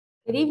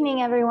Good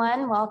evening,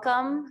 everyone.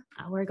 Welcome.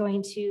 We're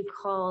going to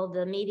call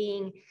the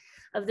meeting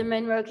of the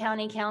Monroe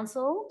County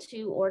Council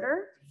to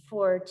order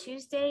for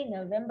Tuesday,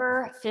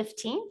 November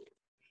 15th.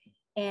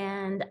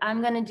 And I'm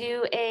going to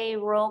do a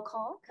roll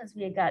call because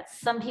we've got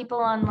some people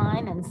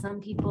online and some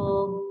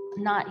people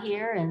not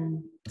here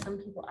and some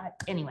people,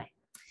 anyway,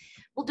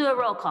 we'll do a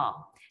roll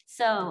call.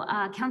 So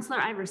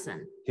Councilor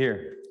Iverson.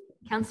 Here.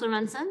 Councilor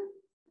Munson.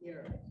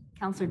 Here.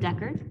 Councilor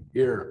Deckard.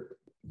 Here.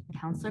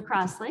 Councilor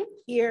Crossley.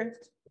 Here.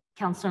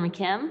 Councilor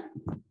McKim.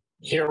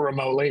 Here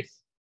remotely.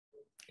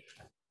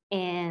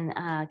 And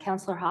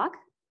Councilor Hawk.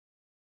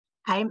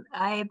 I'm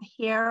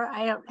here.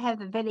 I don't have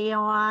the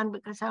video on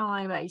because I don't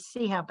want anybody to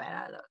see how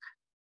bad I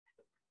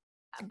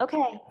look.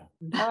 Okay.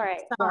 All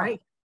right. Sorry.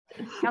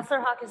 Well,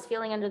 Councilor Hawk is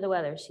feeling under the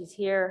weather. She's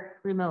here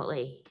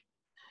remotely.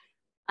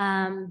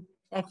 I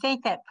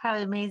think that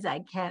probably means I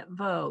can't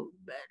vote,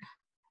 but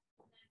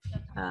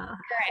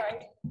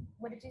Sorry.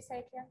 What did you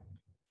say, Kim?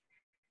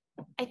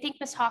 I think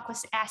Ms. Hawk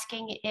was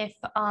asking if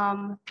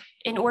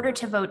in order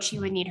to vote, she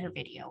would need her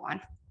video on.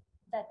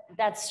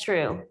 That's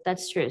true.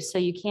 That's true. So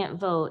you can't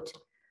vote.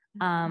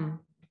 And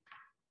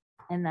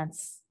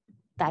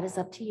that is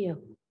up to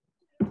you.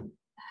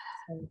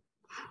 So,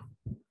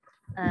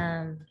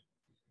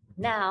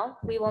 now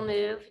we will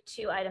move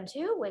to item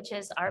 2, which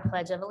is our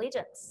Pledge of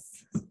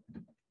Allegiance.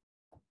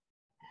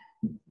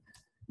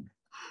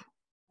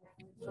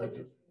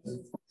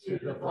 To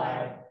the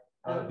flag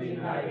of the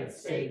United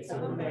States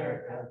of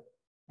America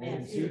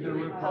and to the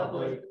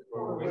republic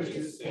for which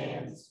it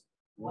stands,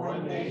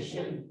 one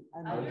nation,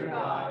 under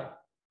God,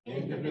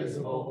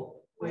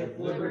 indivisible, with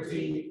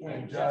liberty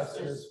and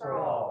justice for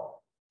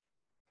all.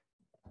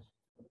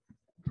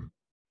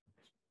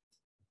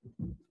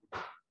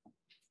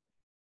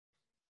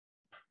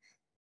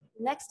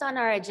 Next on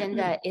our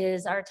agenda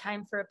is our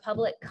time for a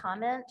public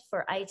comment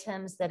for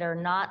items that are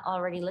not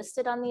already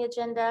listed on the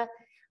agenda.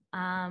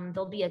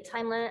 There'll be a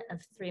time limit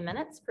of 3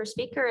 minutes per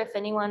speaker. If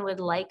anyone would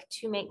like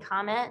to make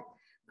comment,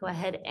 go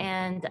ahead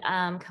and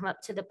come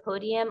up to the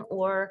podium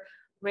or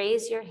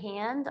raise your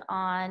hand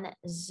on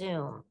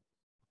Zoom.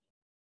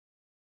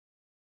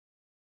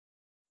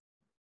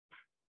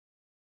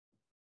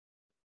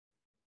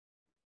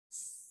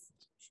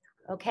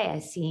 Okay, I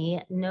see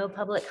no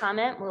public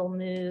comment. We'll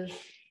move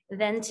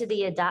then to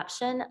the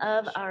adoption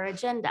of our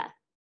agenda.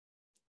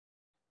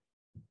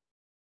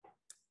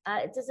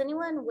 Does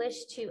anyone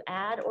wish to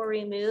add or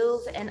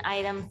remove an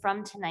item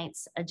from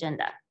tonight's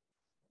agenda?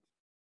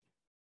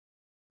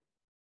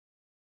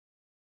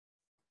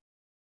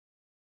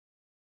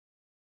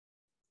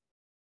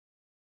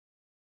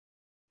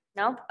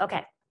 No?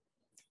 Okay.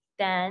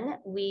 Then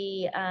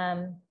we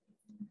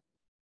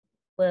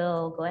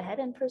will go ahead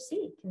and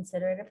proceed.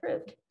 Consider it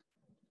approved.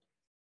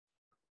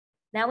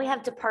 Now we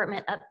have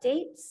department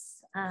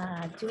updates.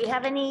 Do we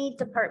have any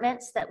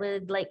departments that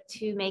would like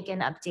to make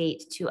an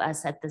update to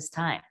us at this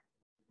time?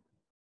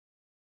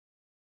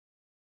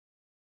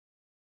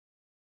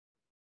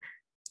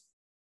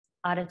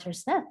 Auditor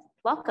Smith,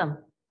 welcome.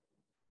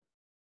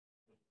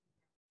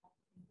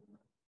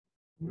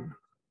 I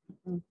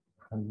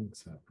think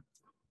so.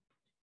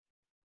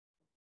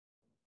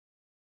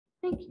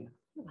 Thank you.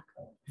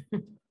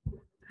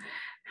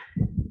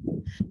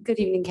 Good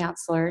evening,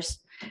 counselors.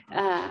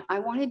 I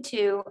wanted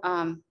to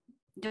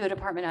do a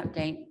department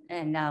update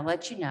and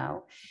let you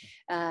know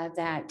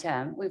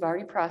that we've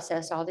already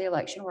processed all the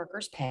election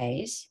workers'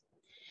 pays,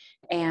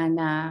 and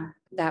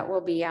that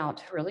will be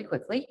out really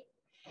quickly.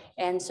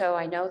 And so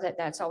I know that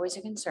that's always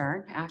a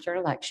concern after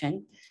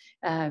election,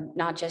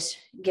 not just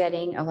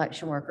getting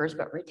election workers,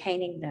 but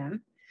retaining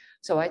them.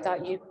 So I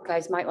thought you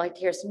guys might like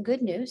to hear some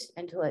good news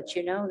and to let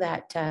you know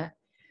that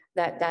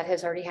that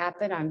has already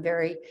happened. I'm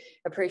very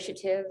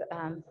appreciative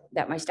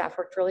that my staff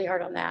worked really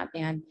hard on that,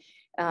 and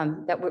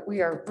that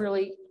we are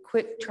really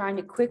trying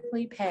to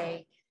quickly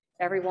pay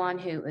everyone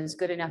who is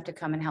good enough to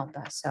come and help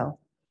us. So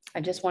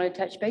I just want to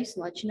touch base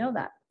and let you know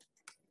that.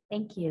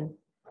 Thank you.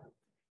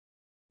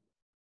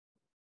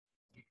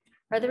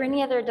 Are there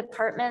any other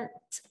department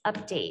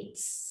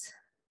updates?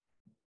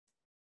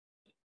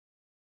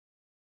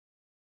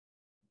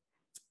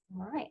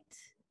 All right.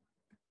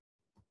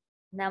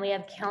 Now we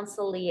have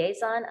council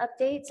liaison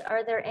updates.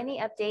 Are there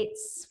any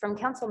updates from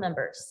council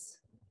members?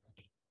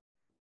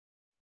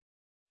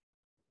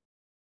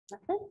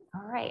 Nothing?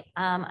 All right.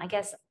 I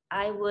guess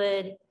I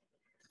would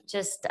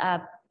just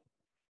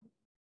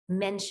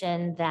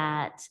mention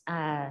that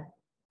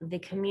the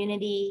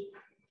Community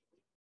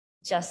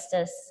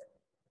Justice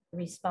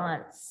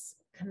Response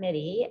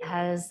Committee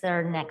has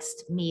their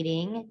next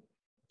meeting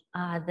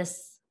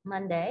this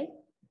Monday.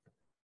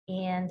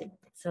 And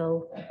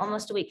so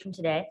almost a week from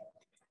today.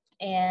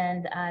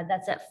 And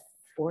that's at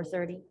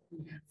 4:30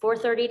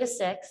 to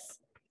 6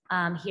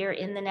 here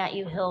in the Nat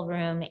U Hill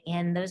room.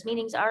 And those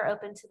meetings are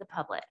open to the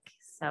public.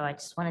 So I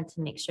just wanted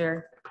to make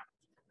sure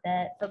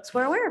that folks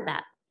were aware of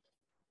that.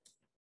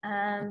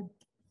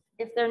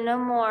 If there are no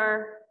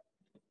more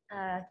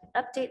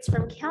updates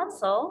from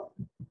council,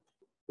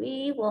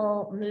 we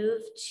will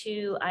move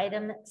to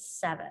item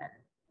 7.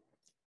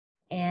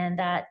 And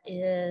that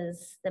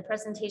is the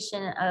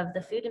presentation of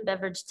the Food and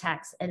Beverage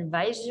Tax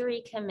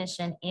Advisory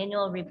Commission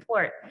Annual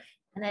Report.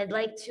 And I'd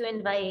like to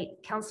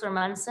invite Councilor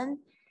Munson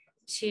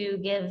to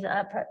give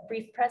a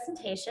brief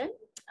presentation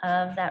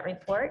of that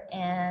report,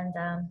 and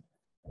the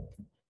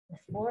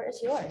floor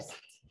is yours.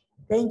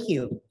 Thank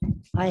you.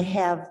 I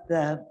have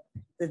the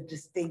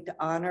distinct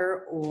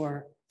honor,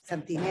 or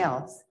something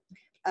else,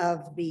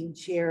 of being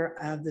chair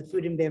of the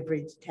Food and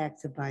Beverage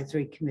Tax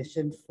Advisory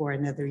Commission for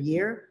another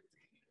year.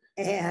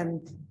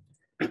 And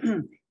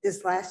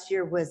this last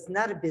year was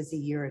not a busy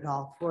year at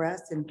all for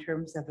us in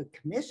terms of a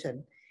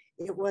commission.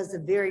 It was a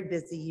very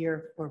busy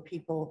year for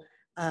people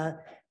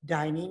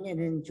dining and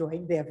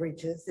enjoying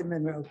beverages in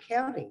Monroe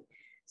County.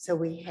 So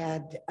we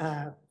had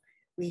a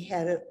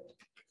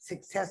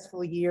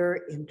successful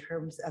year in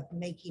terms of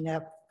making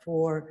up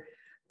for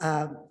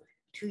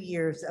 2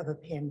 years of a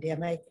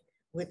pandemic,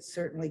 which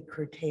certainly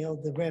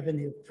curtailed the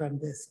revenue from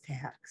this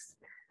tax.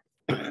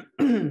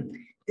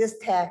 This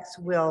tax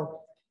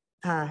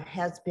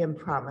has been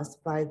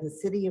promised by the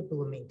city of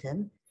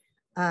Bloomington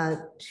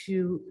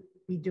to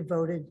be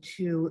devoted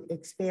to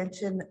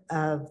expansion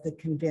of the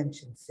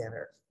convention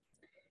center.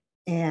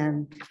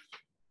 And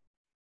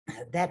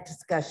that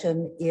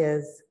discussion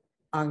is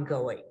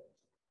ongoing.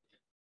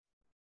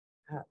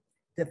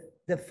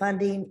 The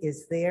funding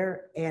is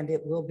there, and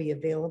it will be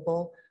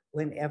available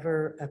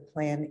whenever a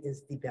plan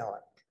is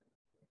developed.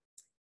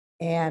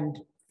 And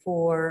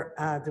for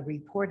the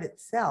report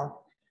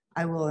itself,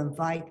 I will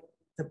invite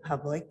the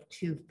public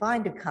to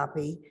find a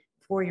copy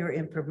for your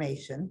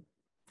information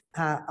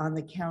on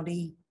the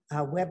county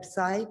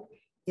website.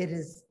 It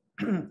is,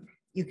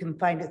 you can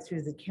find it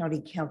through the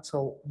county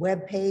council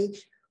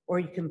webpage, or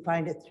you can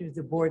find it through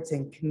the boards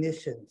and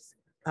commissions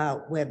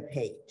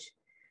webpage.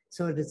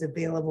 So it is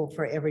available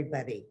for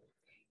everybody.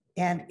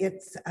 And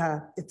it's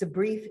a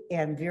brief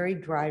and very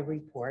dry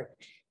report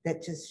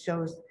that just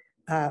shows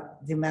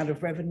the amount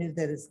of revenue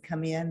that has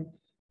come in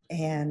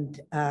and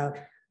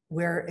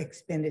where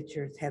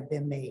expenditures have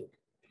been made.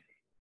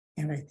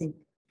 And I think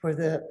for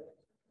the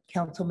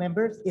council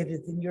members, it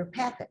is in your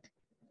packet.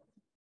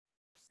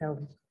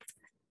 So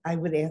I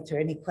would answer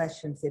any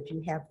questions if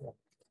you have them.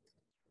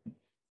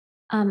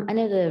 I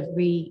know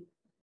the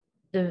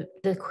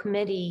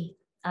committee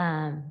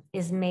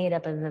is made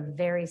up of a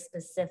very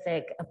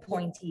specific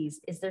appointees.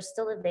 Is there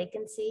still a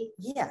vacancy?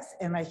 Yes,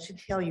 and I should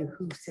tell you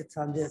who sits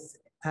on this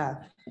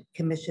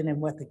commission and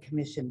what the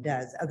commission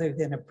does, other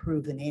than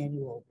approve an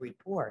annual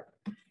report.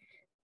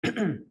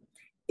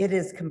 It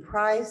is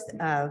comprised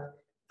of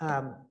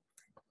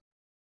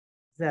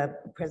the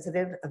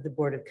president of the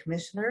Board of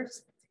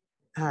Commissioners,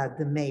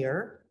 the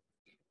mayor,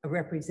 a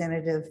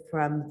representative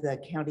from the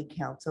county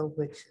council,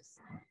 which is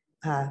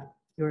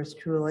yours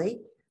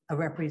truly, a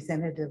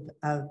representative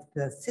of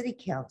the city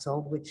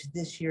council, which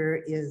this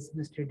year is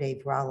Mr.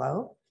 Dave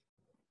Rollo,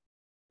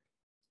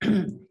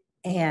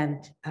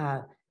 and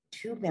 2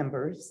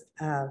 members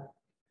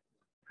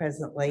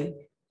presently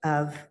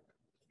of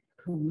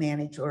who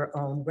manage or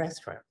own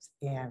restaurants.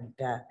 And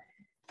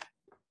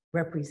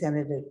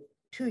representative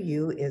to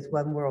you is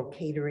One World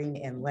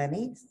Catering and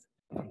Lenny's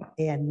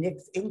and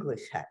Nick's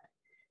English Hut.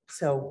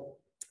 So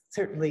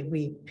certainly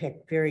we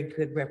picked very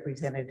good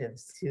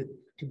representatives to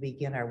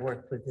begin our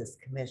work with this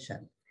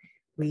commission.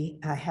 We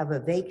have a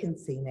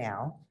vacancy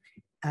now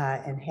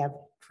and have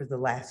for the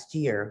last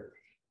year,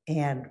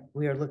 and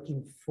we are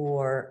looking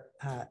for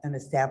an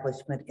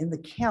establishment in the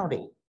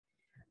county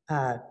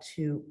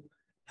to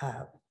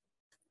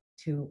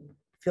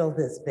fill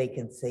this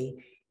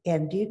vacancy.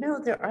 And do you know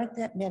there aren't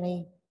that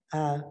many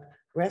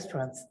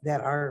restaurants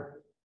that are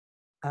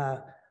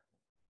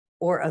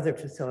or other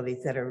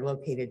facilities that are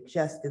located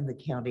just in the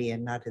county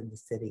and not in the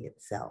city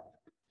itself.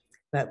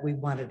 But we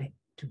wanted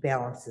to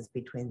balance this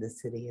between the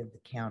city and the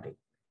county.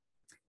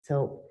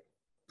 So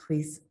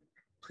please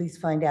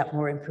find out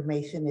more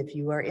information if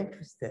you are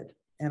interested.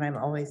 And I'm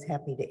always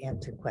happy to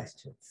answer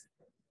questions.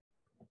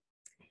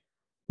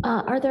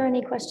 Are there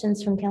any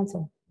questions from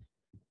council?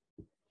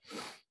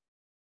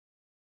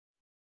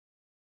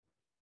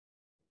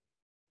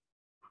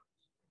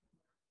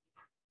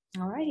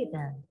 All righty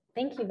then.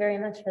 Thank you very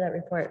much for that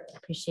report.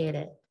 Appreciate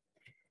it.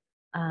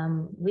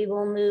 We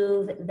will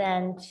move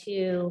then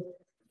to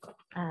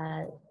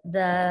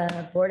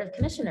the Board of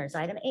Commissioners,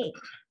 item 8.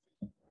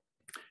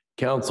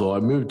 Council, I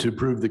move to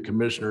approve the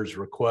commissioner's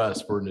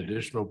request for an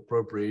additional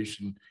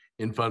appropriation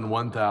in Fund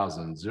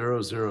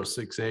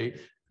 1000-0068,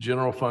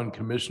 General Fund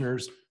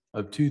Commissioners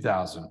of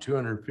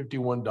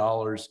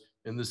 $2,251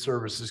 in the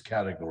services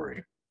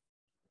category.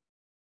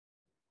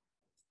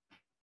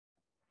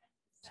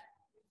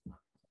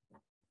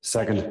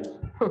 Second.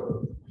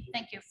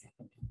 Thank you.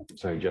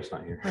 Sorry, Jeff's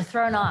not here. We're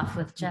thrown off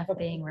with Jeff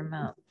being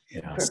remote.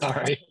 Yeah.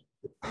 Sorry.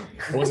 I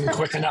wasn't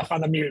quick enough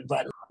on the mute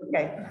button.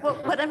 Okay. Well,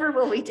 whatever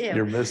will we do?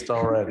 You're missed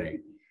already.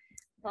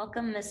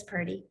 Welcome, Miss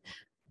Purdy.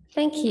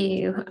 Thank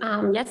you.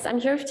 Yes, I'm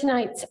here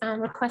tonight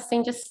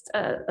requesting just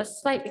a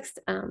slight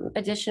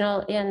additional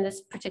in this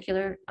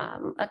particular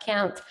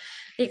account.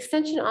 The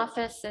Extension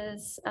Office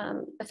is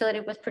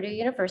affiliated with Purdue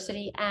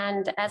University,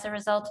 and as a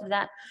result of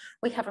that,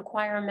 we have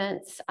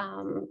requirements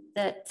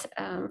that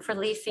for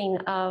leasing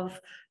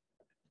of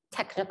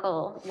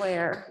technical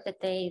wear that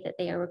they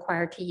are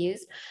required to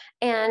use.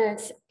 And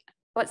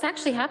what's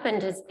actually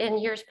happened is in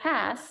years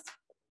past,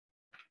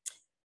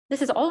 this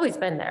has always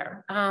been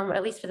there,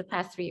 at least for the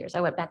past 3 years.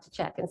 I went back to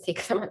check and see,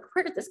 because I'm like,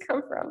 where did this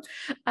come from?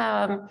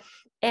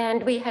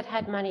 And we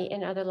had money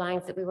in other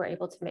lines that we were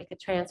able to make a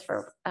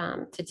transfer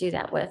to do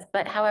that with.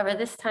 But however,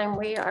 this time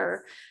we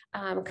are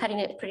cutting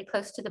it pretty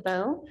close to the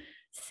bone.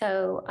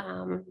 So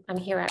I'm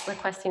here at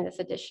requesting this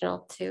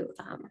additional to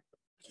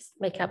just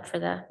make up for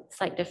the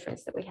slight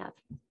difference that we have.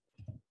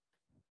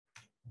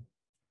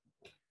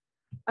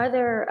 Are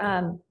there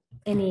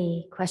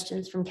any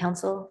questions from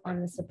council on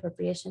this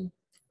appropriation?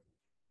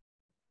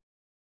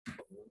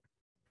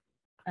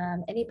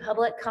 Any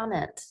public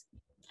comment?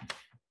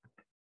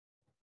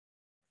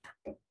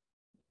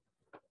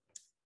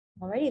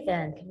 Alrighty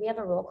then, can we have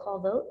a roll call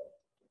vote?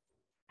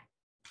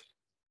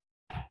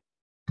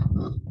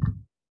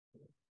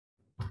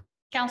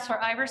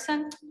 Counselor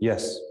Iverson,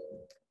 Yes.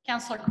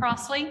 Counselor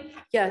Crossley,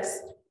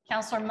 Yes.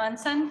 Counselor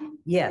Munson,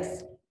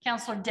 Yes.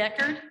 Counselor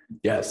Deckard,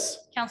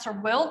 Yes. Counselor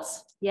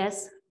Wiltz,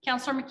 Yes.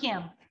 Counselor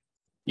McKim.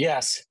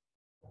 Yes.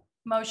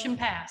 Motion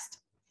passed.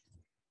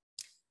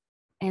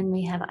 And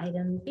we have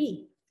item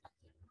B.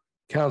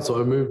 Council,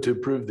 I move to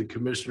approve the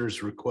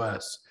commissioner's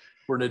request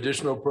for an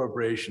additional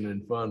appropriation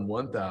in Fund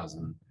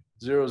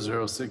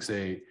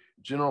 1,000,0068,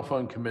 General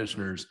Fund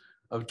Commissioners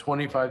of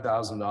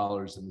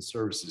 $25,000 in the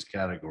services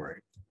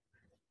category.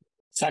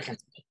 Second.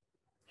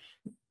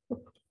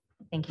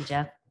 Thank you,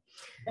 Jeff.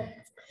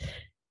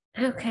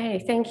 Okay,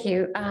 thank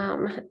you.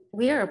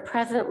 We are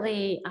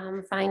presently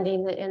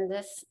finding that in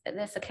this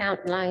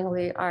account line,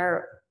 we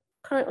are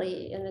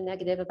currently in the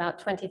negative about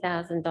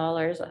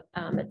 $20,000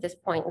 at this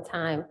point in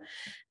time.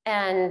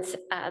 And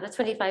the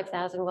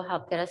 25,000 will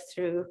help get us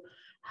through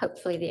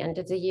hopefully the end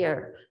of the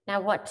year.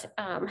 Now, what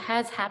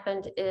has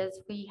happened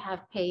is we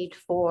have paid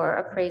for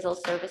appraisal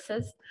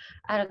services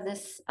out of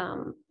this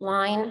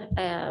line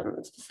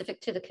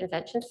specific to the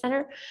convention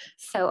center.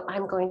 So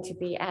I'm going to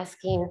be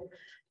asking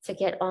to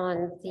get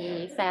on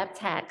the fab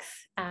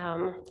tax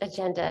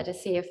agenda to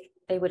see if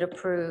they would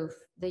approve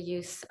the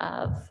use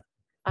of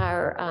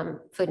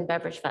our food and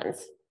beverage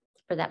funds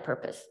for that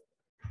purpose.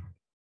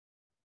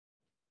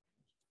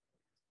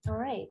 All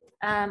right.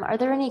 Are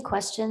there any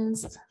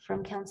questions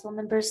from council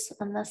members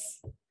on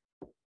this?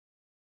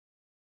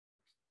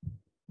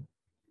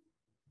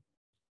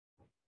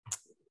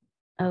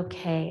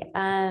 Okay.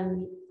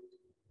 I'm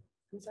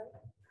sorry.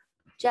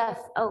 Jeff,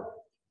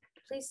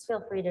 please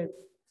feel free to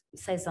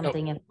say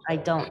something if I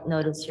don't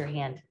notice your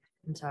hand.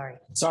 I'm sorry.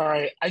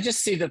 Sorry, I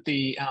just see that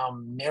the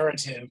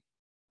narrative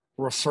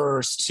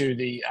refers to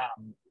the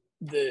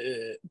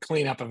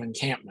cleanup of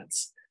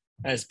encampments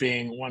as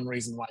being one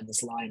reason why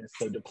this line is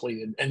so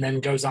depleted, and then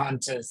goes on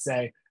to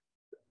say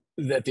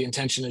that the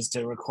intention is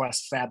to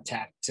request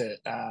FabTac to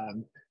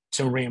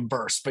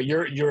reimburse. But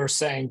you're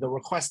saying the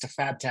request to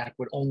FabTac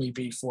would only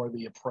be for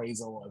the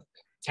appraisal of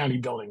county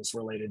buildings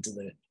related to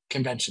the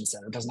convention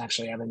center. It doesn't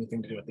actually have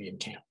anything to do with the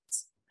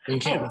encampments. The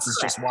encampments is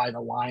just why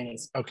the line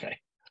is okay.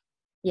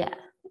 Yeah.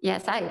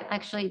 Yes, I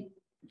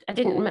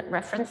didn't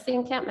reference the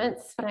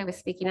encampments when I was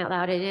speaking out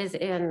loud. It is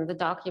in the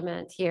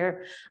document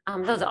here.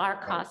 Those are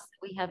costs that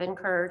we have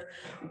incurred,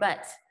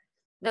 but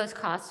those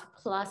costs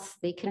plus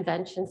the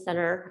convention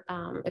center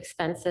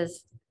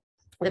expenses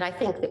that I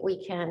think that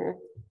we can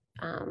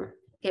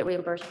get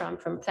reimbursed from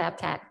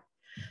FabTac.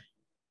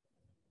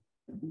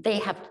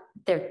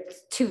 They're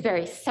two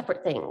very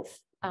separate things.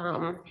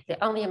 The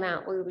only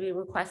amount we would be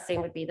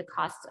requesting would be the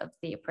cost of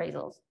the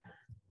appraisals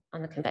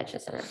on the convention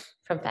center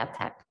from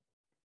FabTac.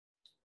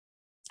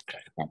 Okay,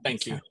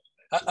 thank you.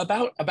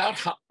 About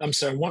how, I'm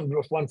sorry,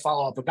 one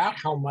follow-up about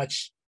how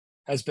much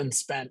has been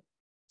spent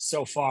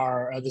so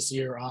far this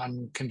year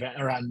on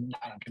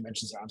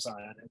conventions. I'm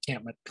sorry, on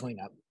encampment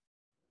cleanup.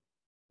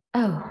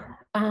 Oh,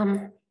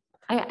 I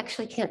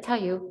actually can't tell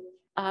you.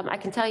 I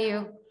can tell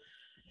you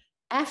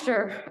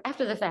after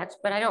the fact,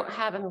 but I don't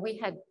have them. We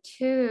had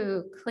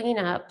 2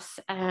 cleanups,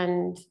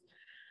 and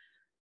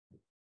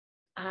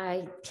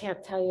I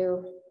can't tell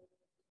you.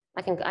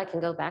 I can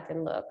go back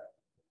and look.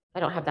 I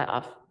don't have that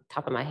off the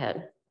top of my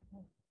head.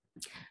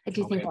 I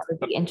do think that would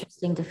be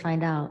interesting to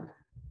find out.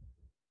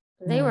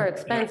 They were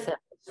expensive.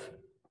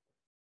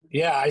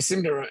 Yeah, I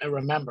seem to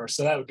remember.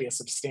 So that would be a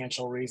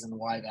substantial reason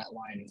why that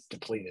line is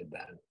depleted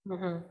then.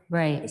 Mm-hmm.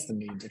 Right. Is the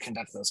need to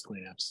conduct those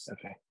cleanups.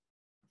 Okay,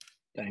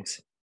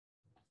 thanks.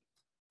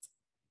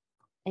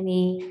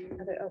 Any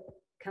other,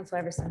 Councilor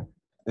Iverson?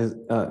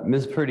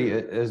 Ms. Purdy,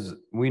 as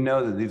we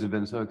know that these have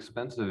been so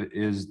expensive,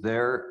 is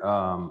there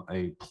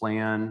a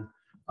plan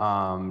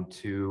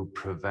to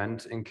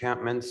prevent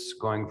encampments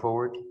going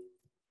forward?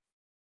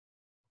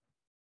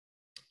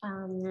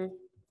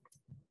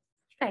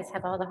 guys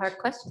have all the hard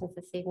questions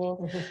this evening.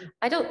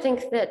 I don't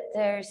think that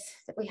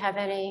we have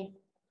any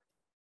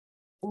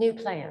new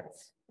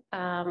plans.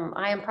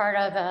 I am part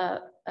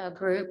of a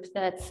group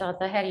that's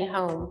the Heading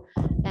Home.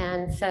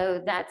 And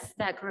so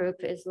that group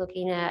is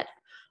looking at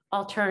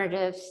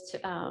alternatives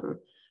to,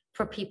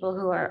 for people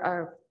who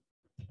are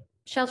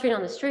sheltering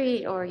on the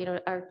street or,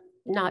 are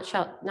not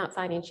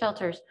finding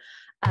shelters.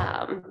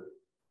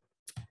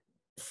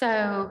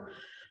 So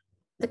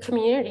the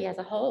community as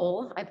a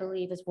whole, I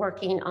believe, is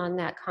working on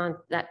that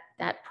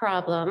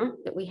problem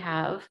that we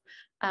have.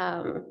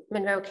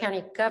 Monroe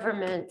County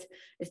government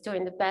is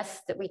doing the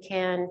best that we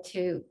can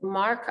to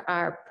mark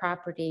our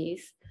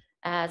properties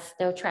as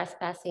no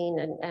trespassing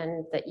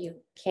and that you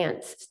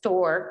can't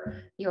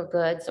store your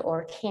goods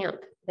or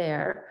camp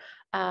there.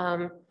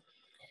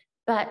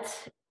 But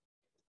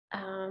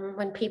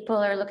when people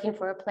are looking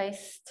for a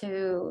place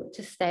to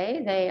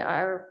stay, they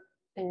are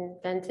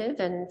inventive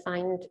and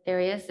find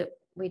areas that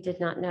we did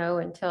not know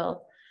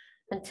until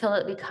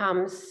it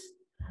becomes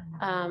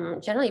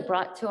generally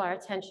brought to our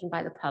attention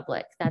by the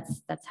public.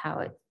 That's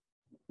how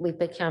we've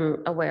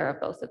become aware of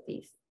both of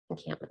these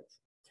encampments.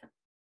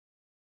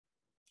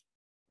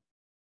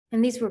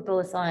 And these were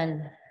both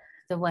on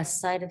the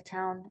west side of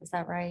town, is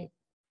that right?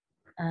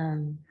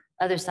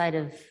 Other side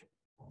of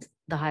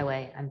the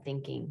highway, I'm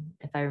thinking,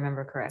 if I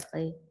remember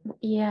correctly.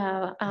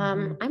 Yeah,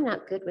 I'm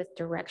not good with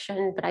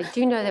direction, but I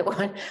do know that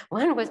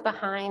one was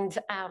behind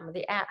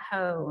the At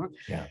Home.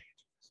 Yeah.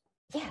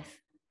 Yes.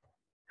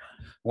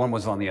 One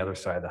was on the other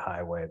side of the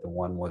highway. The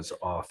one was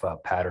off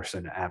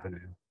Patterson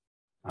Avenue,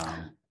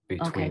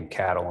 between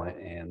Cattle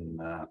and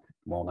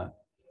Walnut,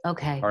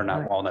 Okay. or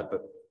not Walnut,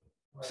 but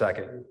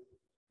Second.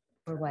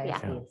 Or why?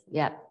 Yeah.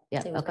 Yeah.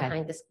 So it was Okay.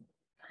 behind this.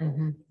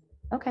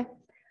 Okay.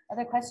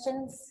 Other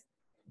questions?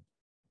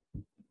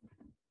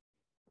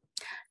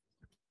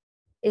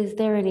 Is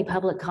there any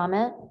public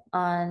comment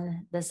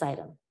on this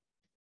item?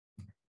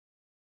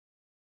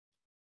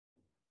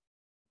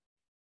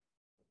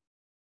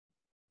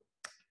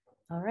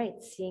 All right,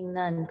 seeing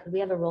none, could we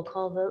have a roll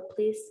call vote,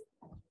 please?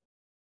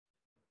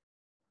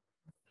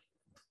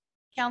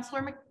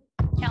 Counselor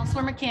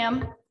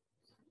McKim,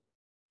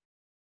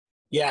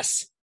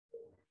 Yes.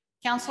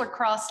 Counselor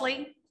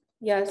Crossley,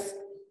 Yes.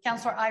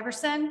 Counselor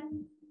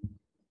Iverson,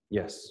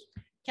 Yes.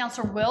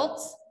 Counselor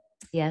Wiltz,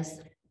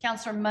 Yes.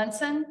 Counselor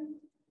Munson,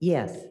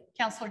 Yes.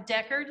 Counselor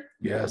Deckard,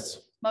 Yes.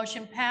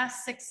 motion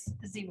passed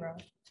 6-0.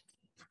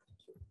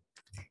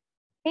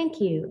 Thank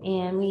you.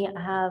 And we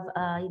have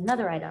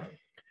another item.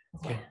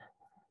 Okay.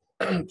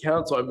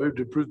 Council, I move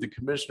to approve the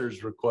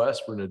commissioner's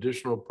request for an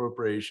additional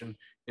appropriation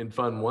in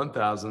Fund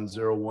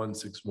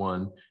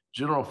 1,0161,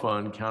 General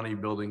Fund, County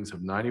Buildings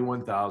of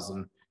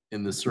 91,000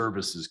 in the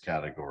services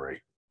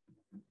category.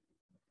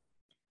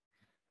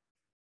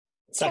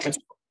 Second.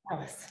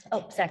 Alice.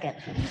 Oh, second.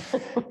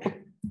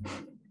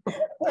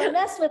 We're a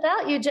mess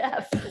without you,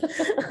 Jeff.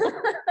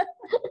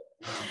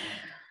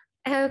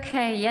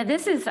 Okay, yeah,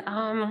 this is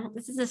a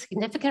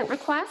significant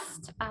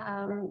request.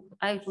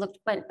 I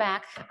went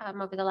back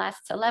over the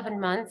last 11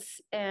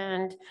 months,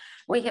 and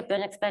we have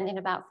been expending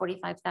about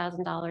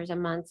 $45,000 a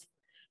month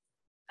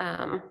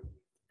on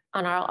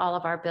all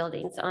of our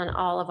buildings, on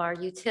all of our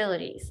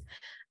utilities.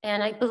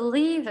 And I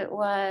believe it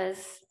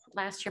was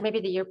last year,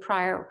 maybe the year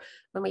prior,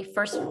 when we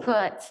first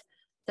put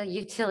the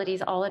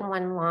utilities all in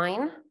one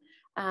line.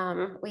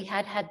 We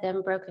had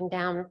them broken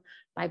down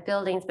by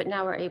buildings, but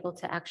now we're able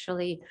to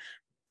actually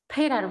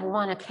pay it out of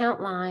one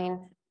account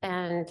line,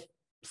 and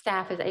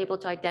staff is able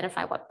to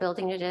identify what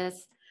building it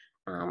is.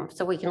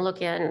 So we can look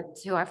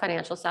into our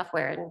financial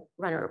software and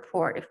run a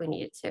report if we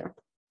needed to.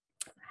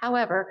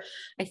 However,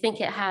 I think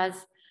it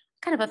has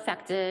kind of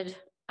affected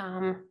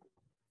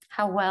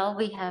how well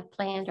we have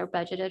planned or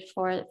budgeted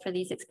for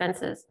these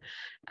expenses.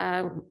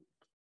 Now,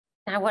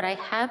 what I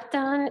have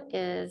done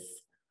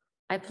is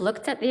I've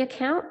looked at the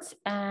account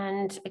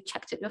and I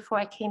checked it before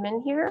I came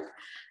in here.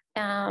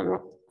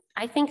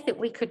 I think that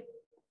we could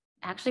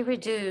actually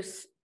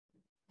reduce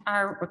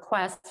our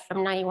request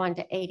from 91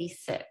 to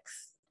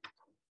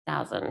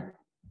 86,000. I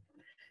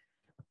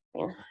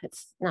mean,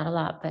 it's not a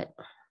lot, but.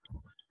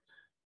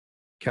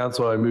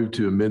 Council, I move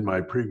to amend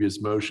my previous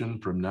motion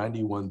from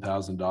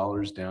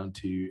 $91,000 down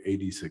to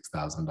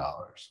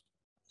 $86,000.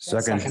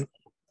 Second.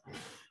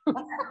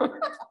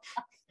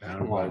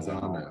 Everybody's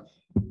on that.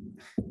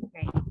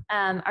 Great.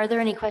 Are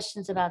there any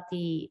questions about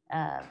the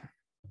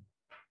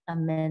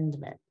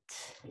amendment,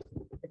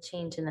 the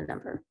change in the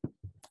number?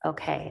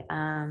 Okay,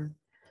 then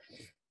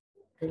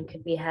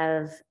could we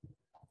have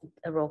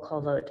a roll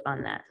call vote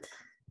on that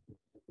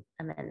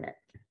amendment?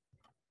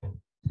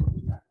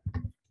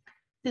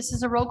 This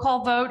is a roll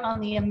call vote on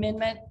the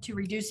amendment to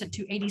reduce it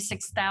to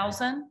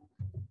 86,000.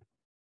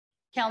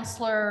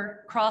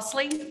 Counselor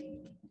Crossley,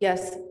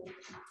 Yes.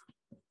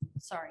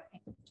 sorry.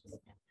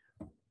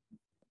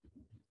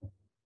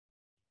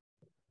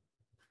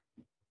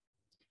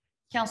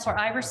 Counselor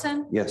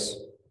Iverson, Yes.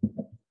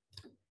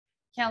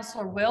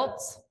 Counselor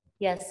Wiltz,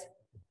 Yes.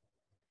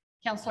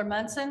 Counselor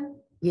Munson,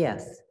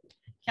 Yes.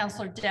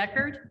 Counselor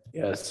Deckard,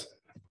 Yes.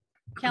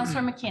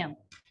 Counselor McKim.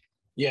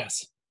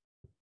 Yes.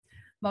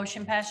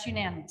 Motion passed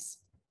unanimous.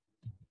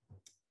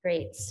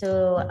 Great.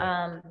 So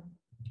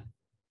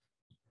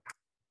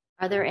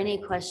are there any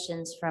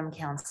questions from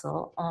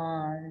council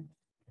on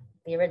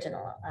the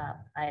original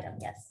item?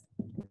 Yes.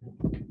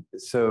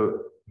 So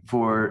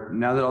for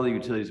now that all the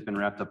utilities have been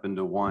wrapped up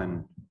into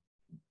one,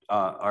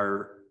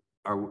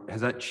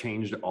 has that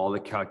changed all the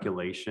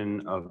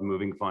calculation of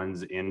moving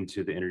funds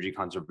into the energy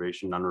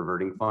conservation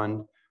non-reverting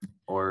fund?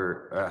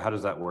 Or how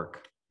does that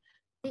work?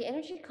 The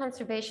Energy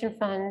Conservation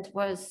Fund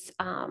was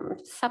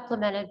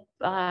supplemented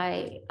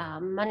by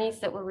monies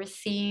that were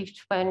received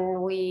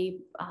when we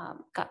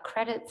got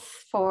credits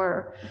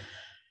for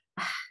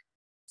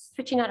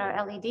switching out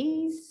our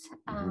LEDs.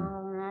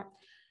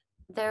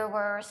 There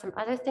were some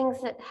other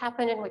things that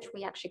happened in which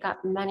we actually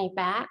got money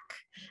back.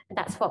 And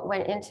that's what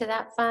went into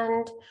that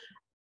fund.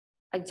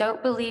 I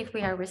don't believe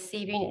we are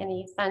receiving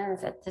any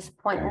funds at this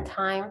point in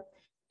time.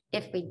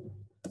 If we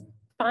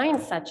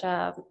find such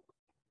a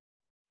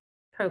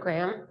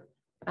program,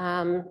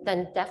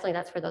 then definitely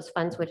that's where those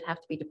funds would have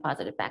to be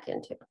deposited back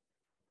into.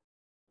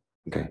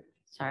 Okay.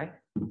 Sorry.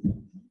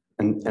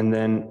 And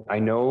then I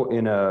know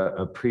in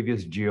a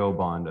previous GO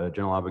bond, a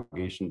general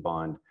obligation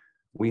bond,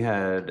 we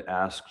had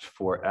asked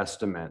for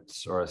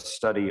estimates or a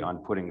study on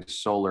putting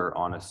solar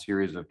on a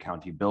series of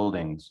county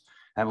buildings.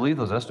 I believe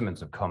those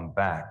estimates have come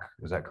back.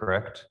 Is that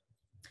correct?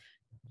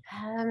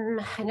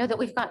 I know that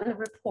we've gotten the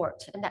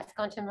report and that's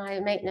gone to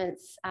my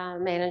maintenance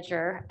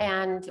manager,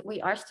 and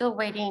we are still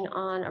waiting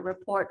on a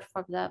report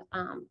from the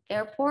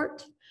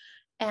airport.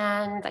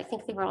 And I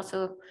think they were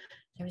also,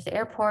 there was the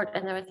airport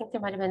and I think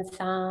there might've been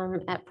some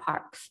at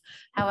parks.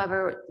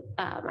 However,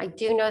 I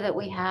do know that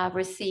we have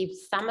received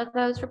some of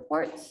those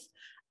reports,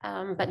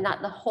 but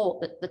not the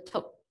whole,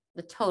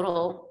 the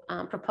total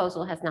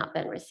proposal has not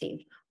been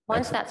received.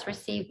 Once that's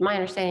received, my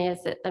understanding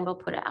is that then we'll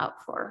put it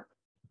out for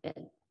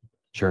bid.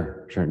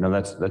 Sure. No,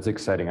 that's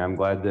exciting. I'm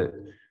glad that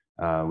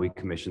we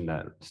commissioned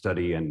that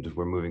study and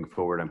we're moving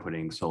forward on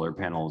putting solar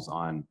panels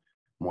on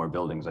more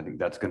buildings. I think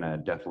that's going to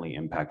definitely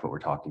impact what we're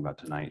talking about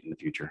tonight in the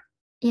future.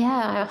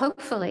 Yeah,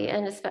 hopefully,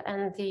 and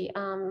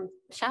the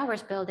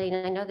showers building.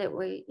 I know that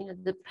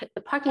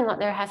the parking lot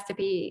there has to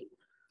be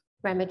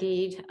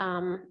remedied.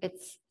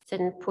 It's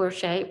in poor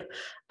shape.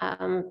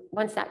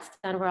 Once that's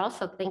done, we're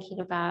also thinking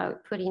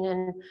about putting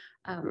in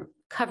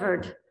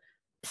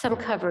some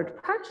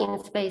covered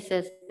parking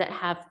spaces that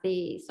have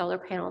the solar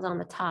panels on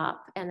the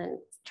top and then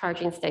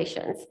charging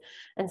stations.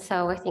 And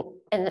so I think,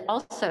 and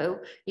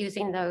also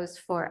using those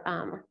for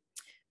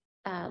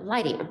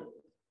lighting,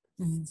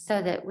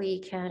 so that we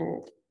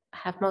can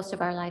have most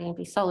of our lighting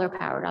be solar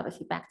powered,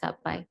 obviously backed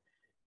up by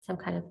some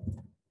kind of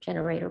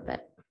generator,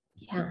 but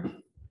yeah,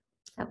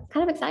 so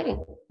kind of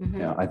exciting.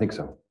 Yeah, I think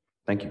so.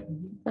 Thank you.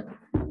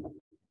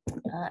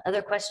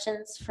 Other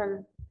questions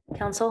from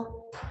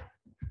council?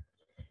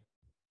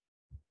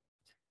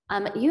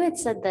 You had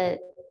said that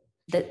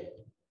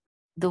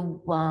the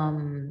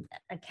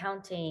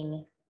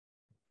accounting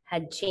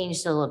had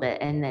changed a little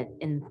bit, and that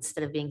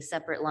instead of being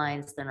separate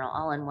lines, they're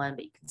all in one,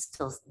 but you can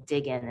still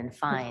dig in and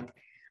find.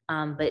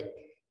 But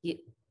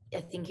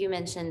I think you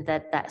mentioned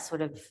that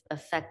sort of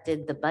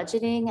affected the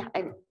budgeting.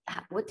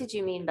 What did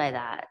you mean by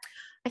that?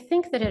 I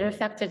think that it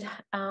affected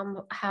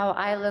how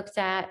I looked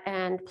at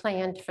and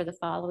planned for the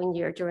following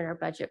year during our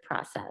budget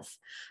process,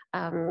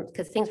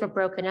 because things were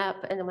broken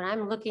up. And when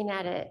I'm looking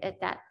at it at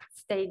that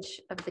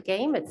stage of the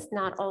game, it's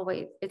not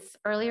always, it's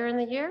earlier in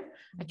the year.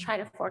 I try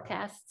to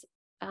forecast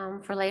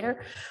for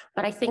later,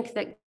 but I think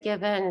that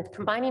given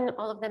combining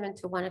all of them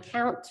into one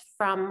account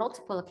from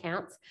multiple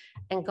accounts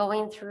and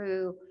going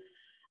through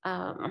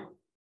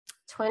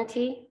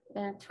 20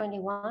 and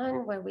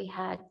 21, where we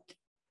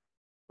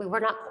were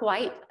not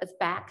quite as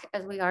back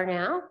as we are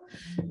now,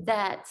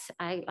 that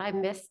I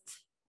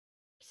missed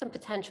some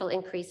potential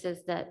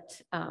increases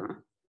that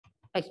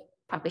I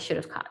probably should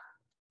have caught.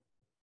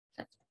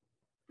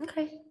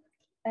 Okay.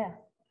 Yeah.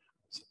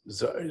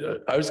 So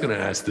I was going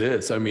to ask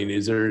this. I mean,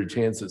 is there a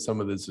chance that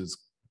some of this is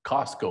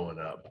cost going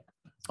up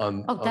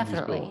on? Oh, on these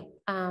definitely.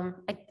 buildings?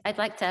 I'd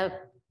like to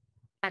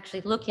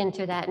actually look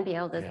into that and be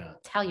able to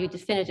tell you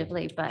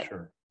definitively, but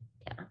Sure.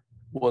 Yeah.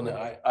 Well,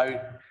 no,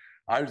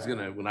 I was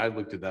gonna, when I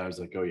looked at that, I was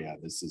like, oh yeah,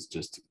 this is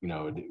just,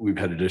 we've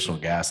had additional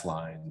gas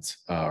lines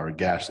or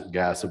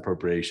gas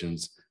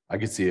appropriations. I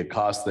could see a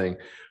cost thing.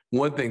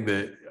 One thing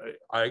that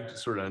I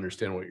sort of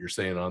understand what you're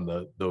saying on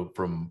the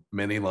from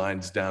many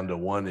lines down to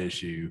one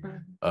issue,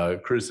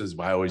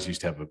 criticism I always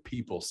used to have a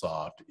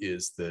PeopleSoft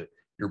is that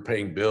you're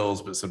paying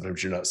bills, but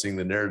sometimes you're not seeing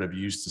the narrative you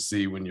used to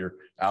see when you're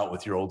out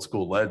with your old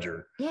school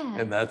ledger. Yeah.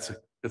 And that's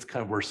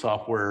kind of where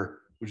software,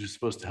 which is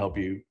supposed to help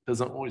you,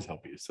 doesn't always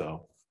help you.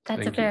 So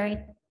that's a very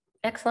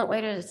excellent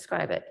way to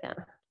describe it. Yeah.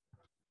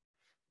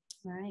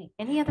 All right.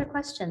 Any other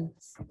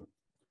questions?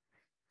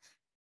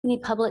 Any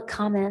public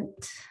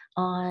comment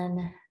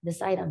on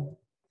this item?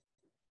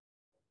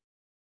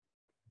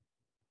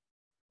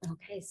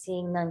 Okay,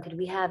 seeing none, could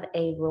we have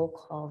a roll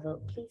call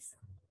vote, please?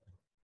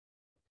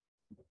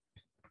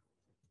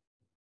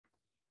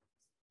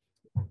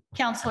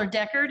 Counselor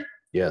Deckard,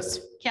 yes.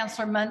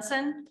 Counselor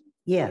Munson,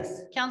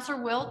 Yes. Counselor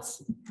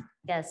Wiltz,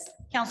 Yes.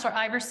 Counselor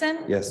Iverson.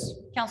 Yes.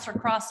 Counselor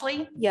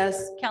Crossley,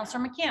 Yes.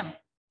 Counselor McKim.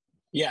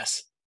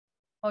 Yes.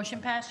 Motion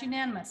passed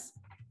unanimous.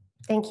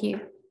 Thank you.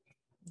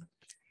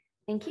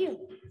 Thank you.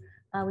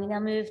 We now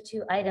move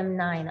to item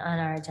 9 on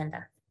our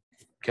agenda.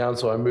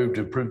 Council, I move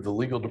to approve the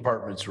legal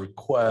department's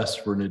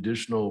request for an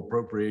additional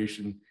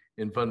appropriation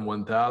in Fund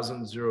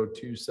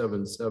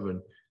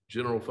 1,0277,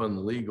 General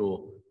Fund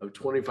Legal of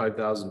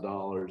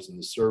 $25,000 in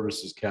the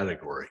services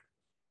category.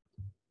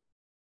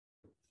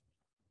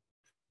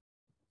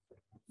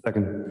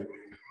 Second.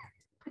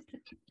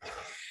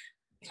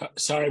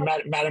 Sorry,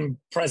 Madam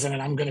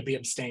President, I'm going to be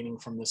abstaining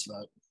from this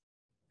vote,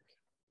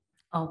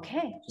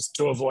 Okay. just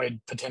to avoid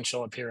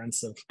potential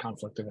appearance of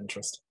conflict of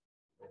interest.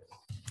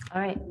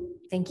 All right.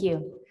 Thank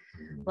you.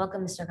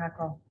 Welcome, Mr.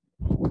 Cockrell.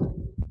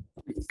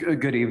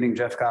 Good evening,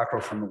 Jeff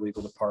Cockrell from the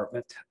legal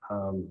department.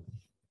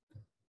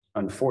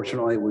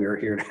 Unfortunately, we are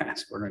here to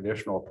ask for an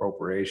additional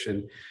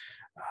appropriation.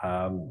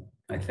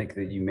 I think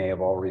that you may have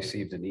all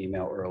received an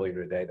email earlier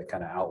today that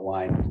kind of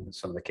outlined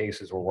some of the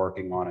cases we're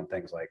working on and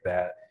things like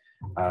that.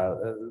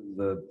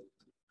 The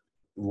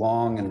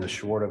long and the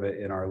short of it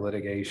in our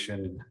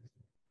litigation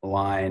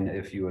line,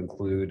 if you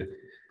include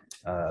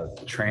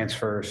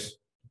transfers,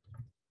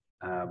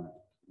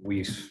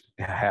 we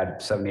had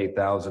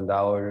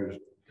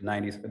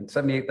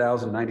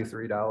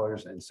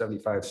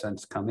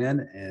 $78,093.75 come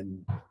in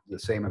and the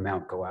same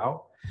amount go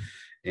out.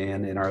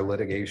 And in our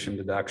litigation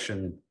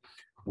deduction,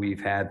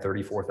 we've had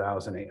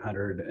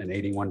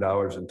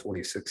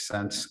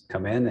 $34,881.26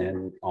 come in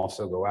and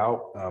also go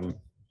out.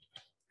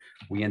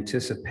 We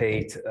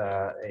anticipate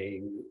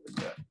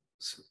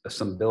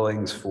some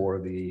billings for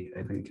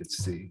I think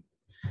it's the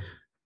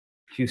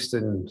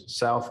Houston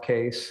South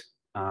case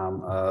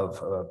of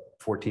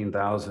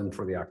 $14,000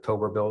 for the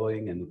October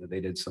billing, and they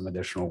did some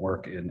additional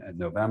work in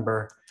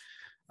November.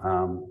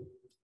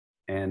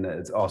 And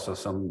it's also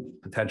some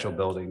potential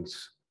billing.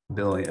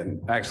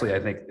 And actually, I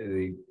think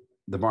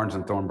the Barnes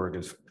and Thornburg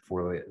is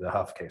for the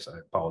Huff case. I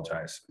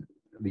apologize.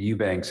 The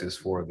Eubanks is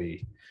for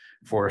the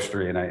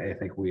forestry, and I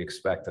think we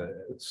expect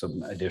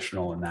some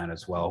additional in that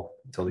as well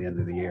until the end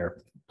of the year.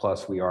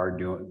 Plus, we are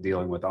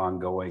dealing with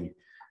ongoing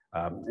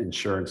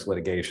insurance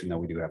litigation that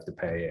we do have to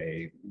pay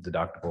a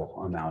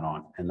deductible amount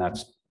on, and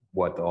that's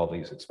what all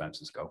these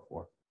expenses go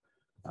for.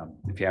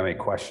 If you have any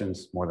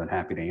questions, more than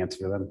happy to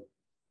answer them.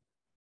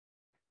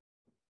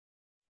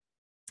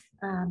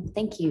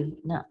 Thank you.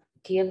 No.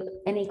 Do you have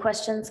any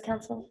questions,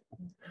 Council?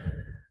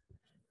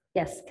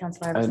 Yes,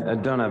 Councilor. I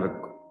don't have a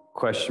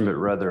question, but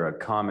rather a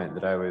comment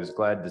that I was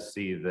glad to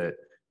see that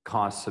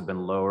costs have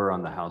been lower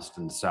on the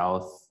Houston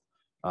South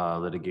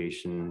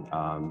litigation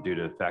due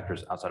to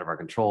factors outside of our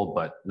control,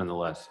 but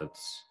nonetheless,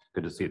 it's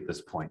good to see at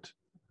this point.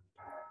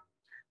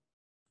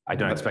 I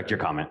don't expect your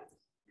comment.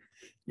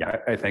 Yeah,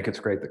 I think it's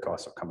great the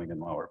costs are coming in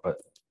lower, but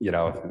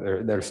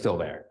they're still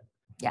there.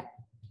 Yeah.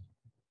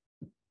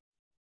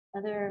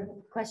 Other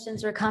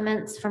questions or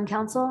comments from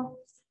council?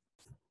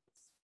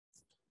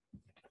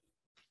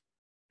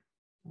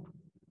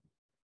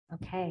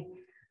 Okay.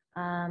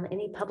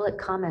 Any public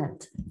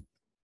comment?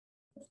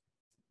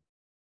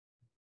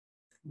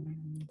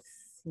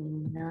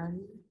 See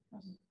none.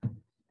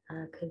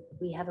 Could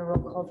we have a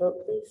roll call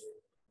vote, please?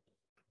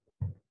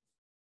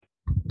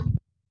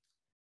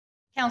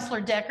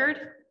 Counselor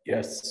Deckard,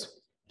 Yes.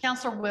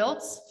 Counselor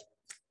Wiltz,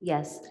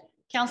 Yes.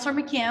 Counselor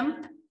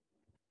McKim,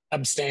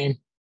 Abstain.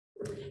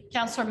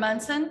 Counselor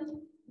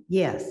Munson,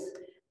 Yes.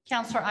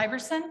 Counselor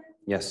Iverson,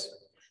 Yes.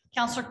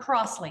 Counselor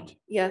Crossley.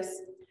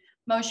 Yes.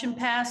 Motion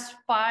passed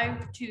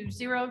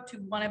 5-0 to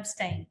 1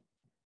 abstain.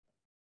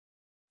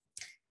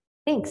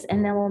 Thanks.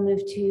 And then we'll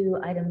move to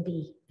item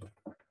B.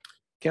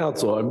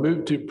 Council, I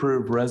move to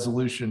approve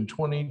Resolution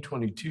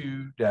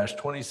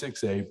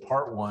 2022-26A,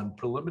 Part 1,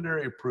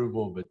 preliminary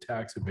approval of a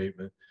tax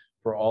abatement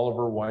for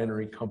Oliver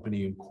Winery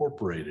Company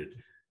Incorporated.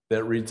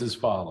 That reads as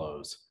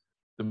follows.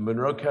 The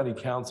Monroe County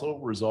Council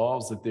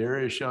resolves that the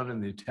area shown in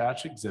the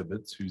attached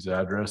exhibits, whose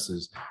address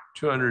is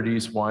 200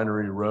 East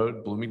Winery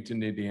Road,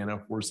 Bloomington,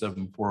 Indiana,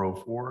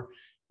 47404,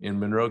 in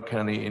Monroe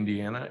County,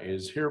 Indiana,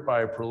 is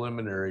hereby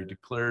preliminary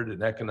declared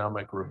an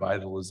economic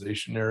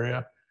revitalization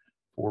area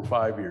for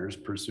 5 years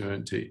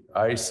pursuant to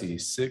IC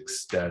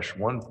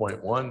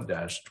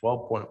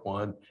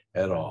 6-1.1-12.1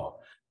 et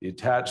al. The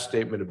attached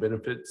statement of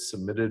benefits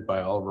submitted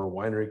by Oliver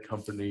Winery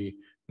Company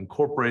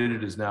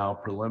Incorporated is now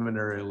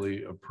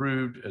preliminarily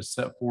approved as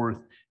set forth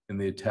in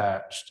the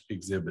attached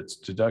exhibits.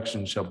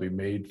 Deduction shall be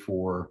made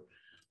for,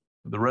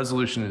 the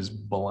resolution is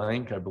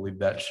blank. I believe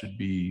that should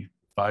be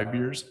 5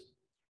 years.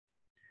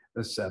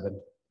 7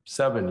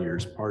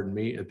 years, pardon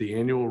me, at the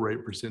annual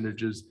rate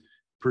percentage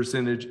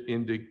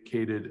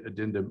indicated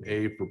addendum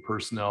A for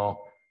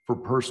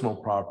personal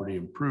property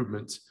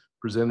improvements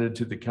presented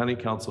to the County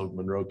Council of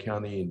Monroe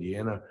County,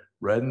 Indiana,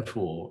 read in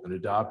full and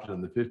adopted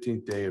on the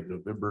 15th day of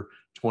November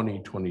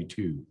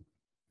 2022.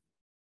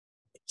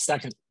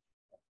 Second.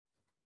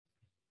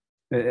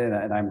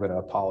 And I'm going to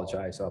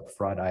apologize up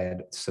front. I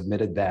had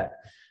submitted that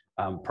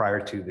prior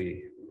to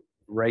the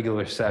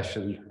regular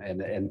session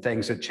and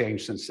things have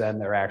changed since then.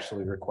 They're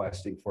actually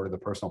requesting for the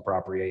personal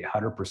property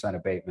 100%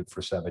 abatement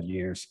for 7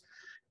 years.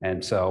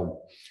 And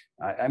so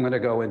I'm going to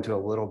go into a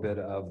little bit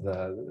of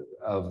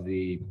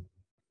the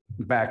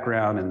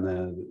background and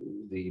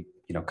the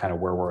kind of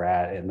where we're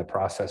at in the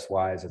process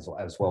wise, as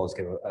well as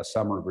give a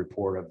summary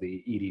report of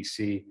the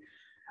EDC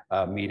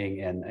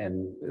meeting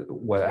and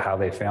how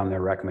they found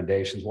their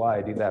recommendations. While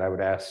I do that, I would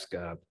ask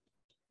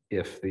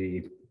if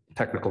the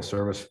technical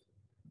service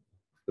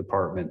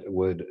department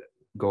would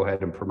go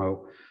ahead and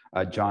promote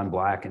John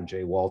Black and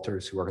Jay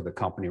Walters, who are the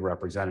company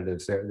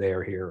representatives. They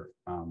are here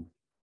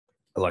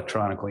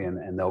electronically,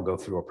 and they'll go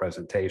through a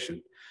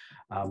presentation.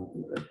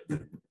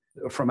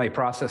 From a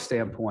process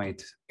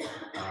standpoint,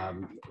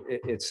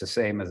 it's the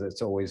same as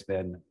it's always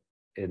been,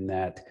 in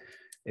that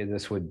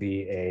this would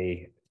be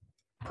a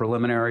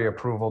preliminary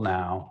approval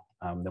now.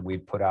 Then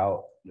we'd put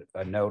out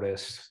a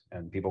notice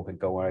and people could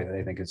go,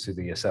 I think it's to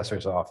the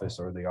assessor's office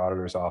or the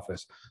auditor's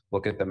office,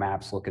 look at the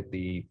maps, look at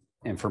the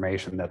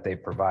information that they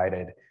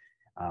provided.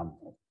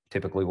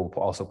 Typically, we'll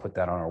also put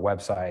that on our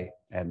website,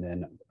 and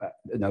then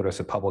notice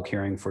a public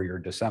hearing for your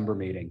December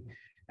meeting,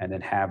 and then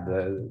have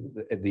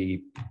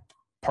the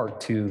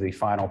part two, the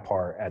final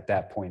part, at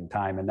that point in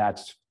time. And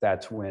that's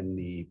when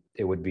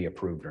it would be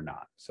approved or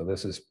not. So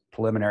this is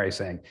preliminary,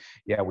 saying,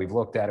 yeah, we've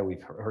looked at it,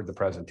 we've heard the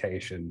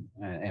presentation,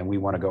 and we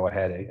want to go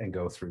ahead and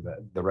go through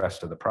the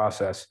rest of the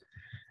process.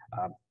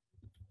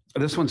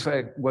 This one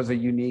was a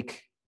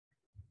unique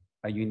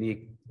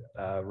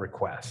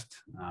request.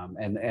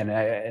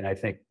 And I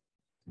think,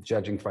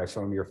 judging by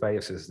some of your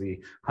faces,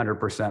 the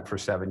 100% for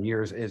 7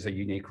 years is a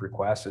unique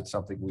request. It's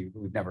something we've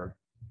never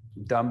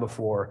done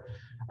before,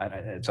 and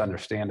it's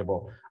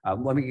understandable.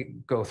 Let me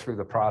go through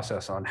the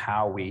process on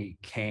how we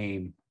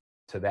came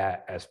to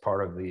that as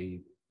part of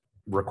the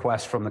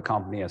request from the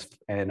company,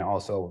 and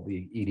also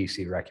the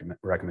EDC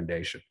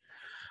recommendation.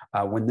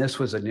 When this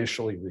was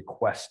initially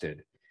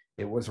requested,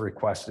 it was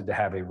requested to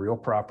have a real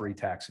property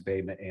tax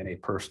abatement and a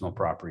personal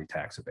property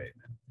tax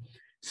abatement.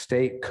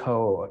 State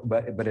code,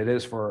 but it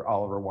is for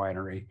Oliver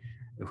Winery,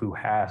 who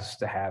has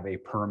to have a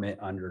permit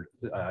under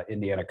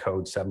Indiana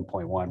Code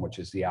 7.1, which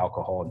is the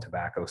alcohol and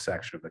tobacco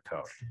section of the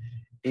code.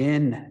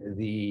 In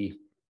the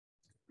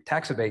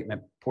tax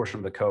abatement portion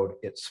of the code,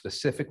 it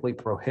specifically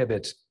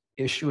prohibits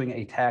issuing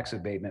a tax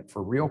abatement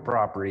for real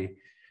property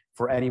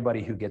for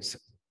anybody who gets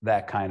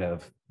that kind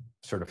of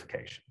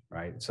certification,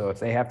 right? So if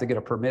they have to get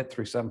a permit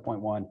through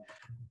 7.1,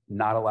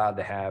 not allowed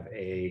to have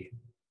a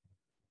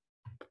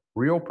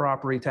real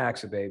property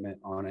tax abatement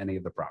on any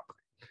of the property.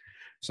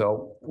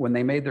 So when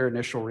they made their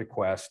initial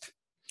request,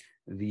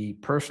 the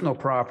personal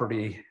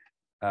property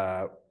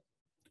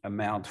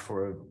amount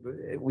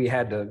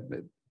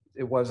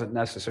it wasn't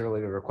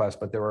necessarily the request,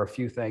 but there were a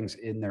few things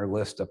in their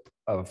list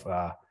of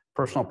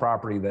personal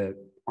property that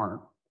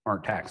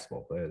aren't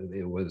taxable.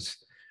 It was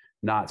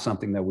not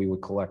something that we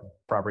would collect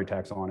property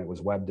tax on. It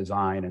was web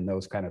design and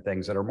those kind of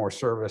things that are more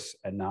service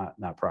and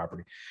not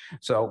property.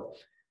 So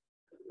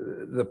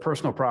the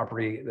personal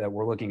property that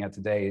we're looking at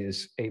today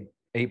is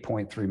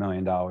 $8.3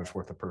 million worth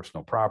of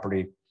personal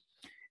property.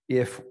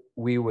 If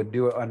we would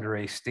do it under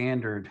a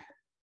standard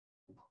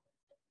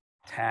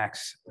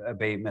tax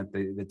abatement,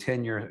 the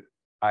 10-year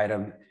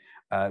item,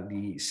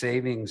 the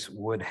savings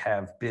would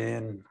have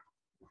been,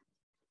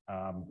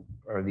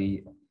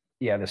 the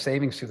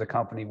savings to the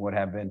company would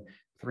have been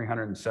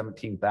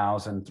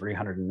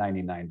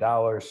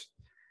 $317,399.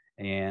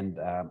 And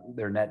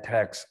their net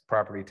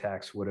property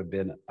tax would have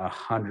been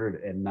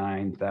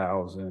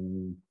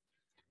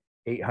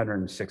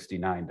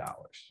 $109,869.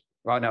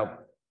 Well, no,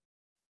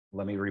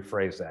 let me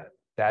rephrase that.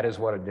 That is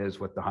what it is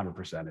with the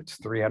 100%. It's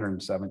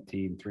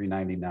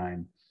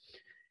 $317,399,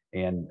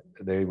 and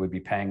they would be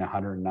paying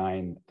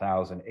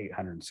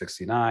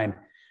 $109,869.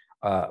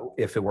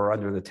 If it were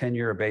under the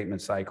 10-year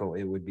abatement cycle,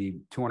 it would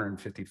be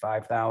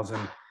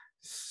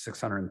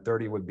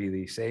 $255,630 would be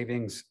the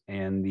savings,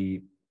 and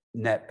the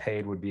net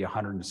paid would be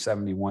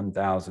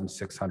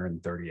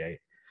 $171,638.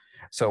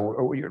 So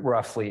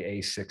roughly a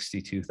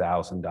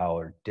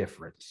 $62,000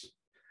 difference.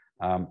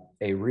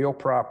 A real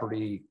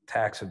property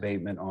tax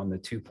abatement on the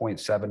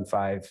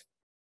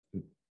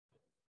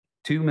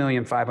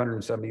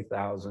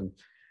 2,570,000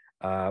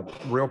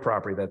 real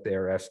property that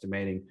they're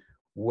estimating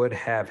would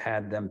have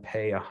had them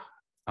pay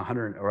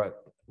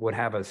would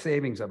have a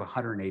savings of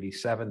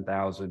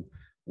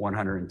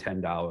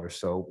 $187,110.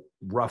 So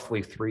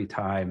roughly 3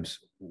 times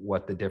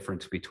what the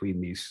difference between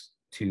these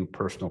two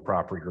personal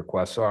property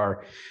requests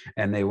are,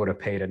 and they would have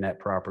paid a net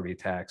property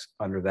tax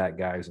under that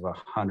guise of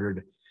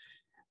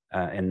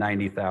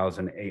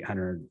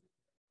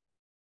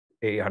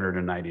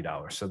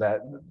 $190,890. So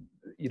that,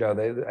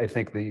 I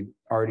think the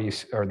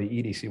RDC or the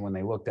EDC, when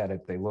they looked at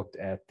it, they looked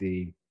at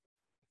the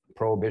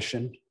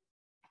prohibition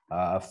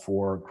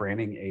for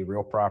granting a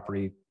real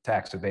property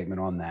tax abatement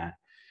on that.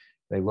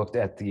 They looked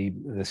at the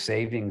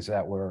savings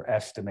that were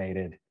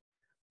estimated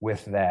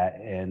with that,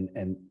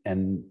 and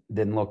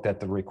then looked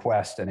at the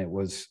request, and it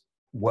was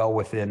well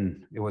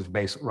within, it was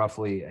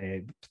roughly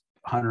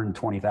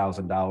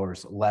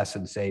 $120,000 less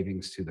in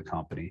savings to the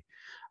company.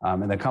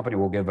 And the company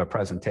will give a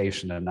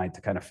presentation tonight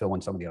to kind of fill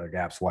in some of the other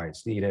gaps, why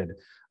it's needed,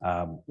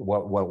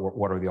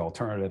 what are the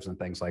alternatives and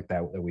things like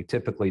that that we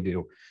typically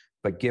do.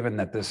 But given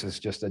that this is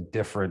just a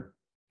different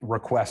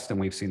request than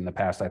we've seen in the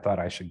past, I thought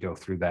I should go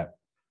through that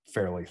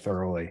fairly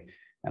thoroughly,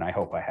 and I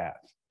hope I have.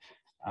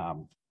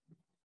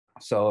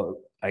 So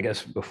I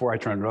guess before I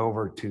turn it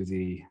over to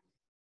the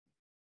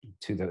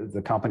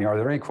company, are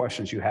there any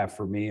questions you have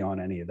for me on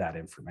any of that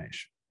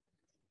information?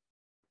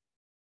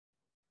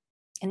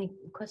 Any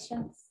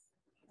questions?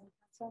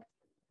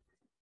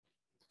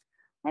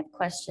 I have a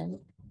question.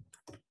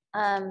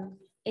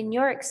 In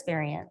your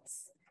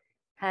experience,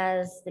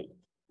 has the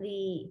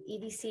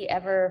EDC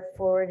ever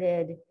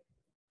forwarded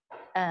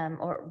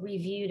or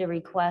reviewed a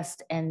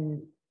request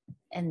and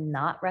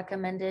not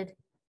recommended?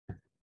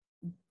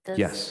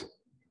 Yes.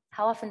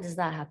 How often does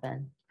that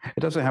happen? It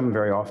doesn't happen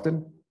very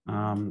often.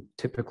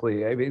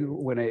 Typically, I mean,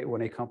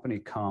 when a company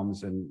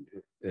comes and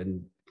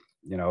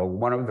you know,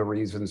 one of the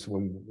reasons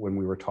when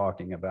we were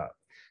talking about,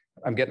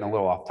 I'm getting a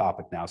little off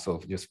topic now,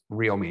 so just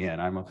reel me in.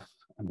 I'm a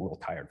little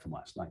tired from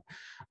last night.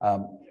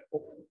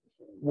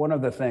 One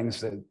of the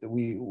things that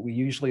we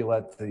usually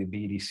let the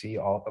BDC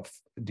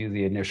do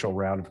the initial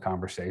round of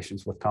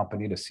conversations with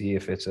company to see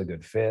if it's a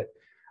good fit.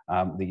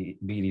 The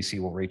BDC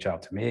will reach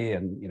out to me,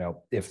 and you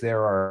know, if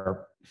there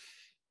are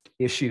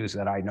issues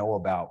that I know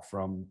about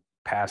from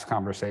past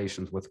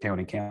conversations with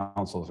county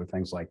councils or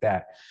things like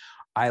that,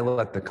 I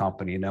let the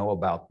company know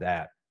about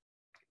that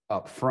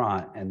up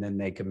front, and then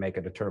they can make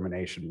a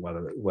determination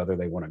whether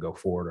they want to go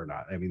forward or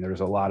not. I mean,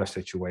 there's a lot of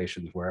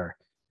situations where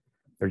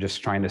they're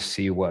just trying to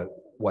see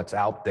what's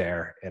out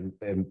there and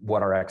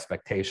what our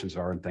expectations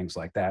are and things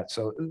like that.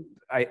 So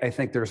I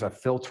think there's a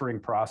filtering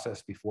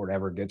process before it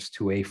ever gets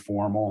to a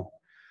formal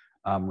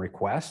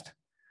request.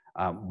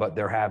 But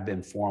there have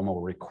been formal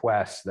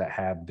requests that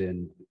have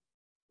been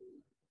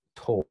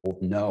told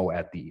no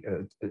at the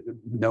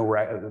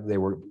they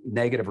were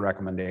negative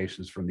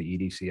recommendations from the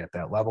EDC at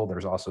that level.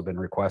 There's also been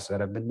requests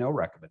that have been no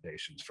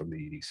recommendations from the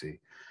EDC.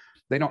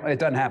 It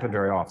doesn't happen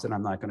very often.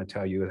 I'm not going to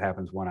tell you it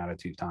happens 1 out of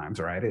 2 times,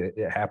 right?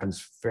 It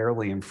happens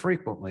fairly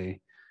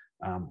infrequently.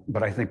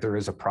 But I think there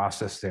is a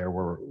process there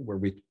where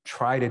we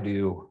try to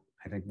do,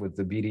 I think with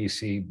the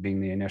BDC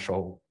being the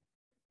initial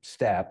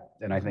step,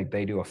 and I think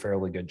they do a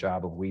fairly good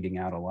job of weeding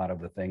out a lot of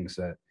the things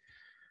that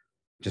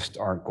just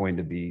aren't going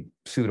to be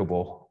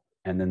suitable.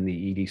 And then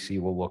the EDC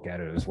will look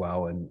at it as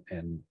well.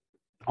 And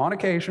on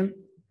occasion,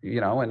 you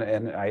know,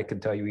 and I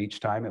can tell you each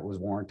time it was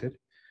warranted,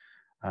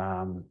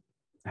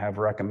 have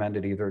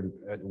recommended either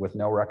with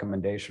no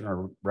recommendation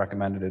or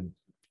recommended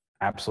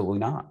absolutely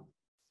not.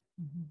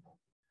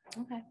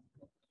 Okay,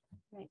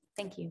 great,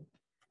 thank you.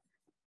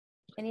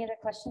 Any other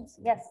questions?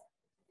 Yes.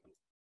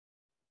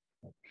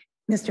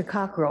 Mr.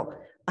 Cockrell,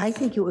 I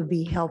think it would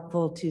be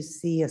helpful to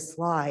see a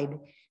slide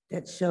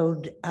that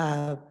showed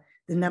the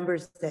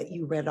numbers that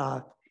you read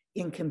off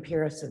in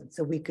comparison,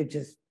 so we could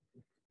just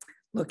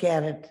look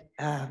at it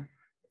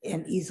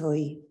and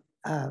easily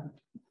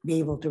be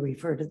able to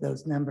refer to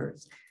those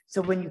numbers.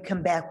 So when you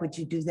come back, would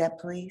you do that,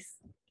 please?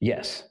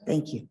 Yes.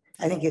 Thank you.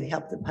 I think it'd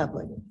help the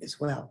public as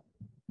well.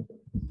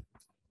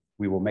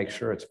 We will make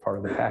sure it's part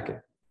of the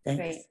packet.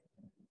 Thanks.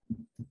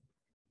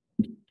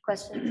 Great.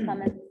 Questions,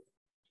 comments?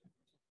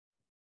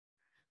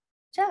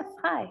 Jeff,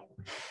 hi.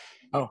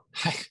 Oh,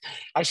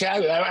 actually,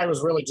 I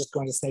was really just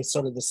going to say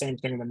sort of the same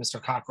thing that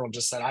Mr. Cockrell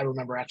just said. I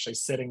remember actually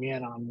sitting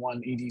in on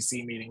one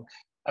EDC meeting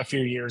a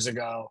few years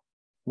ago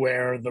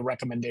where the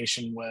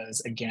recommendation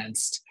was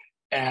against,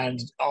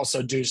 and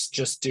also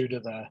just due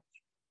to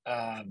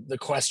the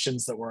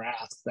questions that were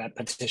asked, that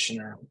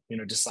petitioner, you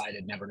know,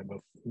 decided never to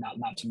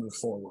not to move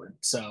forward.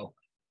 So,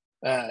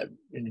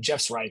 and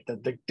Jeff's right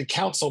that the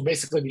council,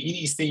 basically the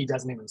EDC,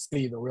 doesn't even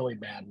see the really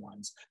bad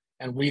ones.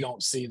 And we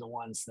don't see the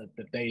ones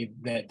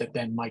that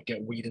then might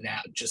get weeded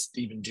out just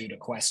even due to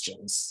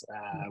questions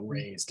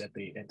raised at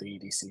the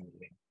EDC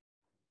meeting.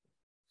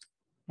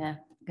 Yeah,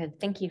 good.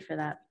 Thank you for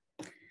that.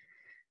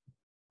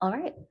 All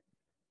right.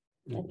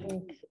 I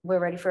think we're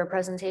ready for a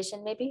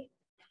presentation, maybe?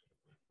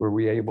 Were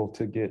we able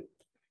to get?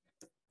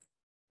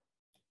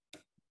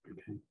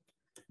 Okay.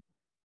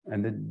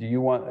 And then do you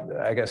want,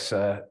 I guess,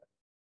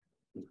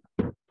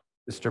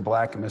 Mr.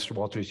 Black and Mr.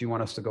 Walters, you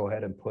want us to go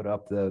ahead and put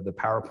up the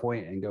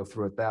PowerPoint and go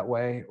through it that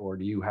way? Or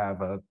do you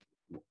have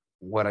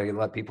what I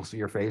let people see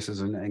your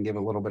faces and give a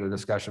little bit of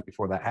discussion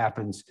before that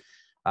happens?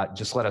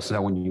 Just let us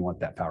know when you want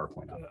that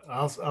PowerPoint up.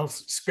 I'll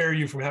spare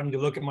you from having to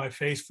look at my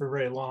face for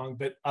very long,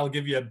 but I'll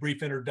give you a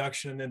brief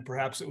introduction, and then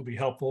perhaps it would be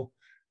helpful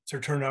to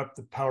turn up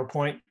the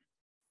PowerPoint.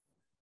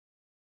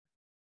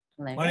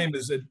 My name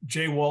is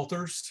Jay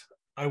Walters.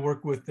 I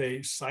work with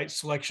a site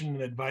selection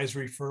and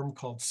advisory firm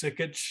called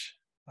Sikich,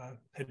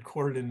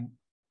 headquartered in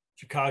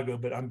Chicago,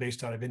 but I'm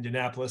based out of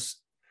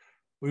Indianapolis.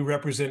 We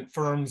represent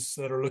firms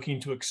that are looking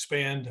to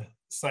expand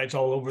sites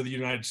all over the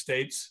United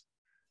States.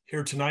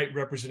 Here tonight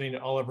representing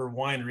Oliver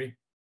Winery.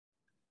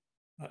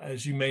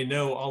 As you may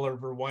know,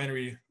 Oliver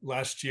Winery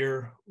last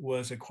year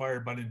was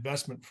acquired by an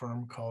investment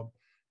firm called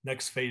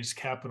Next Phase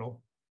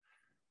Capital,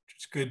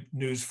 which is good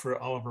news for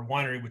Oliver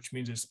Winery, which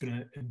means it's been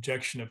an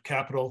injection of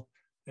capital,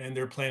 and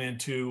they're planning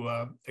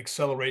to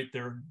accelerate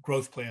their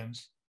growth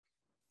plans.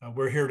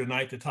 We're here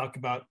tonight to talk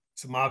about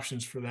some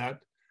options for that.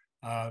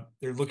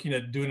 They're looking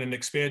at doing an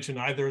expansion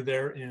either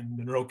there in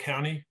Monroe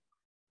County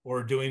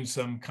or doing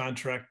some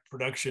contract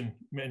production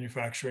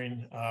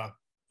manufacturing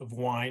of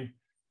wine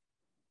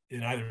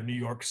in either New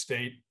York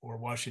State or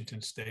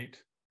Washington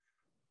State.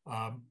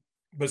 But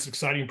it's an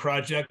exciting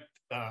project.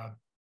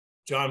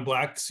 John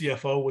Black,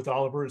 CFO with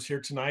Oliver, is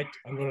here tonight.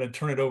 I'm going to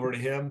turn it over to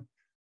him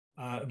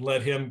and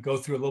let him go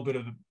through a little bit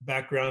of the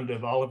background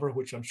of Oliver,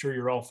 which I'm sure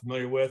you're all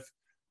familiar with,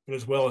 but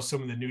as well as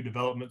some of the new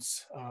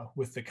developments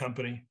with the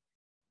company.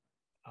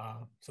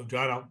 So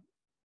John, I'll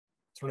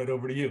turn it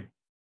over to you.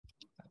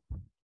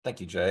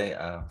 Thank you, Jay.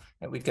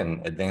 We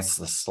can advance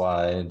the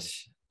slide.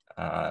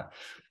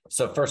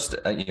 So first,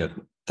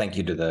 thank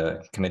you to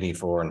the committee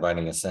for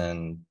inviting us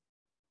in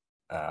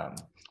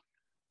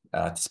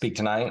to speak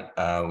tonight.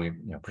 We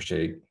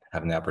appreciate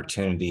having the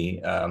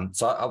opportunity.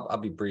 So I'll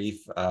be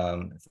brief.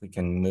 If we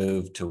can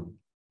move to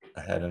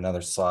ahead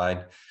another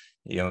slide.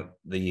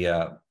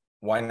 The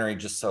winery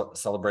just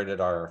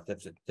celebrated our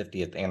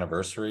 50th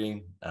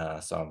anniversary.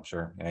 So I'm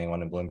sure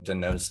anyone in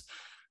Bloomington knows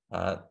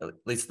at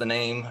least the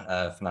name,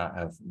 if not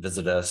have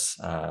visited us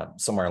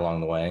somewhere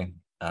along the way.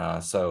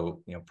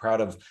 So,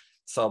 proud of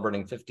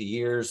celebrating 50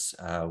 years.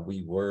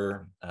 We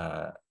were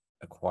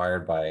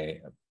acquired by a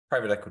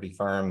private equity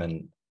firm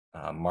in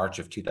March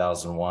of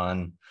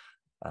 2001,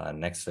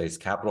 Next Phase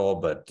Capital,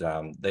 but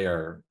they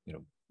are,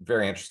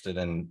 very interested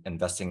in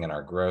investing in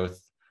our growth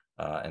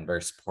and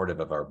very supportive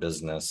of our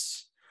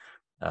business.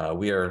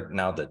 We are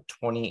now the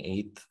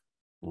 28th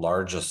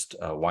largest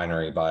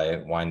winery by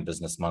Wine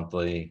Business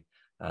Monthly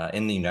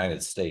in the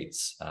United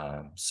States.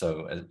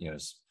 So,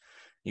 as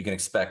you can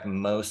expect,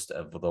 most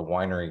of the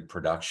winery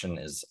production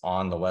is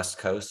on the West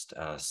Coast.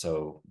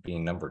 So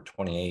being number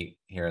 28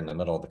 here in the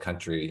middle of the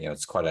country,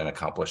 it's quite an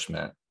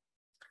accomplishment.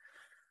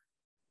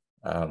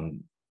 Let's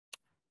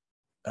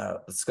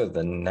go to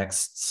the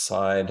next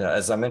slide.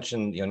 As I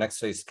mentioned, Next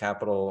Phase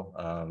Capital,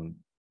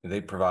 they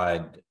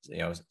provide,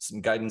 some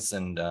guidance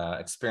and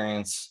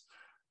experience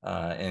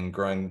in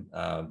growing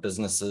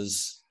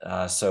businesses.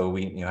 So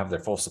we have their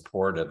full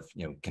support of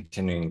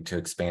continuing to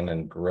expand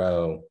and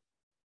grow.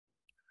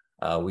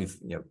 We've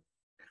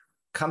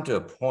come to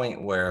a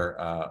point where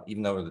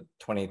even though we're the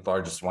 28th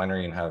largest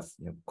winery and have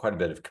quite a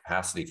bit of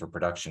capacity for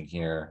production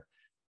here,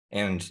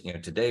 and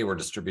today we're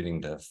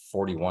distributing to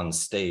 41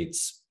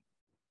 states,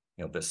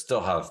 but still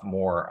have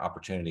more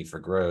opportunity for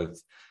growth.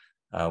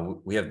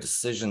 We have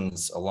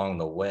decisions along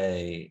the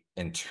way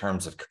in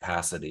terms of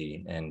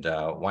capacity, and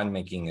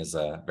winemaking is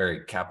a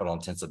very capital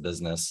intensive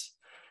business.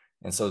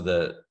 And so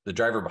the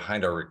driver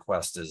behind our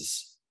request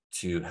is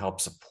to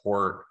help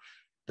support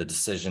the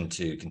decision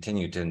to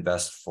continue to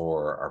invest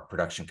for our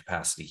production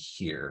capacity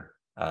here.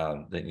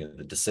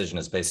 The decision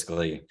is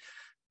basically,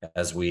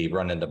 as we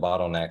run into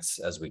bottlenecks,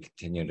 as we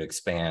continue to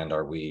expand,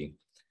 are we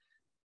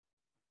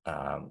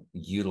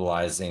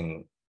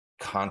utilizing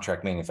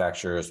contract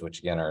manufacturers, which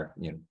again are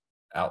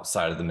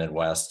outside of the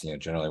Midwest,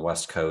 generally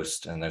West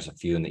Coast, and there's a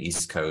few in the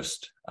East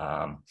Coast,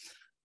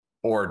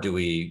 or do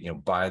we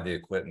buy the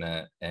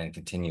equipment and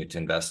continue to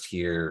invest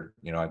here?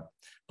 I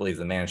believe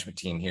the management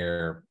team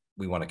here,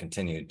 we want to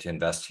continue to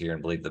invest here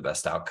and believe the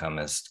best outcome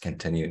is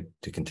continue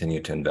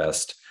to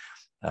invest,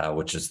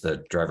 which is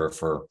the driver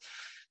for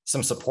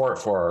some support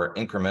for our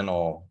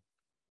incremental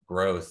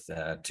growth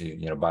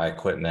to buy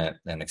equipment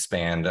and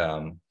expand.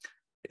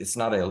 It's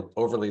not an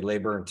overly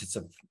labor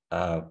intensive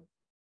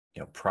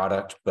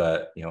product,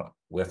 but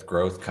with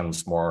growth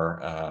comes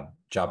more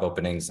job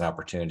openings and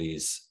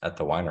opportunities at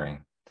the winery.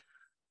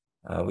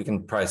 We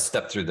can probably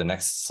step through the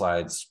next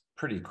slides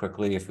pretty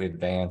quickly if we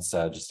advance.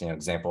 Just an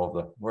example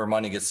of where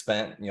money gets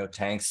spent.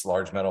 Tanks,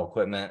 large metal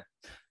equipment,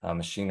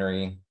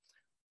 machinery.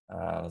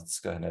 Let's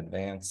go ahead and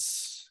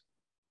advance.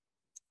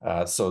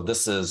 So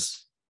this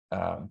is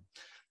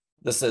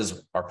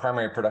our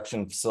primary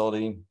production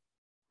facility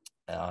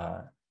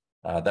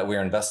that we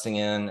are investing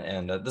in,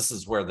 and this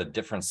is where the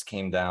difference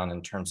came down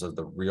in terms of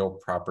the real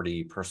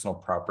property, personal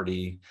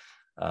property.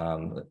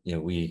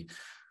 We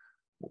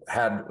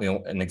had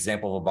an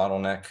example of a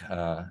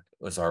bottleneck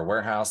was our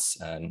warehouse,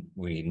 and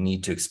we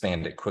need to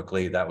expand it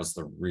quickly. That was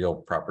the real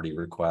property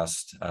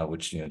request,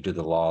 which due to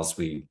the laws,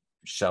 we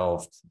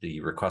shelved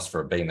the request for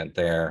abatement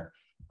there.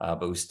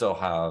 But we still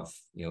have,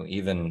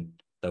 even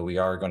though we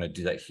are going to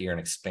do that here and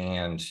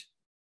expand,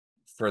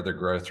 further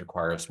growth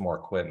requires more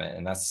equipment,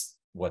 and that's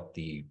what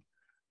the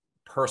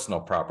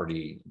personal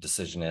property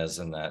decision is,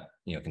 and that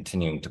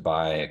continuing to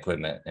buy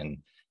equipment and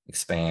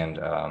expand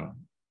on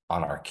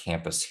our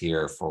campus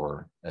here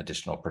for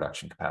additional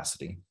production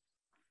capacity.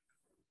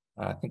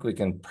 I think we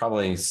can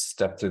probably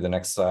step through the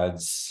next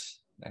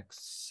slides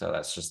next. So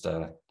that's just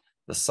the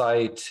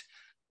site,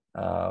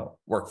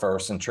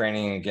 workforce and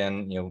training.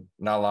 Again,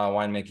 not a lot of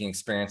winemaking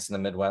experience in the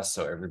Midwest,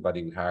 so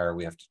everybody we hire,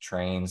 we have to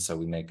train. So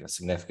we make a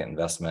significant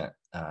investment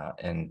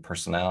in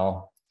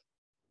personnel.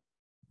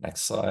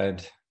 Next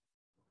slide.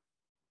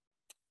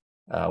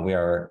 We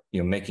are,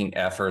 making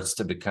efforts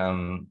to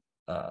become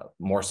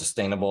more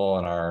sustainable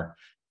in our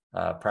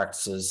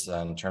practices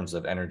in terms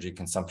of energy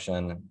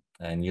consumption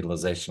and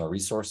utilization of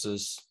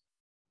resources.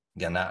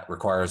 Again, that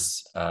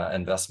requires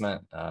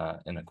investment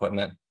in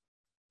equipment.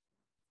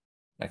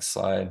 Next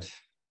slide.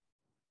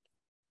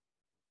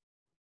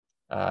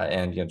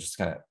 And just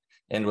kind of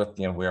end with,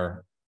 we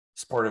are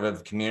supportive of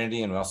the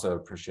community, and we also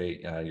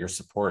appreciate your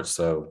support.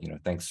 So,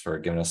 thanks for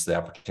giving us the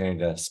opportunity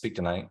to speak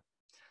tonight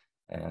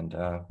and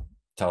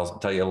tell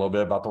you a little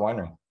bit about the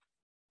winery.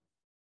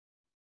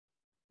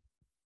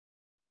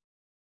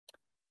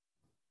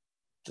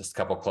 Just a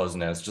couple of closing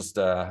notes, just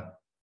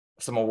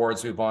some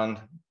awards we've won.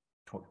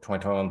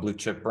 2021 Blue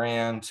Chip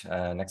Brand.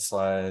 Next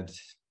slide.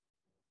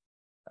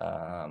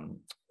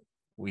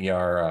 We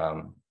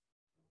are,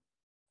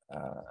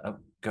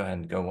 go ahead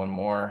and go one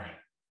more.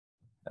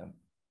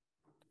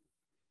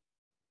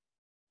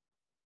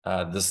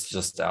 This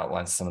just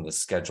outlines some of the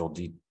schedule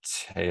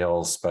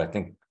details, but I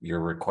think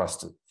your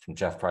request from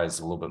Jeff probably is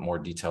a little bit more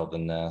detailed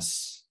than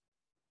this.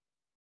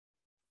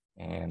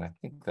 And I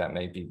think that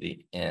may be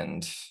the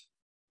end.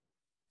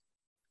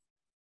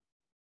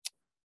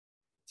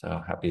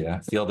 So happy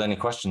to field any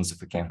questions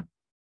if we can.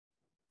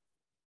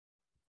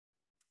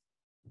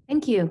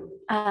 Thank you.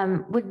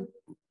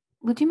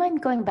 Would you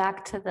mind going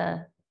back to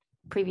the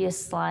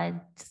previous slide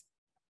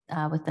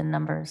with the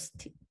numbers?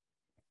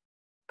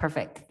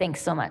 Perfect.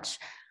 Thanks so much.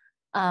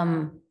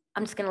 I'm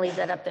just going to leave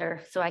that up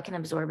there so I can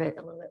absorb it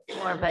a little bit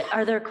more. But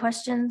are there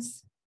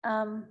questions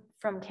from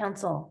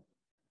council?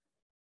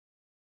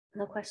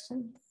 No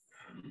questions?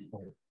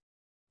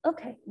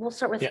 Okay, we'll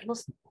start with we'll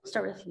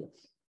start with you.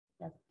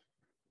 Yeah.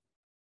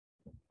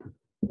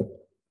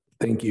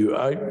 Thank you.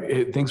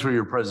 Thanks for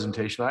your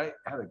presentation. I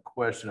had a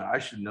question. I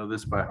should know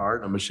this by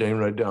heart. I'm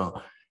ashamed I don't.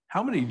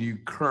 How many do you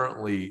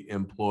currently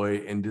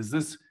employ? And does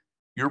this,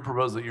 your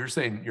proposal, you're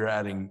saying you're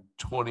adding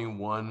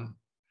 21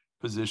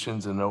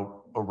 positions and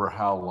over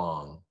how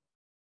long?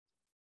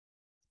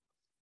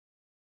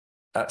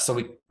 So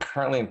we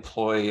currently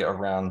employ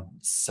around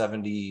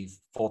 70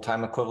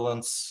 full-time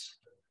equivalents.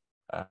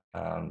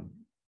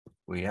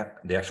 We have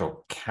the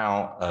actual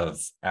count of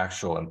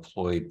actual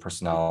employed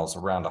personnel is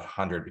around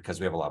 100 because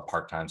we have a lot of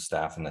part-time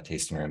staff in the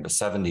tasting room, but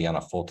 70 on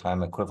a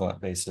full-time equivalent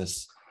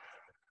basis.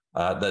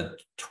 The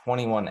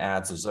 21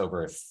 ads is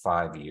over a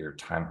 5-year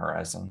time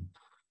horizon.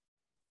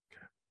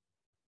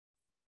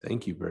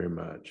 Thank you very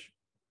much.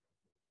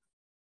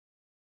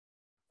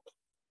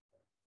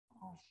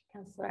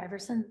 Councilor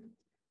Iverson.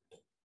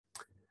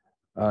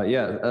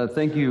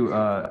 Thank you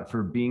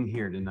for being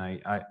here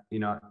tonight.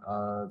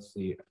 Let's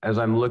see, as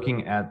I'm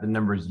looking at the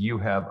numbers you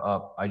have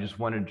up, I just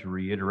wanted to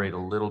reiterate a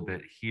little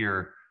bit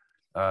here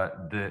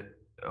that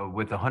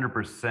with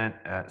 100%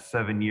 at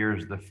 7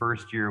 years, the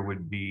first year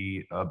would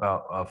be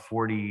about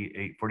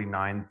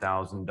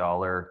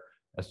 $49,000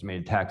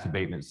 estimated tax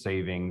abatement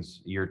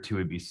savings. Year 2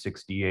 would be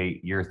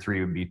 68, year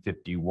 3 would be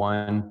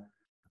 51.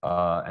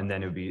 And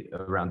then it would be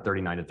around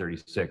 39 to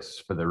 36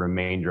 for the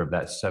remainder of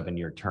that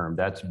 7-year term.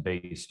 That's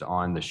based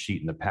on the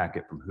sheet in the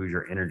packet from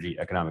Hoosier Energy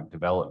Economic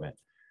Development.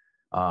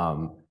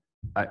 I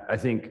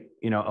think,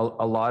 a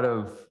lot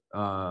of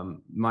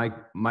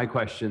my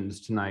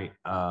questions tonight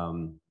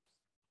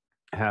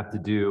have to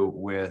do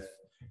with,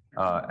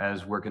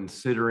 as we're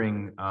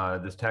considering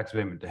this tax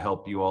abatement to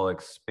help you all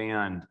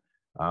expand,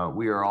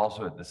 we are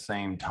also at the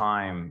same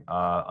time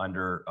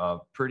under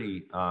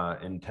pretty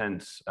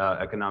intense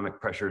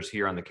economic pressures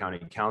here on the county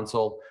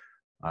council.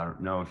 I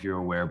don't know if you're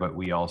aware, but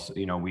we also,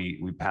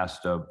 we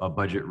passed a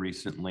budget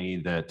recently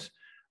that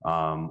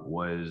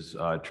was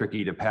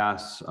tricky to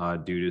pass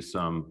due to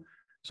some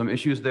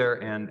issues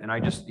there. And I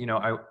just,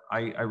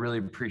 I really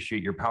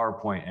appreciate your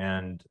PowerPoint,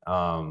 and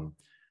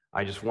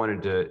I just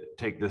wanted to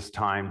take this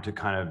time to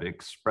kind of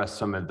express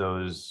some of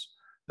those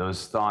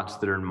thoughts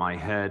that are in my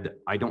head.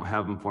 I don't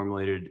have them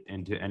formulated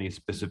into any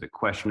specific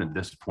question at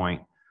this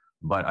point,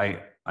 but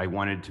I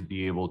wanted to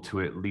be able to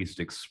at least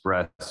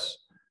express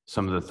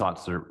some of the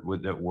thoughts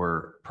that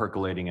were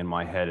percolating in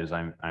my head as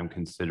I'm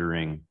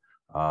considering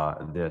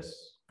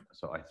this.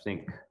 So I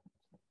think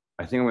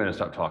I'm going to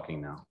stop talking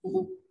now.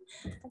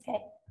 Okay.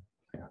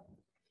 Yeah.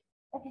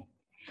 Okay.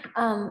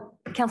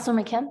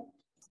 Councilor McKim.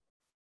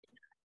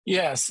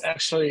 Yes,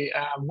 actually,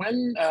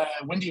 when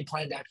do you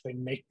plan to actually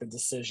make the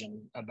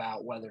decision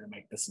about whether to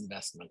make this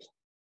investment?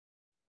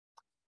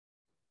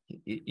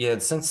 Yeah,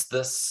 since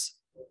this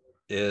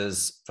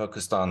is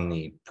focused on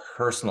the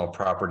personal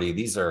property,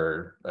 these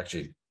are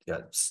actually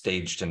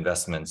staged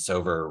investments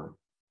over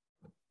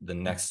the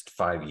next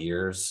 5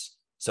 years.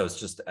 So it's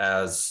just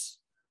as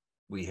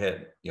we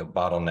hit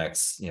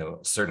bottlenecks,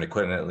 certain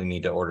equipment we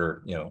need to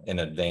order in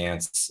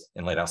advance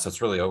and laid out. So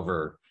it's really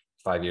over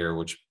 5 year,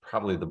 which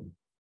probably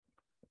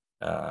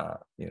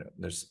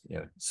there's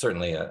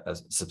certainly a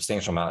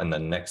substantial amount in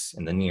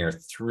the near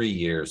 3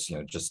 years,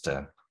 just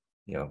to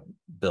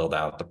build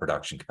out the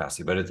production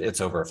capacity, but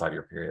it's over a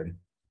 5-year period.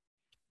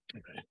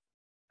 Okay,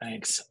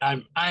 thanks.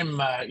 I'm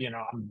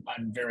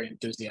very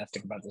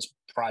enthusiastic about this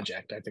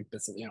project. I think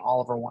this is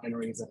Oliver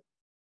Winery is an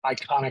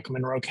iconic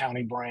Monroe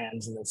County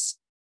brand, and it's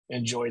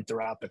enjoyed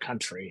throughout the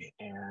country.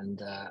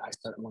 And I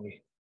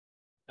certainly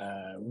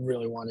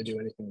really want to do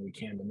anything we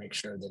can to make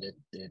sure that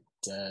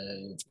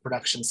its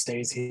production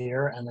stays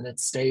here and that it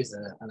stays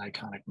an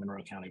iconic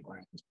Monroe County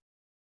brand.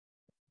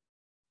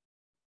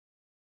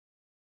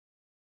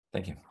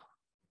 Thank you.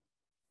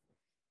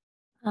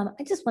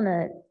 I just want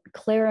to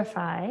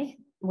clarify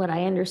what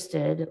I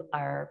understood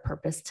our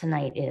purpose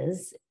tonight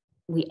is.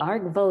 We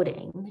are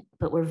voting,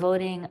 but we're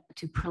voting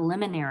to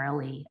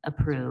preliminarily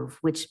approve,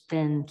 which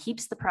then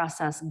keeps the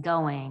process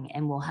going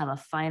and we'll have a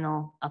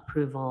final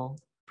approval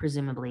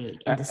presumably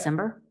in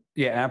December.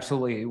 Yeah,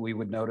 absolutely. We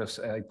would notice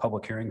a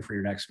public hearing for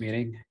your next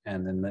meeting,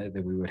 and then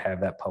we would have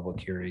that public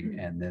hearing,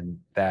 and then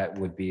that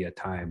would be a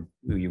time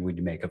you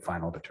would make a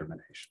final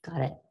determination.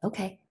 Got it.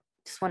 Okay.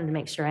 Just wanted to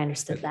make sure I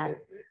understood that.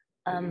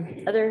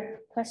 Other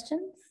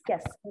questions?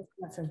 Yes. Ms.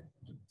 Johnson.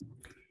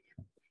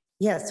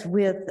 Yes,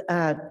 with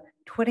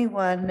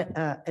 21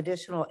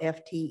 additional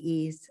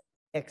FTEs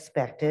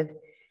expected,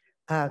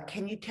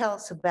 can you tell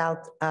us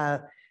about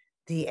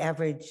the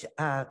average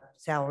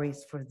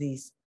salaries for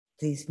these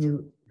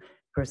new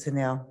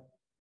personnel?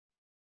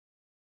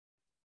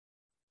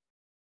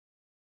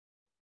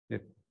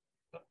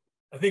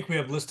 I think we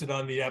have listed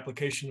on the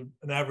application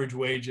an average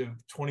wage of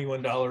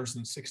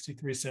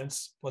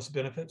 $21.63 plus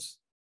benefits.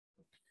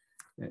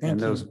 And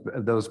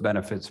those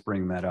benefits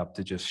bring that up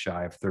to just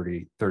shy of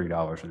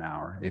 $30 an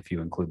hour if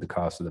you include the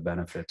cost of the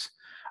benefits.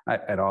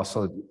 I'd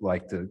also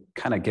like to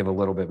kind of give a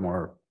little bit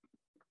more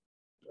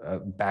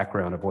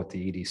background of what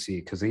the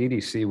EDC, because the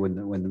EDC,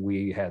 when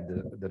we had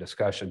the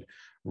discussion,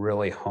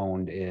 really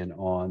honed in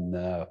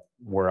on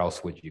where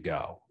else would you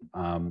go.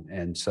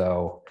 And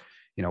so,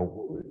 you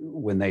know,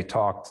 when they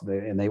talked,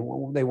 they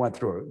went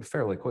through it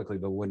fairly quickly,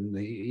 but when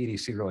the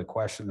EDC really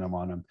questioned them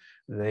on them,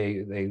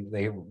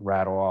 they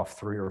rattle off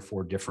 3 or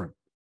 4 different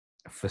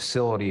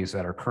facilities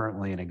that are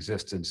currently in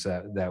existence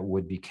that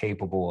would be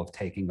capable of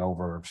taking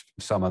over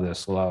some of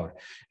this load.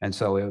 And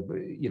so,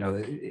 you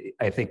know,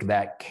 I think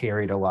that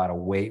carried a lot of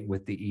weight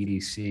with the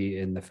EDC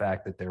in the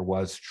fact that there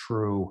was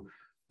true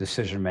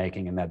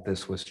decision-making and that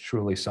this was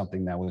truly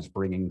something that was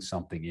bringing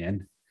something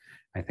in.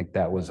 I think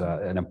that was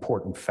an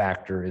important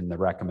factor in the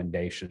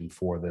recommendation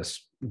for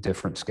this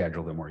different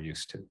schedule than we're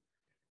used to.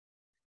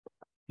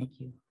 Thank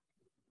you.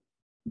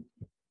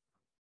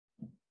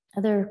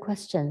 Other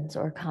questions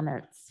or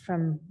comments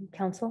from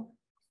council?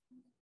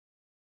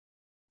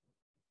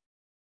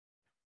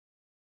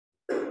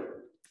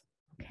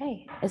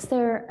 Okay, is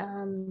there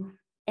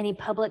any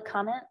public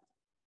comment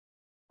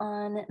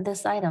on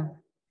this item?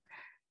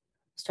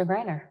 Mr.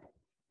 Greiner.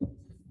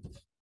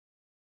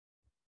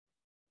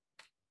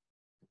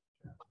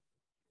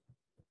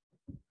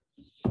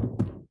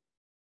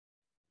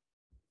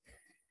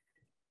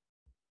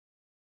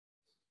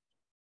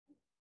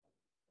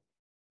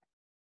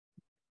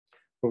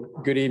 Well,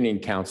 good evening,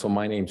 Council.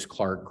 My name's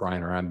Clark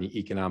Greiner. I'm the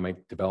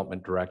Economic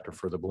Development Director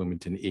for the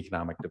Bloomington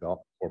Economic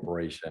Development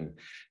Corporation.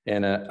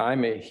 And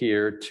I'm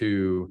here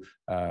to,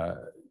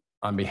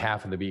 on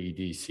behalf of the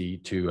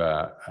BEDC,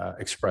 to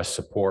express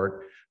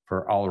support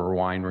for Oliver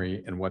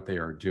Winery and what they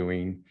are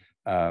doing.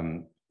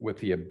 With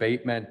the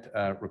abatement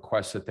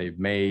requests that they've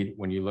made,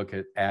 when you look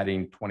at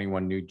adding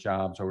 21 new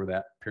jobs over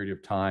that period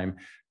of time,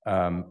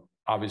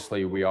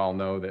 obviously, we all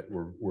know that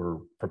we're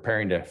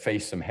preparing to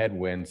face some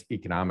headwinds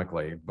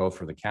economically, both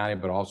for the county,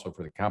 but also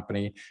for the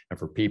company and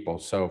for people.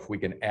 So if we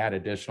can add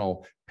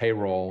additional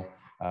payroll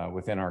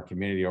within our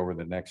community over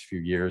the next few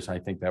years, I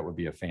think that would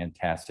be a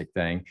fantastic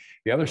thing.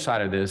 The other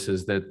side of this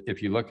is that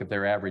if you look at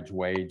their average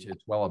wage,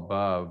 it's well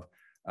above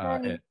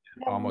at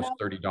almost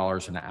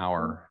 $30 an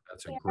hour.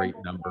 That's a great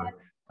number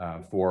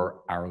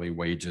for hourly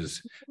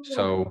wages.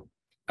 So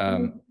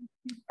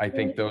I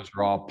think those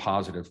are all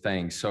positive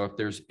things. So if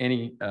there's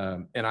any,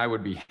 and I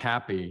would be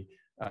happy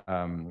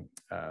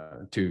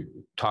to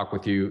talk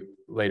with you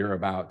later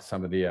about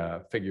some of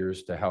the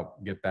figures to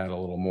help get that a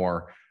little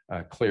more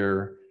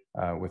clear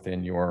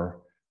within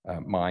your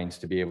minds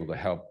to be able to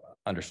help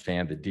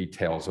understand the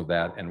details of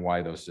that and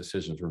why those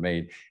decisions were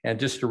made. And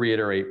just to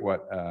reiterate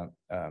what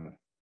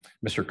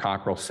Mr.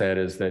 Cockrell said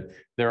is that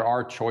there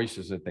are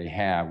choices that they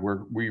have.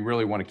 We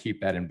really want to keep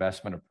that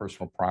investment of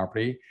personal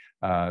property,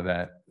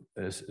 that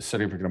is a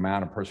significant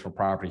amount of personal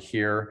property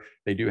here.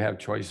 They do have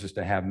choices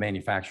to have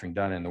manufacturing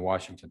done in the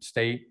Washington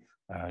state.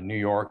 New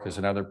York is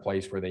another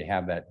place where they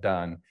have that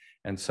done.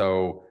 And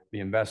so the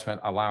investment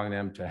allowing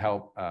them to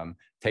help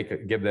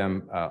give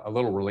them a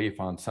little relief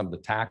on some of the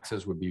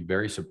taxes would be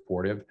very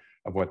supportive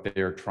of what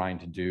they're trying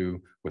to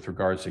do with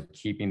regards to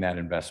keeping that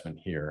investment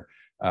here.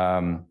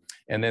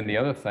 And then the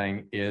other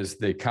thing is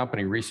the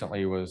company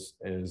recently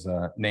is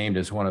named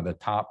as one of the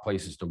top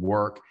places to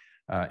work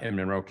in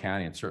Monroe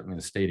County and certainly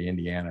the state of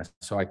Indiana.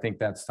 So I think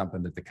that's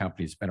something that the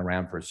company's been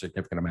around for a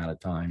significant amount of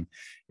time,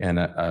 and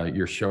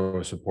your show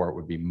of support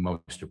would be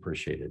most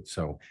appreciated.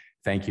 So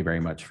thank you very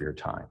much for your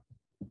time.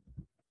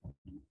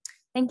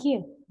 Thank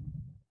you.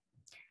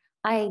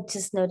 I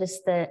just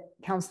noticed that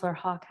Councillor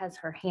Hawk has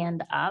her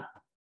hand up,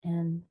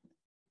 and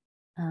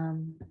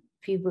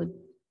if you would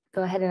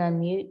go ahead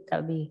and unmute, that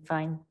would be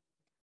fine.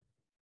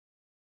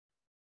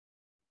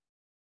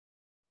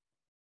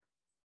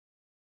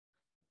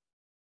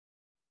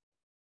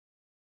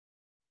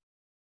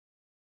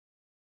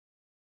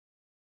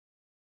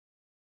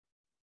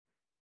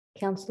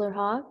 Counselor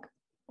Hawk?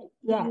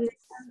 Yes.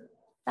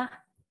 Ah.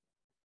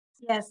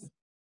 Yes.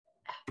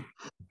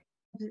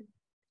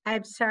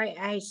 I'm sorry,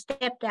 I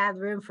stepped out of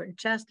the room for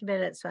just a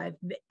minute, so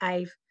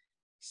I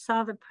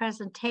saw the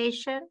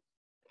presentation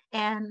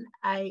and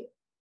I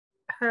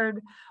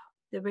heard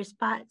the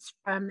response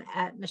from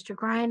Mr.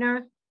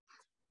 Griner.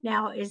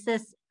 Now, is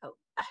this,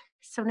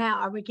 so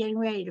now are we getting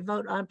ready to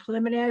vote on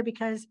preliminary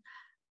because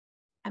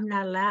I'm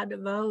not allowed to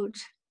vote?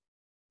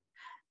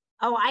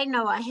 Oh, I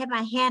know, I had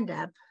my hand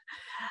up,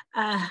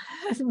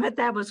 but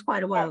that was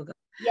quite a while ago.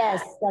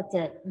 Yes, that's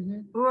it.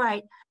 Mhm.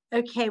 Right.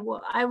 Okay.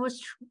 Well,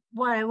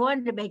 what I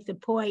wanted to make the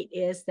point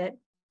is that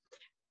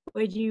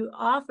when you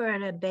offer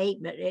an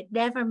abatement, it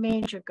never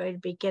means you're going to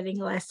be getting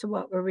less than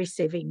what we're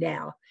receiving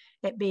now.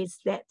 It means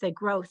that the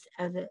growth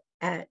of the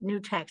new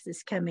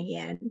taxes coming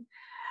in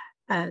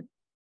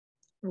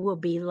will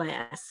be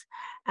less,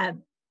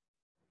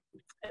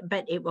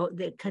 but it will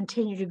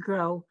continue to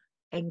grow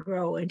and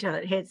grow until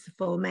it hits the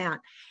full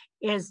amount.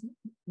 Is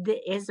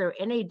there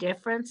any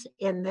difference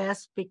in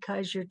this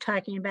because you're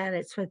talking about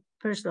it's with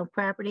personal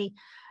property,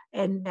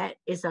 and that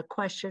is a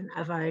question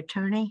of our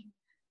attorney?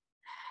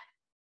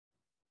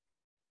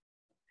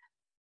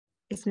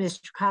 Is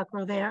Mr.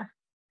 Cockrell there?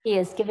 He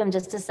is. Give him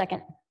just a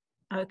second.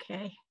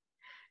 Okay.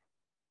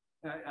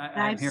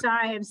 I'm here.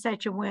 Sorry, I'm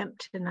such a wimp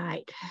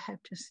tonight.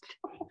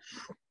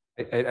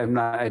 I'm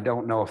not, I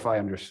don't know if I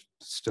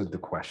understood the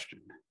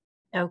question.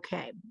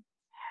 Okay.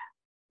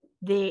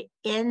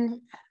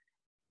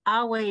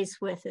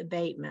 Always with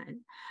abatement,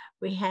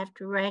 we have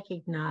to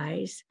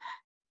recognize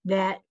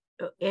that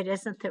it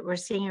isn't that we're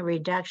seeing a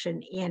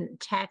reduction in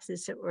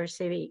taxes that we're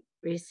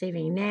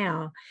receiving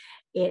now.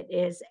 It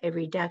is a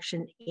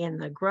reduction in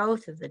the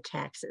growth of the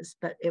taxes,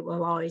 but it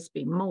will always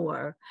be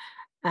more.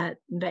 But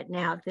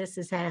now this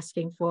is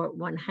asking for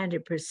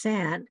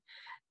 100%.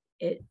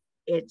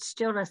 It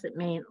still doesn't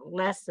mean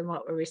less than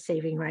what we're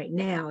receiving right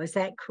now. Is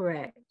that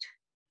correct?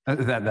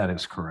 That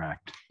is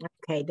correct.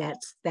 Okay,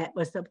 that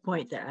was the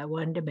point that I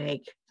wanted to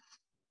make.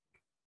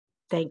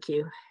 Thank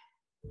you.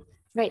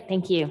 Great,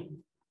 thank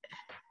you.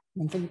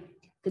 It's a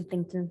good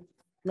thing to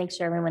make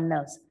sure everyone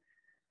knows.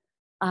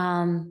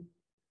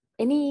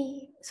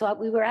 So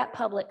we were at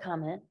public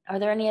comment. Are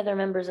there any other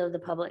members of the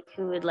public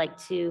who would like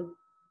to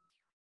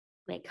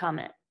make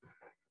comment?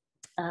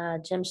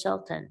 Jim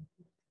Shelton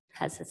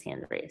has his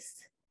hand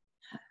raised.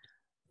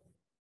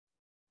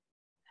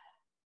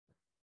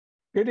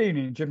 Good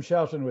evening, Jim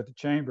Shelton with the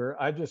Chamber.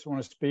 I just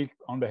want to speak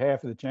on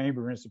behalf of the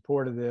Chamber in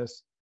support of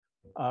this.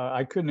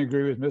 I couldn't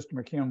agree with Mr.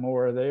 McKim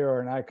more. They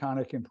are an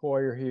iconic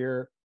employer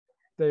here.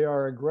 They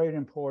are a great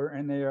employer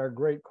and they are a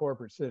great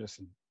corporate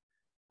citizen.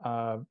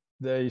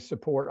 They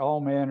support all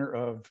manner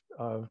of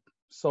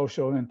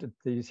social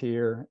entities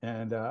here.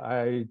 And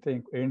I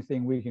think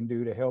anything we can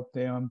do to help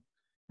them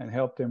and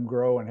help them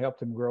grow and help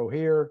them grow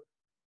here,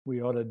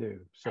 we ought to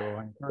do. So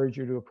I encourage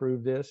you to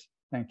approve this.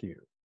 Thank you.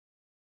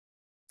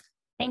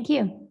 Thank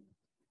you.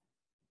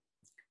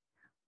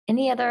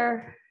 Any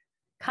other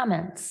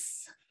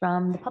comments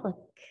from the public?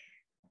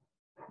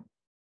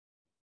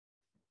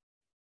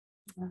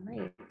 All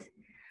right.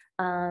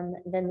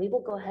 Then we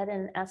will go ahead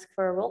and ask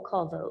for a roll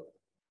call vote.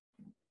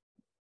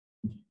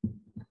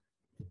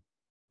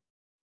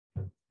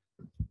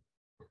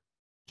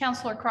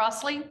 Counselor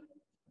Crossley?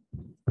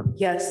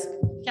 Yes.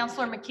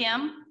 Counselor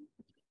McKim?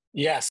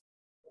 Yes.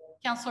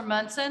 Counselor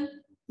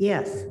Munson?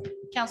 Yes.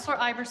 Counselor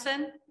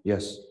Iverson?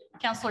 Yes.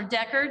 Counselor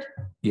Deckard?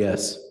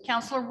 Yes.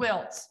 Counselor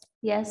Wiltz?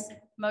 Yes.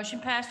 Motion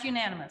passed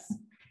unanimous.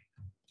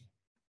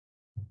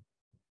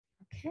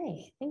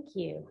 Okay, thank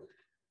you.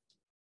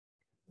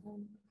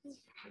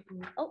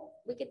 Oh,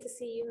 we get to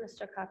see you,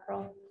 Mr.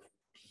 Cockrell.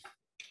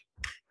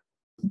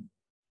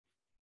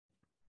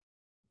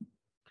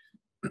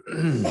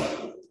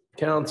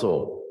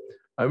 Council,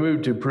 I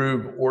move to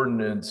approve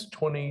ordinance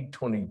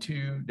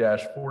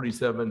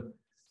 2022-47,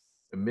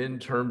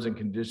 amend terms and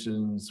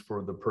conditions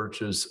for the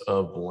purchase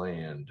of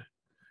land.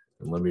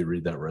 And let me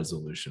read that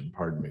resolution.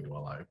 Pardon me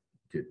while I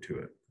get to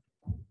it.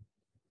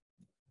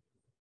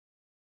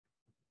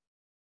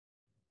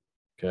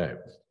 Okay.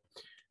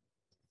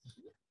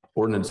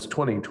 Ordinance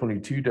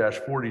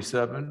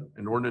 2022-47,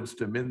 an ordinance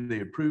to amend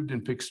the approved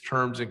and fixed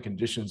terms and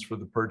conditions for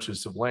the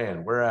purchase of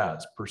land.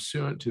 Whereas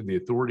pursuant to the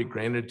authority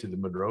granted to the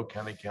Monroe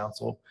County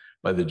Council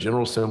by the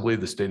General Assembly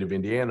of the State of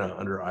Indiana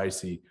under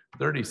IC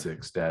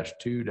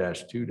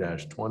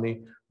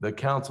 36-2-2-20, the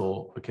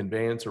council, a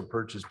conveyance or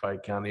purchase by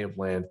county of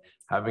land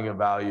having a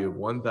value of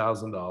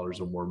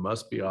 $1,000 or more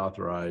must be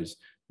authorized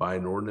by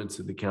an ordinance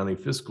of the county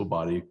fiscal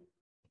body.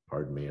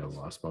 Pardon me, I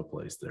lost my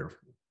place there.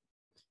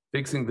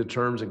 Fixing the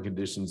terms and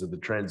conditions of the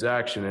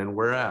transaction, and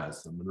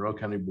whereas the Monroe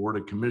County Board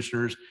of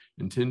Commissioners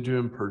intend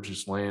to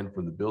purchase land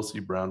from the Bill C.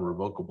 Brown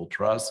Revocable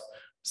Trust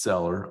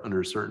seller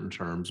under certain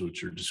terms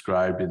which are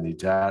described in the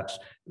attached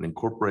and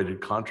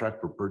incorporated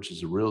contract for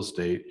purchase of real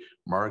estate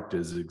marked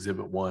as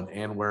Exhibit 1,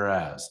 and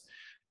whereas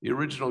the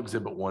original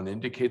Exhibit 1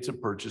 indicates a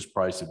purchase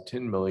price of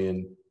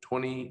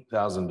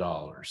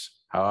 $10,020,000.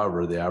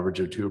 However, the average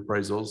of two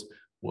appraisals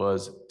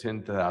was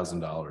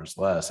 $10,000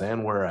 less,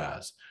 and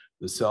whereas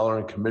The seller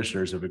and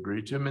commissioners have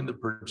agreed to amend the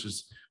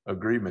purchase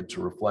agreement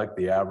to reflect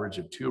the average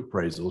of 2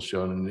 appraisals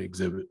shown in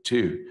Exhibit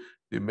 2.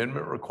 The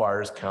amendment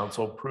requires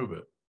council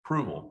approval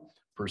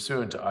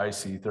pursuant to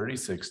IC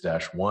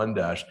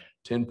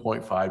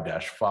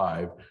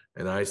 36-1-10.5-5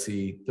 and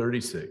IC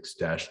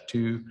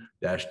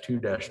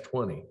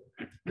 36-2-2-20.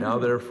 Now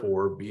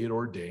therefore be it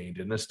ordained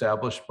and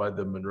established by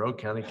the Monroe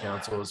County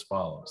Council as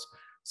follows.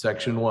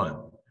 Section 1.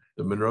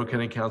 The Monroe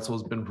County Council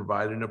has been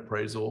provided an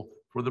appraisal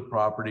for the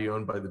property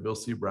owned by the Bill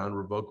C. Brown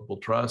Revocable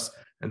Trust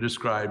and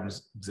described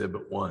as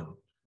Exhibit 1.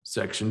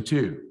 Section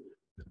 2.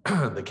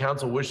 The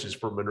council wishes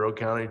for Monroe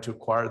County to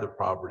acquire the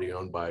property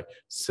owned by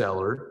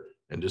seller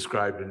and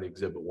described in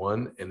Exhibit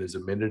 1 and is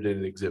amended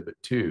in Exhibit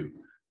 2.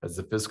 As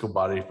the fiscal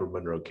body for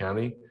Monroe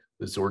County,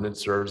 this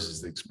ordinance serves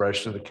as the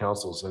expression of the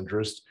council's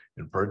interest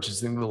in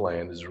purchasing the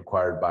land as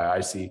required by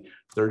IC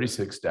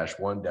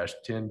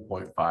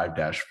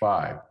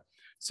 36-1-10.5-5.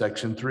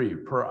 Section 3,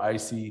 per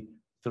IC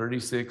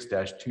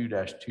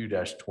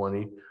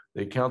 36-2-2-20,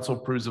 the council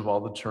approves of all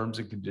the terms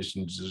and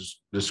conditions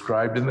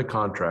described in the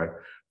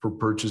contract for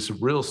purchase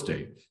of real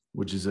estate,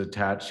 which is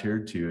attached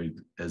hereto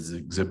as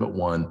Exhibit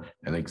 1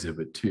 and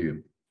Exhibit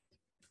 2.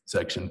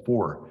 Section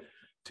 4,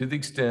 to the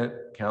extent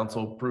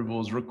council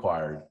approval is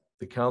required,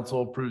 the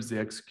council approves the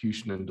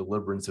execution and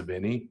deliverance of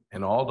any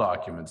and all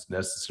documents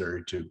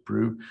necessary to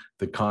approve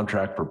the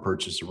contract for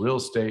purchase of real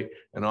estate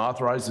and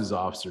authorizes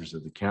officers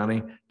of the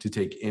county to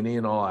take any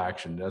and all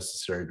action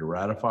necessary to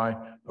ratify,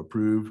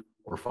 approve,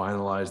 or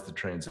finalize the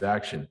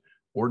transaction.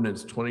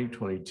 Ordinance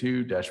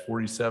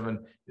 2022-47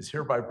 is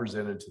hereby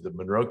presented to the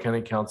Monroe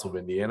County Council of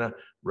Indiana,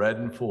 read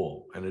in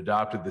full, and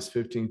adopted this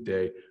 15th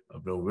day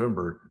of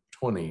November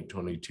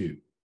 2022.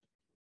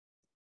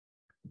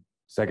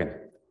 Second.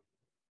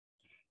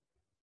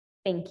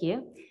 Thank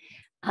you.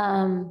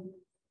 Mr.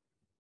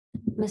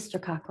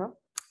 Cockrell.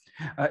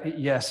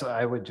 Yes,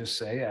 I would just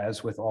say,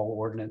 as with all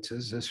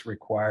ordinances, this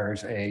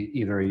requires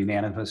either a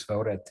unanimous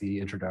vote at the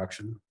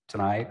introduction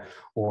tonight,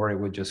 or it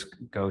would just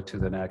go to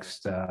the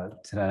next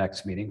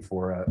meeting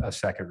for a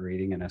second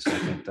reading and a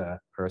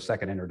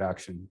second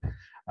introduction.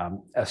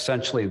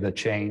 Essentially, the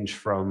change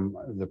from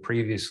the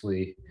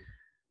previously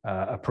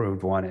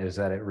approved one is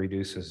that it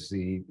reduces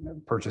the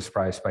purchase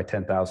price by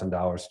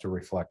 $10,000 to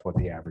reflect what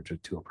the average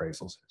of 2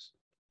 appraisals is.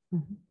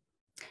 Mm-hmm.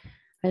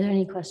 Are there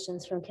any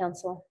questions from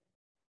council?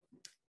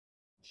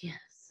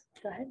 Yes,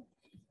 go ahead.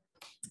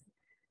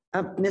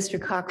 Mr.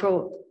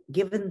 Cockrell,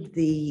 given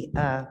the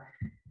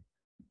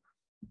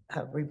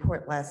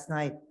report last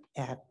night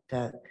at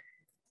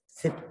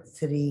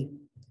City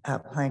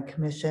Plan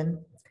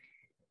Commission,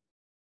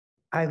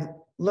 I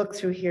looked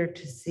through here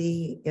to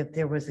see if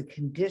there was a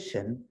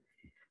condition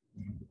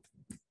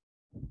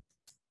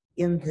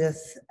in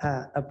this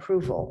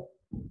approval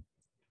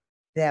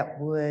that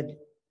would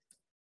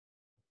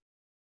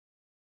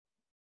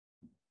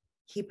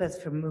keep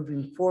us from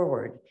moving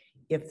forward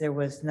if there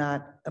was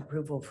not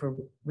approval for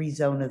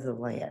rezone of the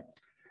land.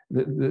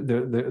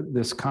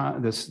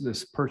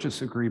 This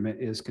purchase agreement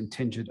is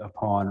contingent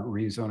upon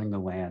rezoning the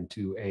land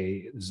to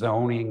a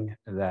zoning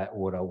that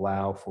would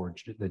allow for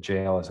the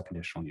jail as a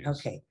conditional use.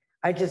 Okay,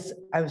 I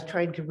was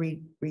trying to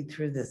read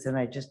through this and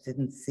I just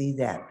didn't see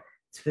that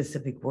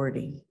specific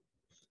wording.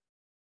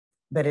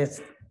 But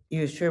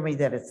you assure me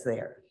that it's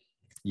there.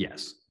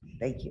 Yes.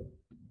 Thank you.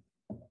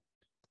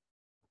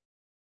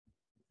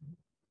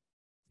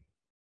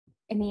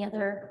 Any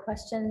other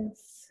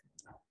questions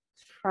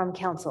from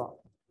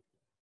council?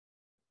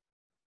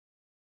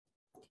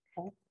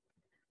 Okay.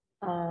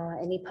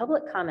 Any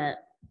public comment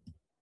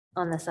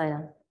on this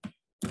item?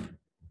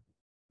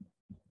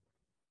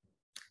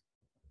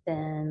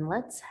 Then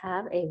let's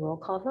have a roll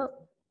call vote.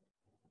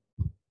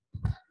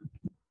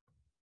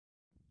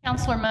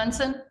 Counselor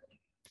Munson,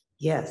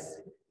 Yes.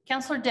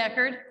 Counselor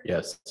Deckard,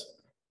 Yes.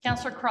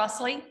 Counselor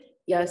Crossley,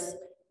 Yes.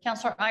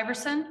 Counselor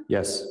Iverson,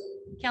 Yes.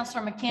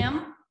 Counselor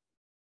McKim,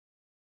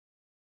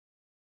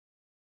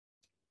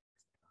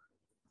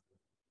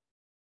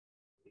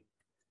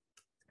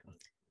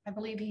 I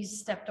believe he's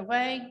stepped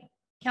away.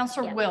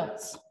 Counselor Yeah.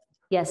 Wiltz.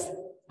 Yes.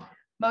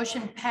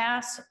 Motion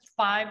pass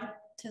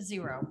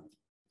 5-0.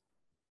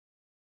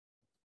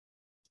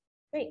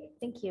 Great,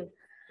 thank you.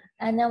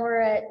 And now we're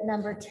at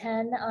number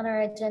 10 on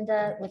our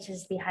agenda, which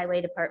is the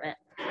Highway Department.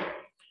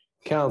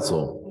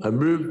 Council, I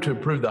move to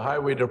approve the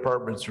Highway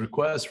Department's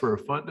request for a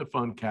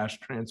fund-to-fund cash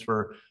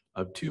transfer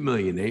of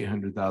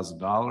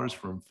 $2,800,000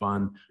 from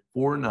Fund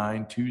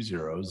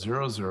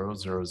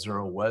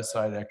 49200000 West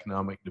Side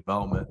Economic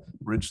Development,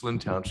 Richland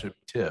Township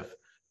TIF,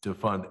 to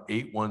Fund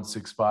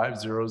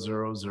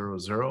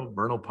 81650000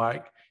 Vernal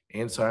Pike,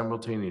 and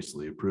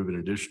simultaneously approve an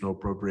additional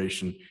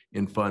appropriation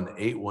in Fund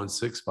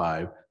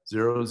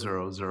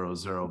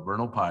 81650000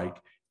 Vernal Pike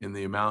in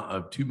the amount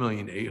of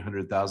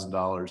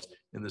 $2,800,000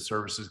 in the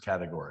services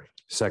category.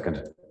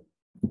 Second.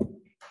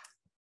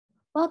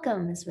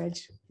 Welcome, Ms.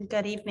 Ridge.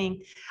 Good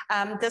evening.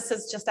 This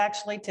is just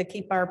actually to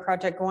keep our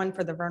project going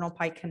for the Vernal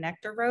Pike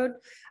Connector Road.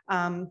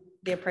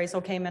 The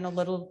appraisal came in a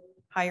little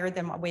higher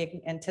than what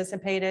we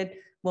anticipated.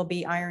 we'll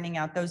be ironing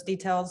out those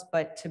details,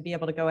 but to be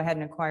able to go ahead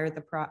and acquire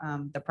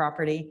the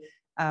property,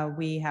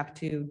 we have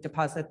to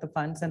deposit the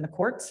funds in the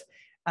courts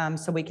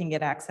so we can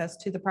get access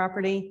to the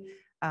property.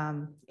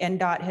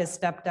 NDOT has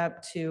stepped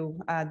up to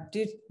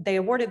they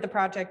awarded the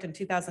project in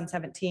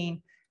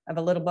 2017 of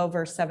a little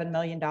over $7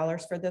 million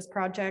for this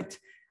project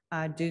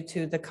due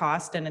to the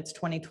cost, and it's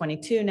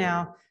 2022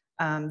 now.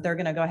 They're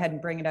going to go ahead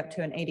and bring it up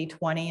to an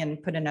 80-20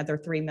 and put another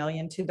 $3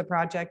 million to the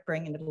project,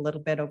 bringing it a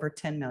little bit over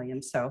 10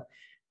 million. So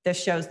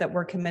this shows that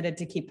we're committed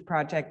to keep the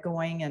project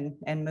going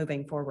and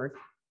moving forward.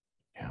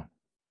 Yeah.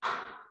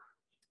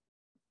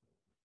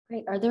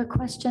 Great. Are there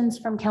questions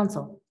from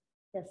council?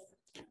 Yes.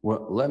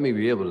 Well, let me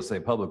be able to say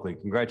publicly,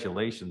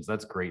 congratulations.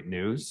 That's great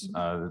news.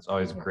 It's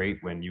always great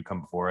when you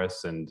come before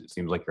us, and it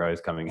seems like you're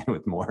always coming in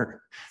with more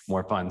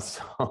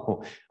funds.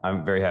 So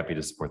I'm very happy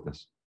to support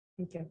this.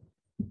 Thank you.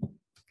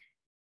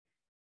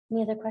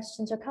 Any other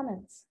questions or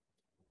comments?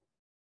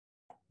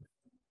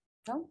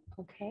 No?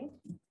 Okay.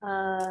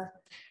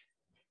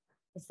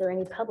 Is there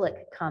any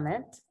public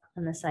comment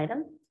on this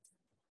item?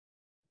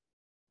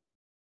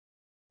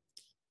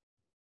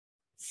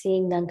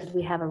 Seeing none, could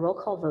we have a roll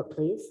call vote,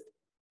 please?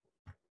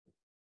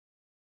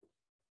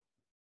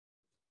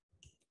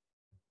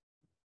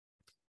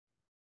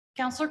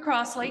 Counselor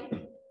Crossley,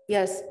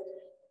 Yes.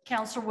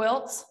 Counselor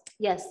Wiltz,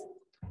 Yes.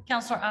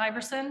 Counselor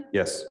Iverson,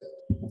 Yes.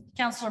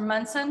 Counselor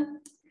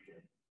Munson.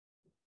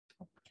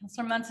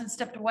 Counselor Munson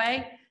stepped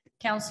away.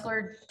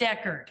 Counselor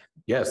Deckard.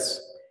 Yes.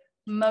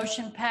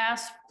 Motion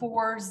passed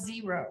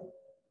 4-0.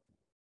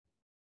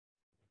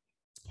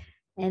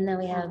 And then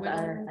we have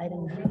our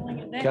item.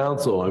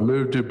 Council, I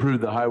move to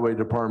approve the Highway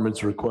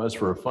Department's request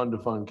for a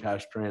fund-to-fund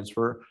cash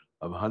transfer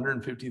of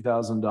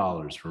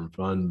 $150,000 from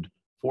Fund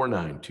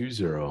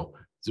 4920-0000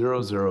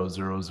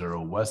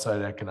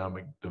 Westside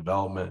Economic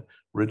Development,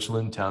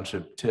 Richland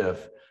Township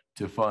TIF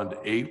to Fund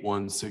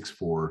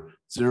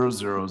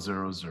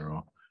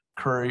 8164-0000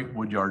 Curry,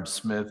 Woodyard,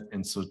 Smith,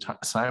 and so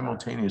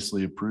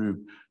simultaneously approve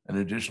an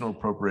additional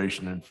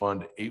appropriation in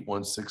Fund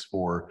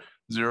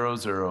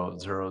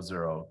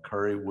 8164-0000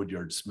 Curry,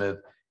 Woodyard, Smith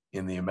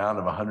in the amount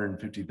of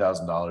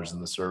 $150,000 in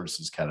the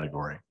services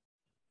category.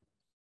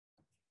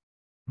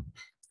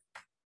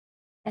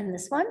 And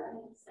this one?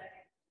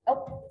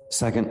 Oh,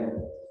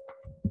 Second.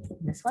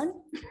 this one?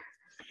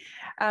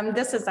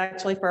 This is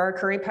actually for our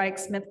Curry Pike,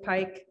 Smith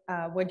Pike,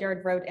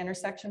 Woodyard Road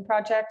intersection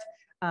project.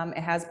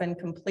 It has been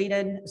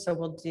completed, so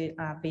we'll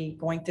be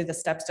going through the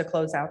steps to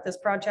close out this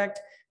project.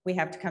 We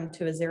have to come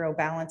to a zero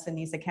balance in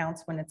these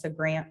accounts when it's a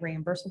grant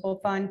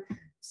reimbursable fund.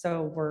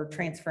 So we're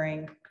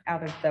transferring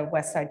out of the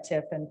West Side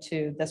TIF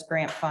into this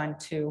grant fund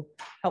to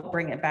help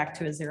bring it back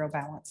to a zero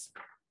balance.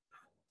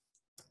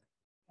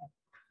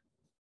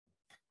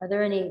 Are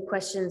there any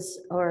questions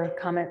or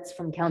comments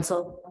from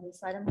council on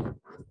this item?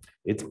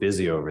 It's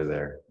busy over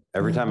there.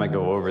 Every time I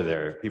go over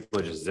there, people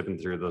are just zipping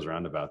through those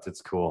roundabouts.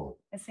 It's cool.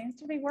 It seems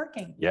to be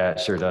working. Yeah, it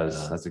sure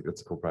does. That's a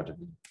cool project.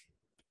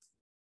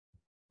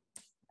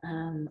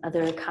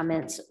 Other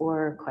comments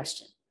or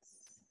questions?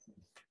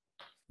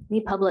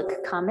 Any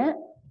public comment?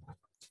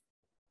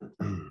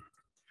 Could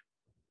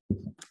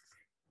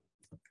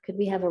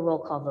we have a roll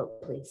call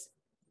vote, please?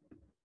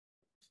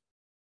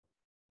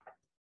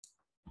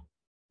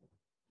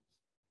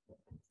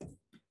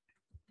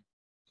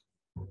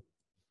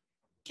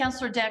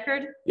 Counselor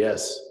Deckard,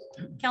 Yes.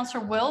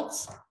 Counselor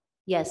Wiltz,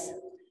 Yes.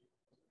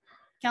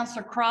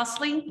 Counselor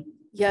Crossley,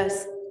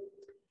 Yes.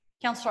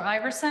 Counselor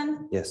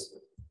Iverson, Yes.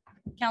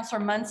 Counselor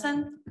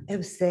Munson.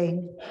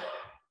 Abstain.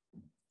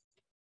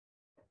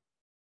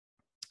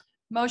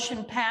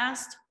 Motion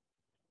passed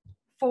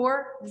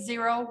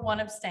 4-0, 1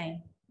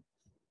 abstain.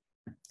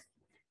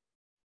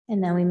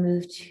 And now we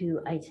move to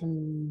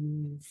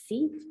item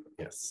C.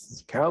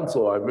 Yes.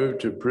 Council, I move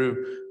to approve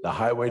the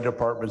Highway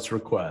Department's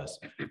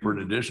request for an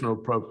additional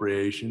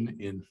appropriation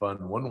in Fund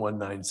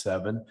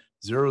 1197-0000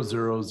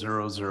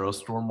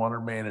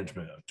 Stormwater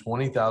Management of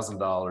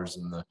 $20,000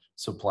 in the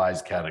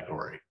supplies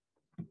category.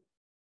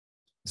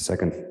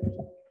 Second.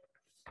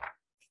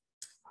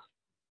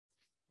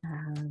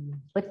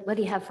 What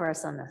do you have for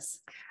us on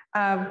this?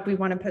 We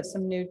want to put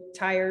some new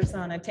tires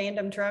on a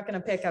tandem truck and a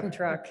pickup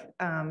truck.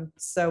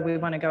 So we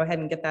want to go ahead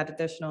and get that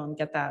additional and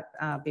get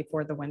that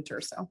before the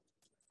winter. So.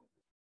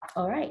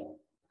 All right.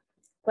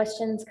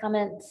 Questions,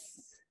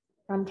 comments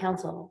from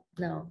council?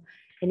 No.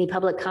 Any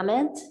public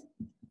comment?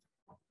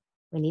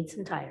 We need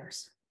some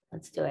tires.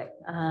 Let's do it.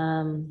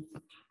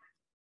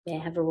 May I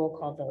have a roll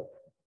call vote?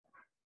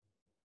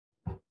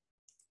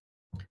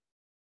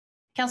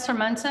 Counselor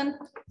Munson,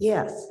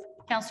 Yes.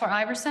 Counselor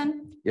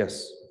Iverson,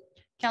 Yes.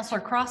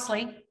 Counselor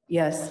Crossley,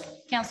 Yes.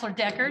 Counselor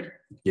Deckard,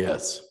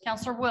 Yes.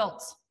 Counselor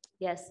Wiltz.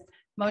 Yes.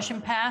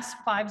 Motion passed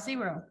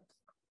 5-0.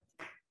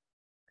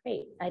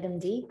 Great. Item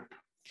D.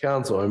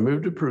 Council, I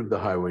move to approve the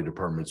Highway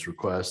Department's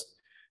request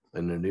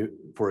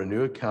for a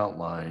new account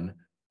line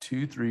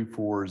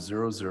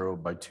 23400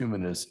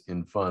 bituminous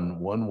in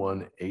Fund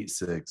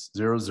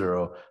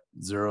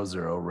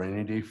 1186-0000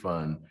 Rainy Day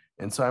Fund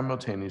and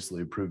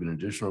simultaneously approve an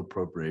additional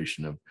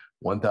appropriation of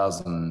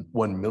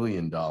 $1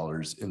 million in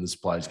the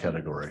supplies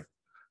category.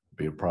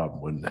 Be a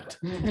problem, wouldn't it?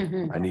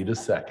 I need a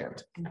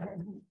second.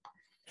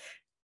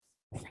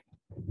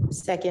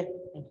 Second.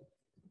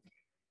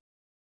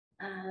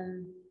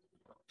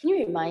 Can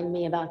you remind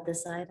me about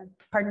this item?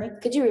 Pardon me?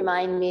 Could you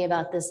remind me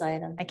about this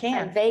item? I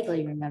can. I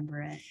vaguely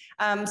remember it.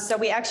 So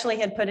we actually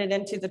had put it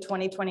into the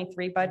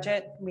 2023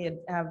 budget. We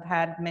have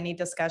had many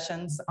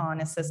discussions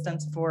on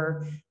assistance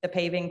for the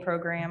paving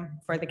program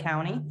for the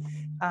county.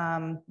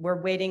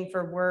 We're waiting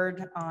for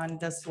word on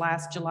this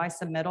last July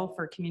submittal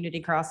for community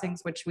crossings,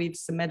 which we've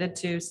submitted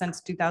to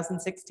since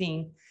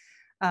 2016.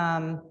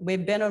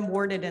 We've been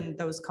awarded in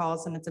those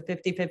calls, and it's a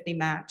 50-50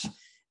 match.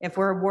 If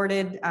we're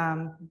awarded,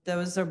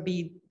 those will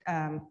be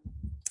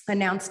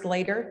announced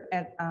later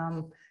at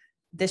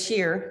this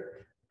year.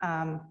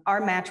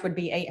 Our match would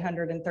be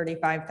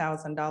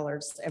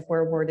 $835,000 if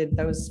we're awarded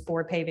those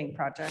 4 paving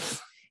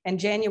projects. In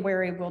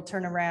January, we'll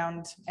turn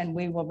around and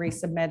we will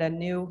resubmit a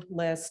new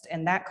list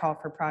and that call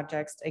for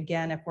projects.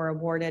 Again, if we're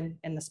awarded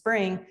in the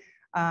spring,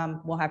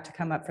 we'll have to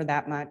come up for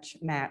that much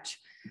match.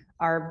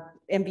 Our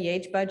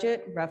MVH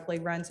budget roughly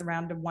runs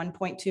around to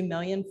 1.2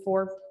 million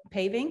for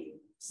paving.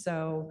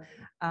 So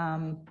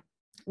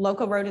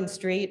local road and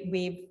street,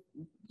 we've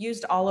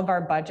used all of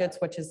our budgets,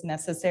 which is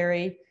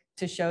necessary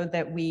to show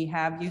that we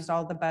have used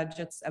all the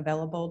budgets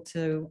available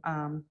to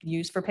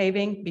use for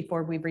paving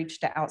before we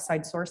reach to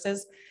outside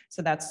sources.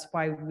 So that's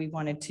why we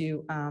wanted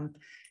to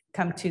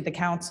come to the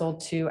council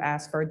to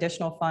ask for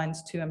additional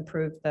funds to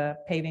improve the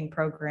paving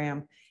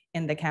program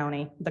in the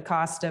county. The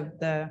cost of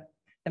the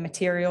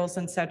materials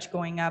and such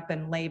going up,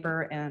 and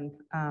labor and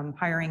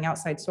hiring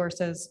outside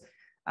sources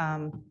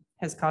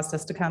has caused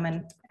us to come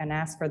in and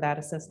ask for that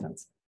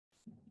assistance.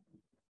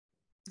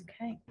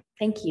 Okay,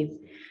 thank you.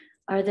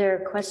 Are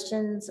there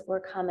questions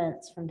or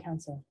comments from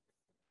council?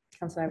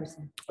 Councilor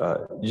Iverson.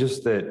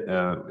 Just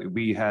that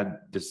we had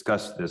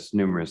discussed this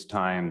numerous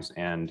times,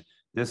 and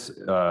this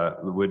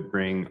would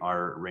bring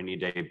our rainy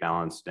day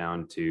balance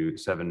down to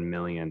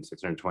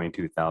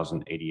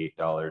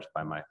 $7,622,088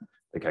 by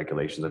the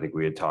calculations I think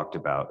we had talked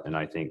about. And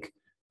I think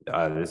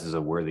this is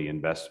a worthy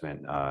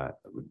investment. I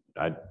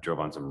drove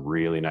on some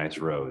really nice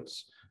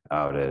roads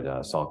out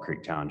at Salt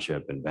Creek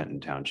Township and Benton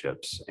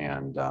Townships,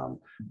 and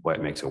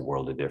what makes a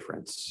world of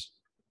difference.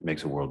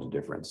 Makes a world of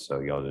difference. So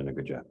y'all doing a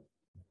good job.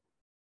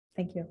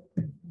 Thank you.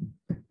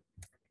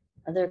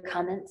 Other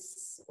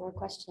comments or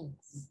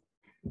questions?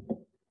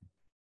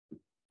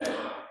 All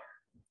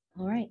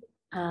right.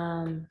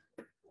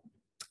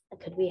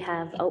 Could we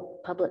have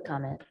public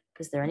comment?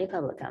 Is there any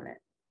public comment?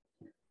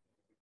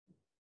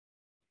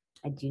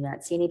 I do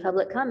not see any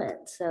public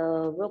comment.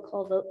 So roll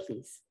call vote,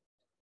 please.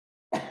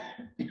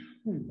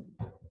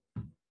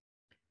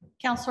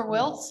 Counselor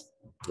Wiltz,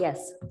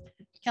 Yes.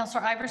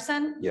 Counselor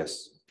Iverson,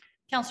 Yes.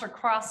 Counselor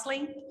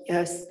Crossley,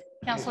 Yes.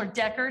 Counselor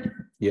Deckard,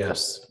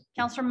 Yes.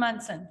 Counselor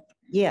Munson.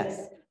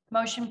 Yes.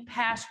 Motion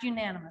passed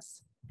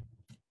unanimous.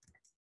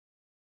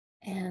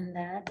 And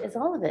that is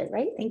all of it,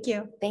 right? Thank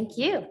you. Thank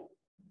you.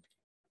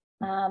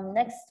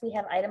 Next, we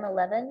have item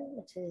 11,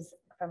 which is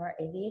from our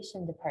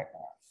aviation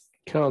department.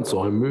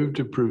 Council, I move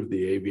to approve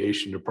the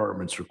aviation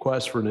department's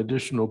request for an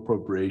additional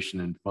appropriation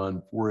in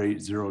Fund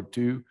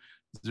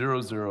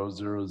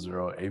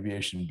 4802-0000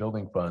 Aviation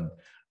Building Fund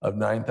of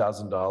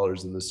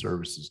 $9,000 in the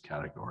services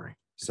category.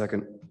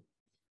 Second.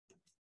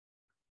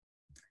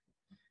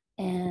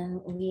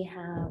 And we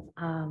have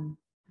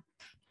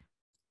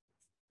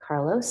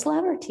Carlos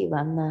Laverty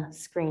on the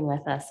screen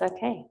with us.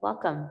 Okay,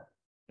 welcome.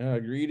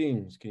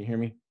 Greetings. Can you hear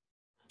me?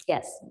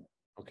 Yes.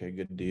 Okay,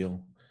 good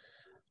deal.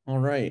 All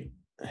right.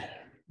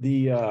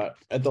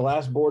 At the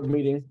last board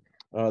meeting,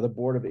 the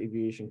Board of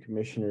Aviation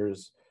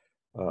Commissioners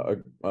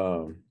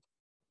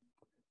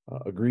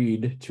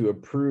agreed to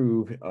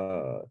approve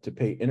to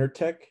pay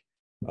Intertech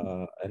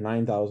a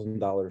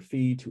 $9,000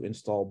 fee to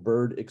install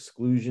bird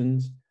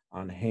exclusions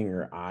on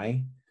hangar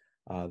I.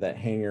 That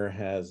hangar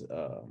has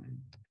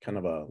kind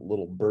of a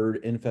little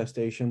bird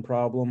infestation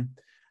problem.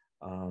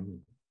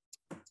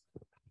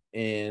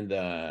 And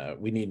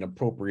we need an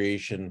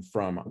appropriation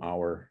from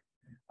our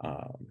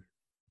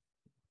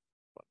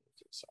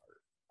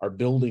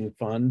building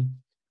fund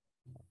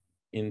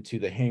into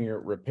the hangar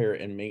repair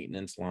and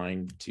maintenance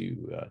line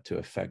to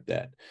affect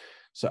that.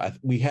 So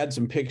we had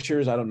some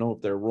pictures. I don't know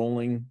if they're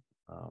rolling.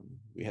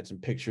 We had some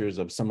pictures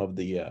of some of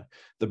the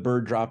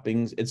bird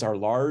droppings. It's our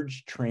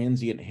large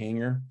transient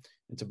hangar.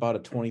 It's about a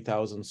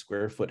 20,000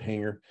 square foot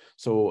hangar.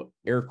 So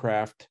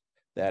aircraft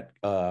that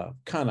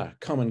kind of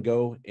come and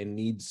go and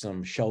need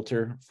some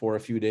shelter for a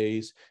few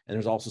days. And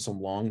there's also some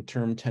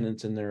long-term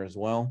tenants in there as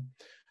well.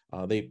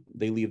 They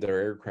leave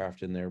their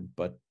aircraft in there,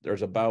 but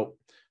there's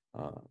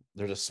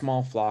a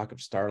small flock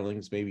of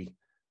starlings, maybe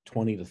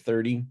 20 to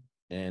 30,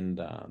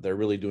 and they're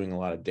really doing a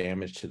lot of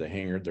damage to the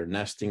hangar. They're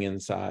nesting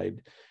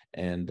inside,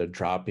 and the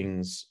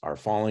droppings are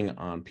falling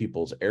on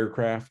people's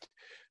aircraft.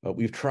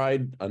 We've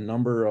tried a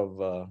number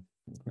of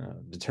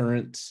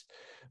deterrents,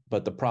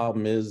 but the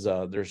problem is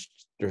there's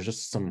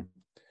just some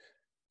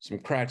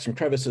cracks and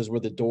crevices where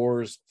the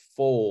doors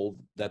fold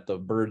that the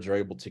birds are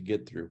able to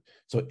get through.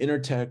 So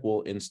Intertech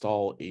will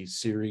install a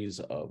series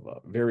of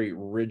very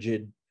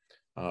rigid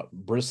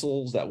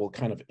bristles that will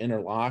kind of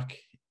interlock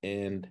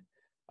and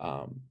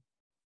kind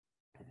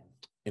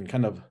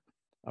of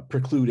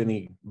preclude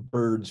any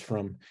birds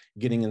from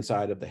getting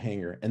inside of the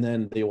hangar. And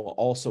then they will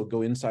also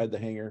go inside the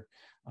hangar,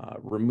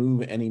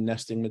 remove any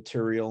nesting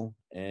material,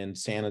 and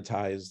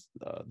sanitize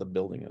the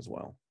building as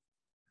well.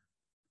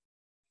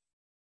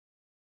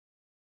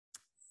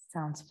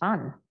 Sounds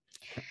fun.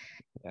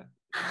 Yeah.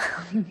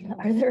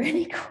 Are there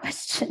any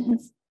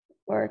questions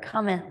or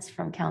comments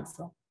from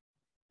council?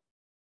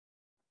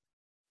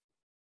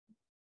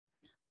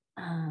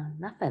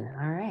 Nothing.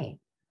 All right.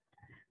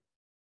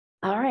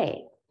 All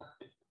right.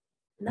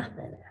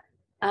 Nothing.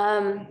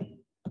 I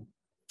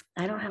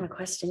don't have a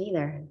question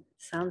either.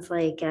 Sounds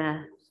like,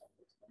 yeah,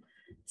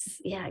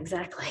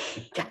 exactly.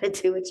 Got to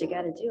do what you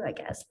got to do, I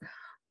guess.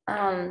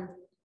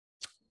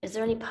 Is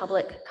there any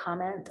public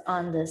comment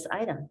on this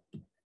item?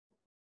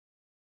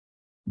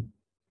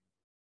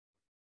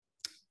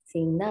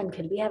 Seeing none,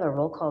 could we have a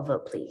roll call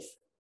vote, please?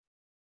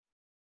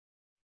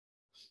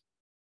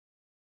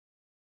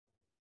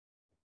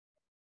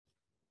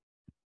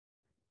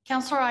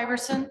 Counselor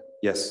Iverson,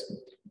 Yes.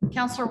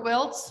 Counselor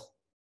Wiltz,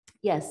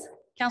 Yes.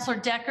 Counselor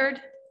Deckard,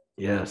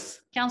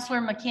 Yes.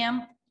 Counselor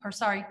McKim, or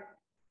sorry,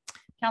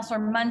 Counselor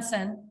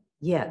Munson,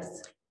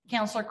 Yes.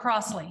 Counselor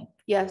Crossley.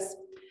 Yes.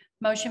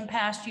 Motion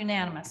passed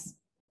unanimous.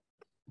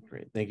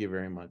 Great. Thank you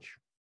very much.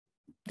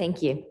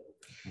 Thank you.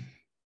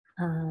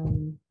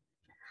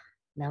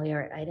 Now we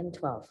are at item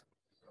 12.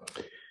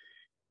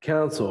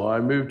 Council, I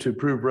move to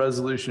approve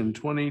resolution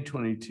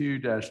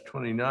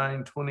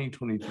 2022-29,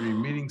 2023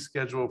 meeting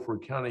schedule for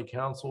County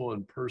Council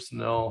and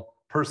Personnel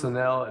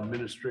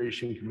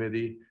Administration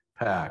Committee,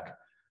 PAC.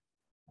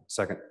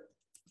 Second.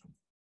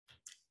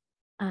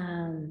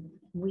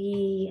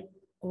 We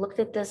looked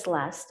at this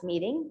last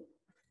meeting.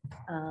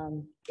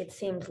 It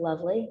seemed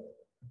lovely.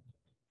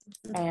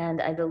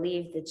 And I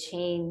believe the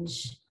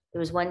change, there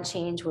was one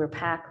change where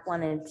PAC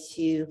wanted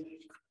to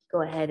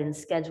go ahead and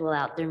schedule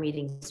out their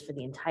meetings for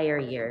the entire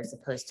year as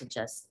opposed to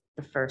just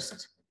the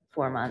first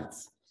 4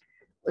 months.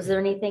 Was there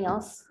anything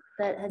else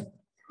that had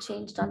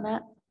changed on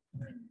that?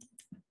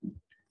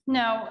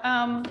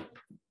 No,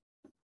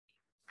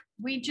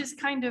 we just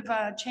kind of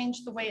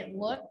changed the way it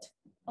looked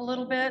a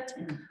little bit.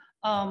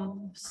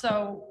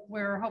 So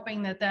we're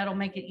hoping that that'll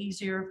make it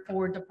easier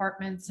for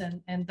departments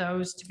and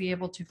those to be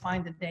able to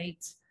find the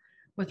dates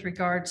with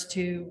regards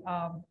to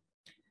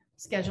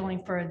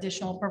scheduling for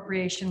additional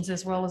appropriations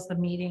as well as the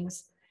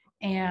meetings.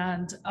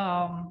 And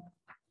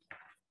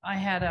I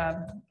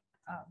had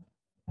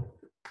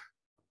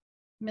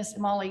Miss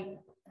Molly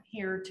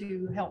here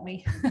to help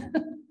me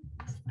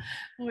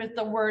with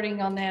the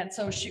wording on that.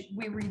 So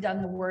we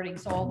redone the wording.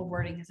 So all the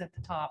wording is at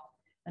the top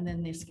and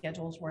then the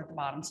schedules were at the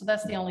bottom. So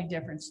that's the only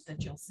difference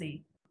that you'll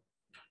see.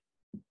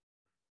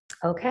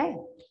 Okay.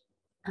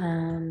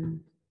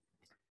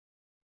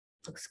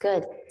 Looks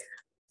good.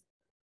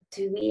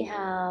 Do we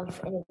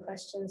have any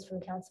questions from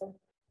council?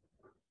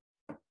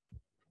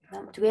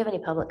 No? Do we have any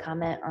public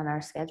comment on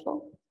our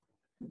schedule?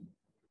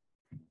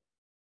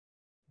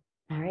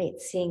 All right,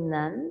 seeing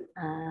none,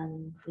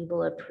 we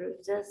will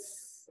approve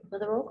this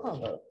with a roll call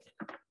vote.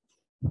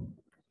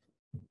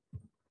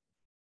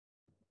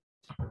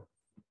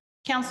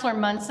 Counselor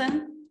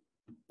Munson,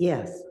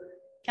 Yes.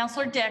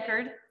 Counselor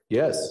Deckard,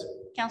 Yes.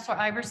 Counselor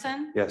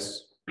Iverson,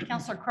 Yes.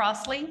 Counselor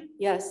Crossley,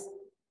 Yes.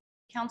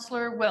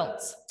 Counselor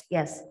Wiltz.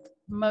 Yes.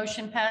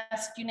 Motion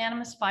passed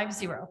unanimous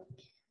 5-0.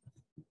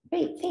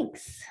 Great,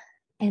 thanks.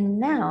 And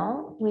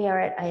now we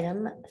are at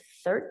item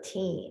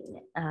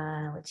 13,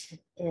 which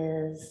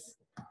is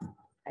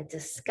a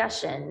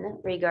discussion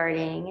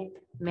regarding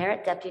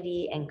merit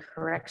deputy and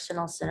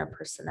correctional center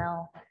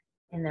personnel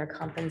and their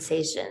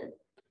compensation.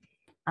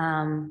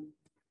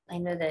 I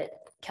know that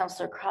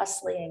Counselor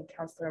Crossley and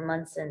Counselor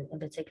Munson in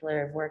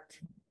particular have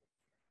worked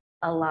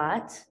a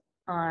lot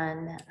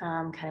on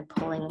kind of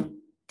pulling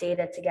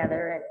data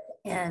together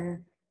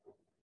and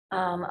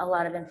a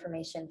lot of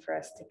information for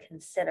us to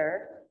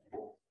consider.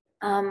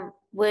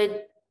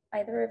 Would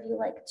either of you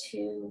like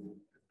to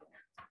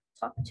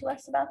talk to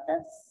us about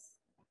this?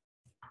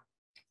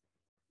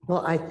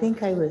 Well, I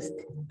think I was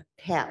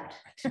tapped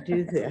to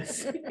do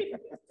this.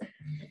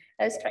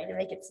 I was trying to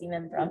make it seem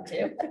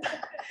impromptu.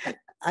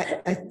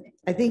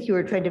 I think you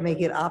were trying to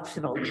make it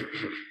optional.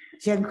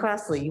 Jen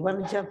Crossley, you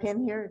want to jump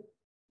in here?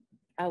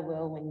 I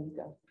will when you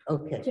go.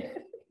 Okay.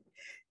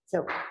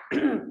 So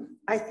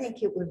I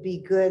think it would be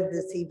good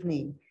this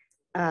evening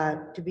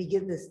to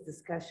begin this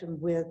discussion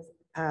with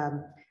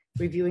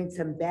reviewing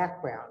some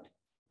background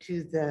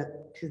to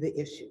the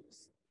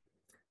issues.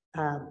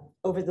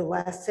 Over the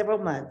last several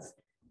months,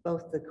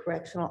 both the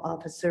correctional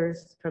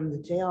officers from the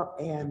jail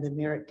and the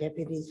merit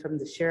deputies from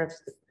the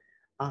sheriff's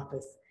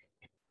office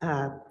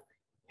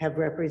have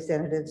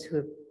representatives who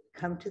have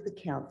come to the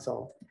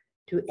council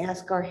to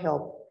ask our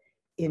help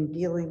in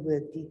dealing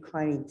with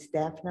declining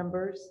staff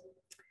numbers,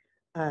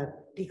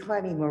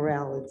 declining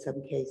morale in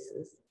some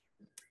cases,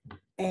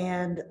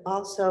 and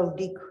also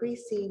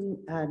decreasing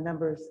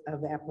numbers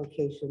of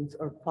applications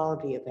or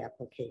quality of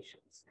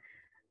applications.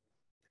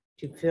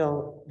 to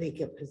fill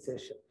vacant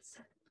positions.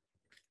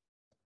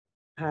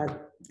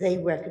 They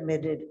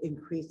recommended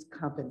increased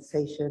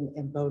compensation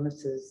and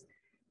bonuses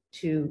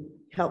to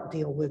help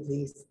deal with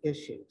these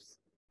issues.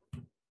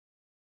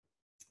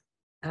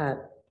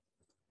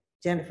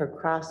 Jennifer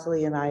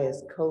Crossley and I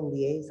as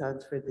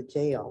co-liaisons for the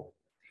jail,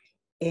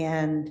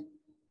 and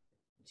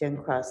Jen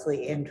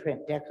Crossley and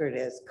Trent Deckard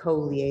as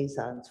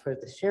co-liaisons for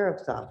the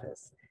sheriff's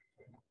office,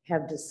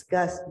 have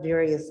discussed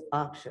various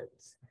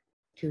options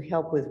to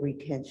help with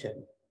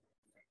retention.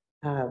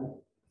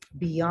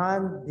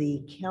 Beyond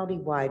the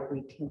countywide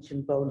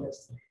retention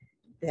bonus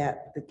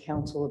that the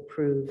council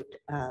approved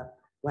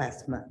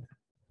last month.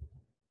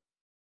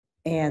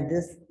 And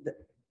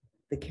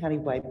the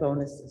countywide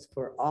bonus is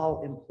for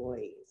all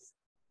employees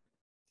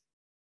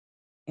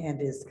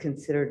and is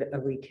considered a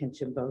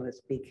retention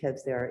bonus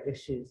because there are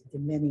issues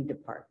in many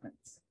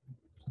departments.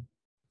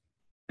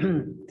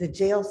 The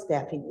jail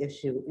staffing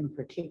issue in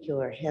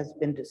particular has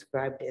been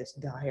described as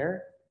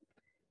dire,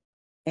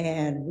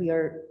 and we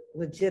are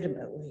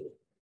legitimately,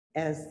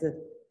 as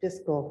the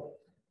fiscal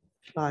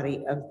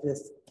body of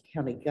this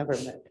county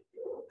government,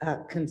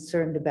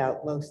 concerned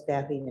about low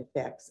staffing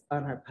effects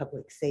on our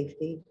public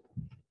safety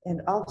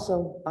and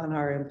also on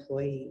our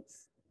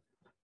employees.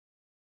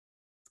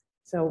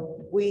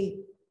 So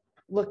we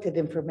looked at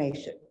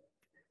information.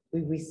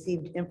 We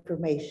received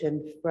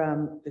information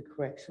from the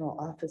correctional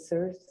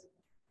officers,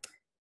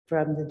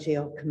 from the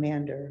jail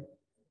commander,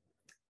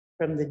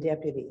 from the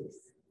deputies,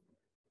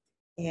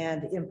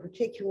 and in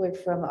particular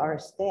from our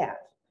staff.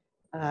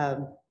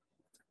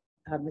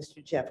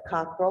 Mr. Jeff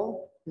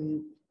Cockrell,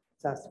 who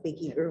saw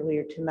speaking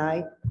earlier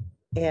tonight,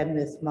 and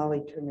Ms.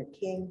 Molly Turner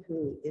King,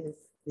 who is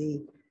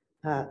the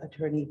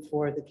attorney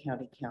for the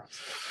county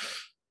council.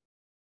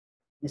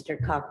 Mr.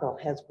 Cockrell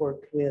has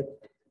worked with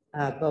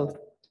both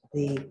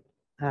the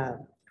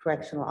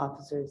correctional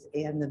officers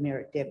and the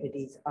merit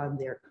deputies on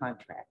their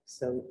contracts,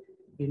 so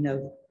you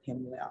know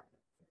him well.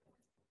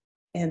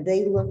 And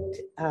they looked,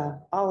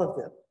 all of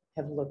them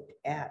have looked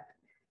at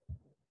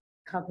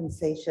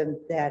compensation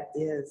that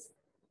is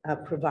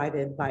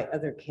provided by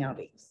other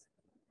counties.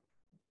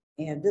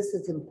 And this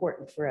is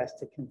important for us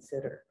to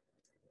consider.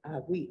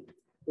 We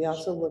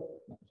also look.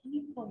 Can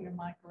you pull your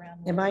mic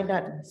around? Am I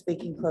not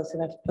speaking close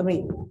enough? Let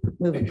me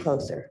move it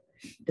closer.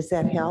 Does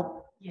that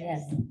help?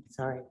 Yes.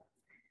 Sorry.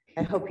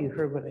 I hope you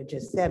heard what I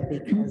just said,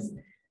 because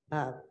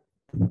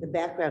the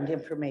background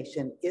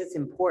information is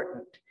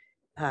important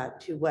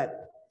to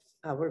what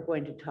we're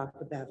going to talk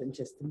about in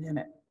just a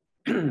minute.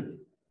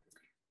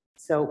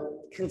 So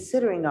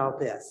considering all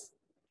this,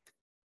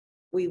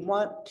 we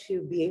want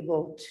to be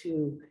able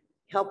to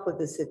help with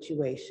the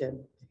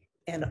situation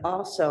and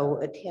also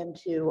attend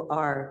to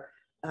our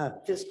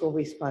fiscal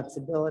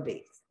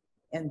responsibilities.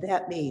 And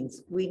that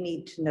means we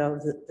need to know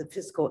the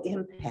fiscal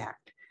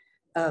impact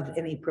of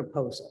any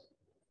proposal.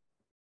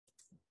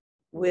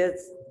 With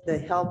the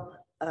help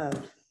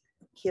of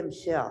Kim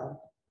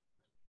Schell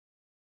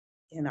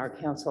in our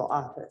council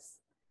office,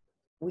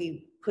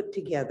 we put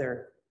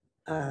together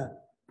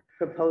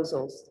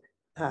proposals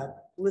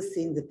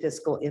listing the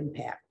fiscal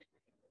impact.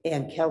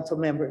 And council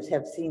members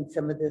have seen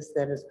some of this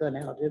that has gone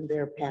out in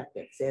their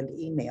packets and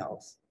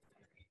emails.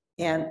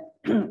 And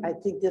I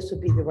think this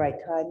would be the right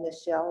time,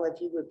 Ms. Schell,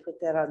 if you would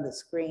put that on the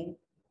screen.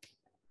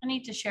 I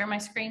need to share my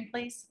screen,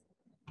 please.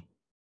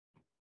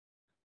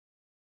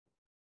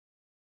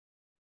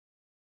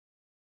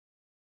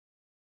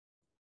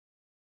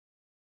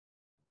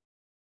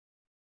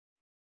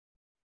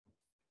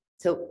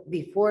 So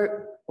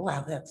before,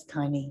 wow, that's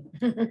tiny.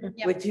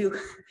 Yep. Would you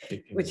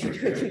do what you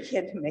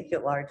can to make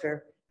it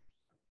larger?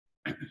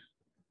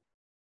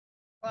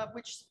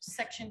 Which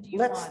section do you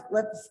Let's,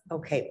 want?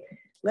 okay.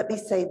 Let me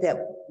say that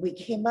we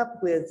came up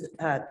with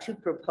two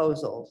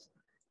proposals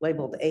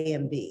labeled A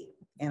and B,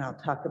 and I'll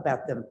talk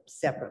about them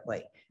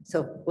separately.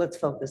 So let's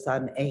focus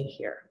on A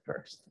here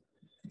first.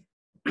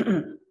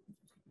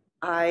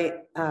 I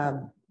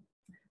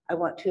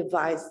want to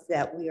advise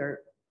that we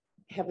are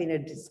having a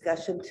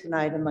discussion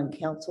tonight among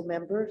council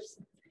members,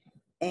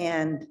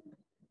 and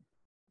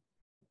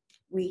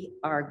we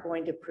are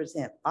going to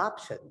present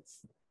options,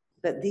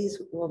 but these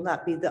will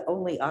not be the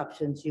only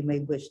options you may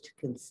wish to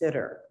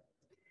consider.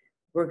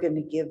 We're going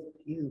to give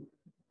you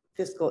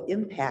fiscal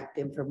impact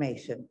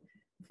information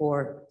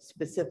for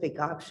specific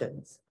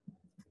options,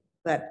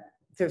 but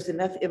there's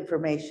enough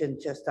information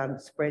just on the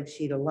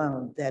spreadsheet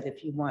alone that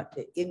if you want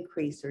to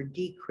increase or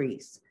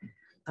decrease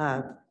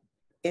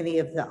any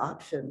of the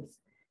options,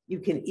 you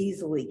can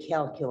easily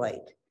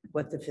calculate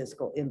what the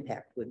fiscal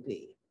impact would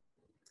be.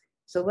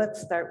 So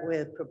let's start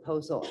with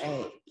proposal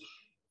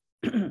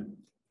A.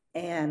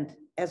 And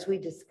as we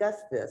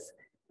discussed this,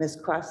 Ms.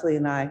 Crossley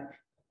and I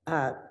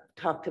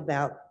talked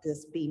about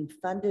this being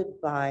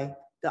funded by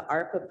the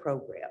ARPA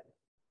program.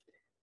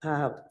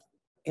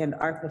 And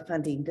ARPA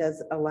funding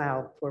does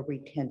allow for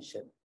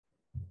retention.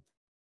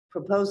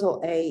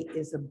 Proposal A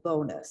is a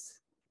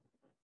bonus,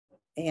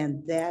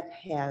 and that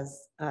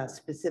has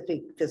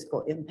specific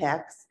fiscal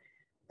impacts.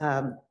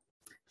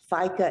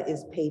 FICA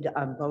is paid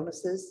on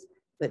bonuses,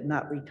 but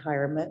not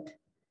retirement.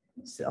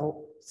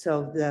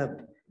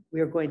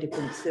 we're going to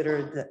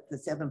consider the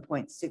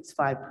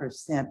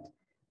 7.65%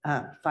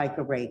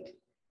 FICA rate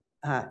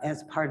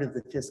as part of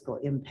the fiscal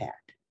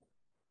impact.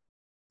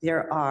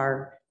 There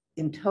are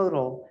in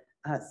total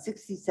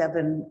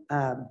 67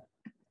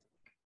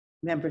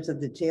 members of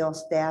the jail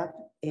staff,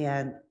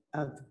 and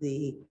of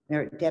the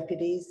merit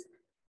deputies,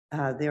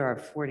 there are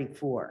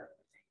 44.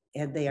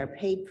 And they are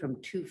paid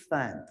from two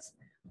funds.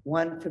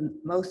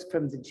 Most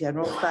from the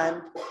general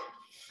fund,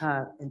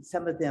 and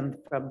some of them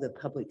from the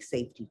public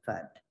safety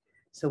fund.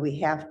 So we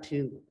have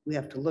to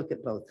look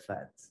at both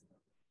funds.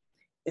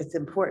 It's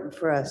important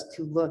for us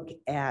to look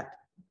at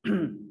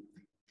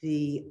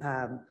the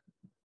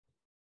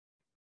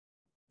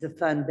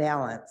fund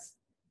balance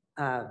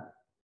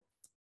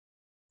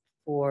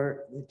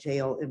for the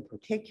jail in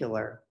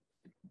particular,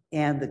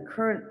 and the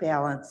current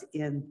balance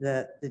in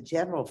the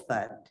general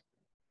fund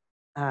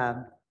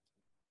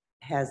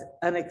has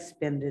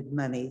unexpended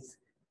monies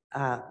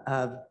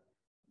of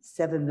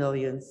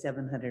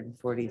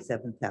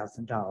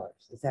 $7,747,000.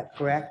 Is that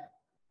correct?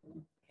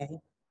 Okay.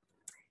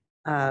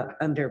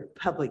 Under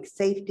public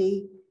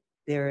safety,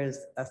 there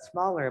is a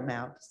smaller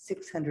amount,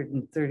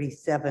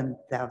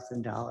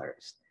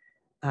 $637,000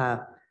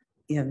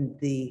 in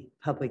the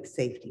public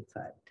safety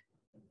fund.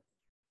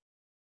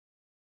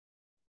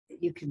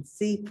 You can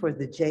see for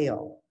the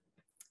jail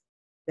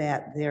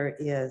that there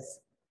is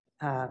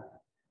a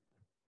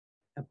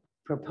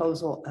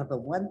proposal of a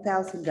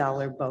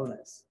 $1,000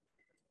 bonus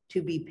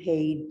to be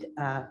paid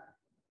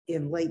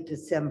in late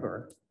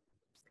December.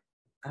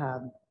 I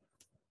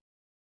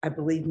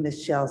believe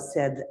Michelle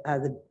said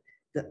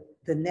the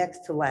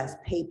next to last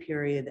pay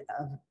period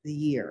of the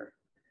year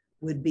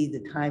would be the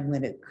time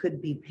when it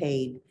could be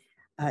paid,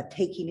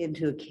 taking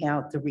into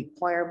account the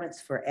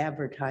requirements for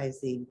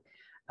advertising,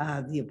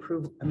 the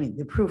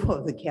approval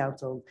of the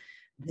council,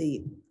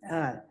 the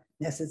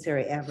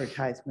necessary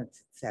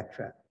advertisements,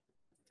 etc.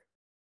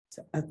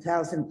 So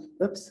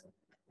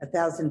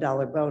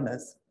 $1,000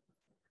 bonus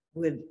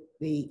would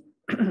be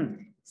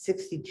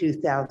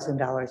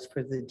 $62,000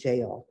 for the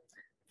jail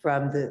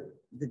from the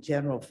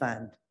general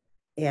fund,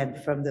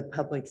 and from the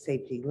public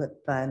safety lit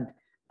fund,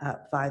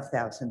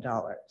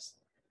 $5,000.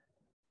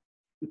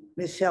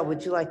 Michelle,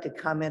 would you like to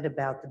comment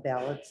about the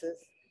balances?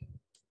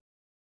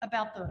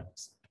 About the,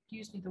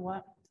 excuse me, the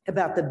what?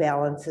 About the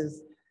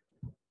balances.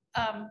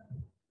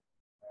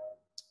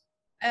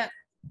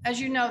 As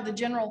you know, the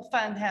general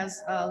fund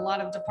has a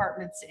lot of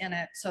departments in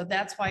it. So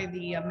that's why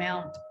the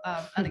amount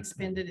of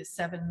unexpended is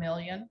 7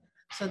 million.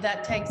 So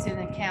that takes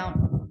into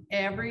account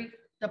every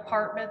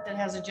department that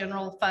has a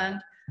general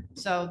fund.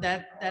 So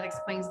that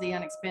explains the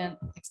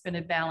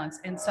expended balance.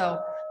 And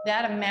so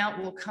that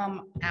amount will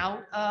come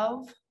out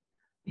of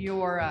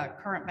your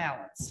current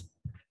balance.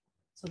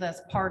 So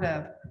that's part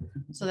of,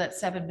 so that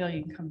 7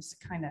 million comes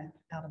kind of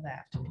out of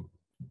that.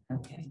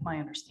 Okay. That's my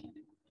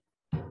understanding.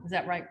 Is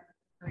that right,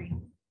 Bree?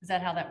 Is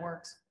that how that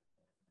works?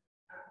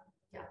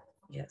 Yeah.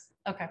 Yes.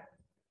 Okay.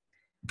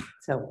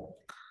 So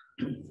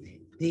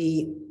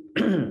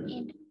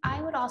And I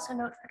would also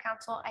note for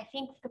council, I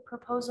think the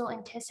proposal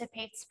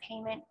anticipates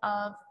payment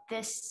of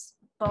this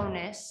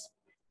bonus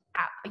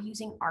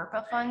using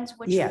ARPA funds,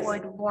 which Yes.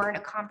 would warrant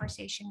a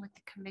conversation with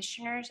the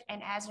commissioners.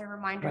 And as a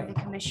reminder, Right. the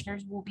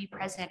commissioners will be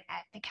present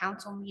at the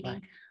council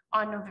meeting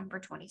on November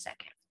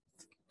 22nd.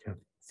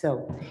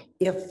 So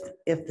if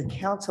the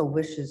council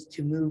wishes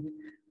to move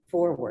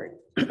forward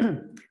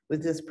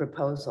with this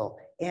proposal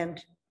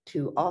and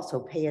to also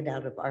pay it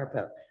out of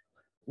ARPA,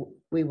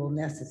 we will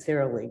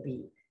necessarily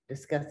be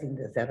discussing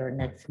this at our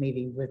next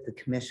meeting with the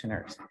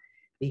commissioners,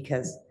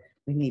 because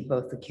we need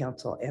both the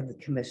council and the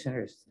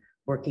commissioners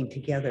working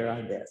together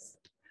on this.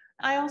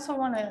 I also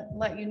want to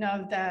let you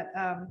know that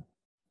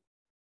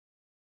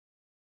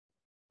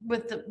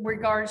with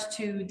regards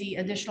to the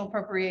additional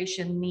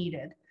appropriation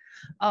needed,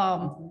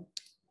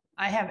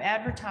 I have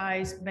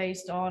advertised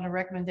based on a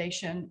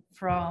recommendation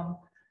from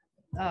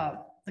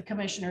the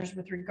commissioners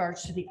with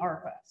regards to the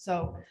ARPA.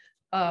 So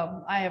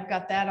I have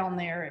got that on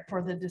there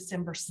for the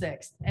December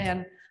 6th.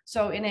 And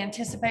so in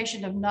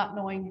anticipation of not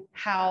knowing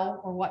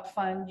how or what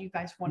fund you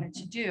guys wanted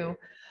to do,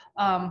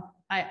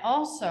 I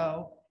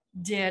also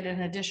did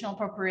an additional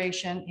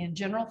appropriation in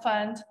general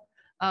fund,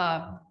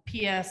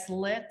 PS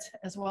lit,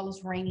 as well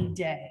as rainy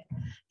day.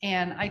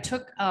 And I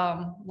took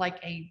like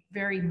a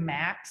very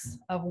max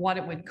of what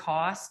it would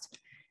cost.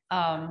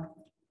 So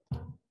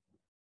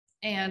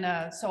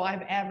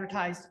I've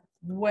advertised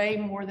way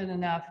more than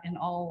enough in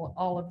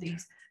all of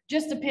these,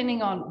 just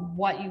depending on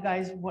what you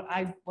guys,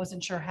 I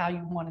wasn't sure how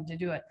you wanted to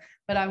do it,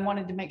 but I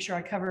wanted to make sure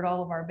I covered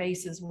all of our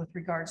bases with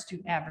regards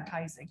to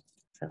advertising.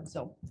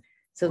 So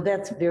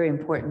that's very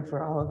important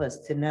for all of us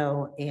to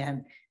know.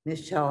 And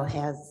Michelle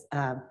has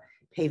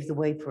paved the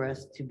way for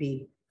us to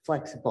be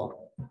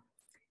flexible.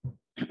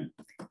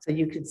 So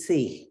you could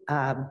see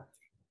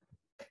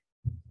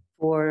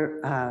for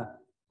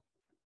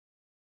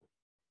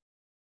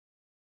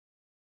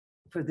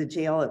the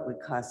jail, it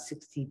would cost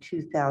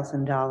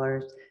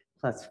 $62,000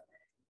 plus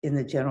in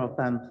the general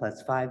fund,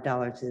 plus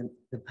 $5 in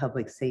the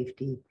public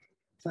safety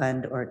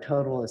fund, or a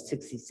total of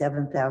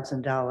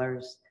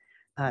 $67,000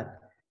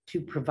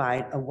 to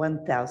provide a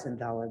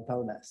 $1,000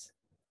 bonus.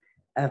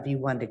 If you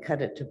want to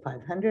cut it to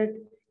 500,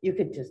 you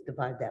could just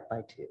divide that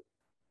by 2.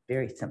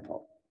 Very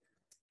simple.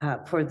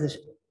 For the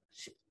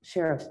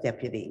sheriff's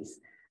deputies,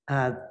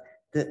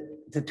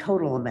 the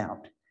total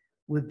amount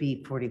would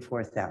be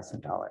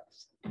 $44,000.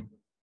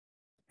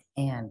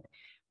 And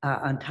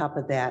on top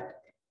of that,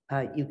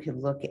 you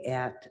can look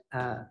at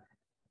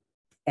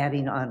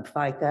adding on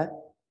FICA,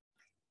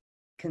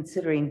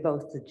 considering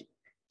both the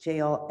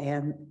jail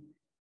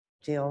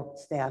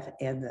staff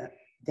and the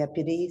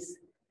deputies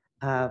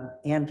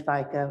and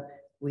FICA,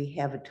 we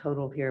have a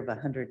total here of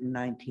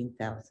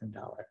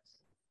 $119,000.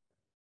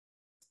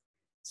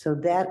 So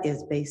that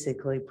is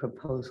basically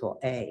proposal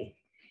A.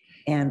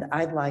 And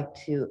I'd like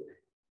to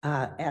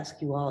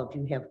ask you all if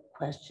you have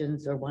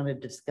questions or want to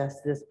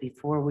discuss this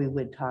before we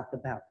would talk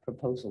about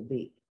proposal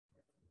B.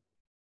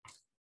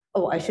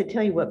 Oh, I should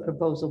tell you what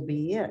proposal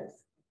B is.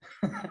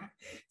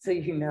 So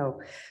you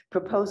know,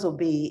 proposal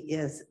B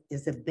is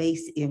a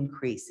base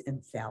increase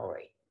in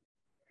salary.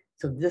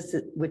 So this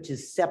is, which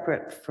is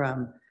separate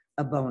from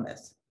a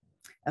bonus.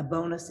 A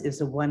bonus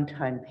is a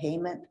one-time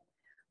payment,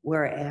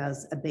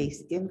 whereas a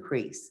base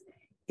increase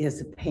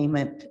is a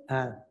payment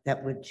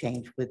that would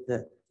change with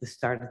the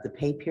start of the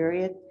pay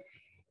period.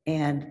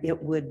 And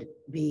it would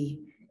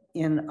be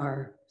in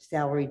our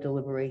salary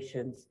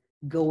deliberations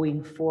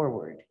going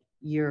forward,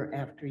 year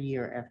after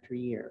year after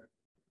year.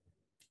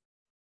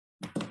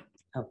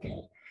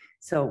 Okay,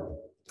 so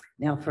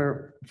now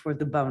for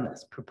the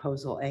bonus,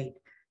 proposal 8,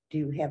 do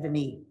you have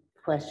any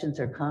questions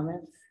or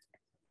comments?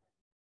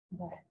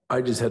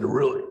 I just had a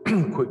really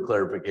quick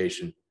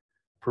clarification.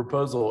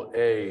 Proposal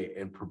A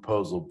and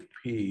proposal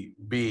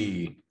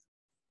B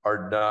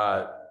are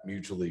not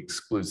mutually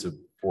exclusive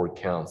for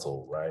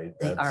council, right?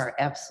 They are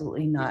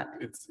absolutely not.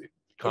 It's a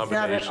It's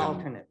not an combination.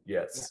 alternate.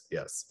 Yes,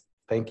 yes.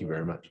 Thank you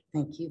very much.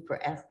 Thank you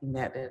for asking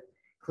that,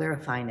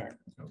 clarifying it.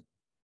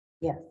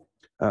 Yes.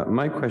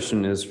 My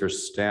question is for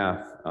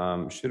staff.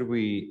 Should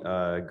we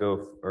go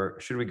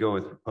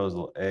with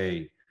proposal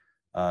A?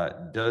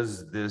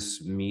 Does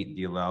this meet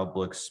the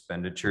allowable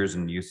expenditures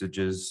and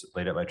usages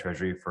laid out by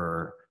Treasury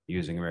for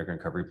using American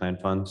Recovery Plan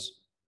funds?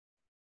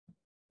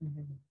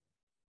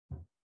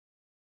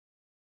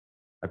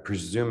 I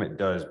presume it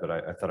does, but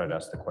I thought I'd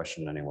ask the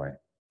question anyway.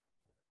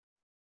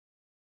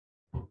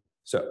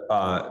 So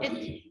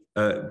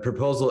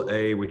proposal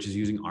A, which is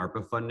using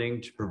ARPA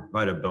funding to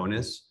provide a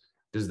bonus,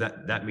 does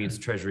that meets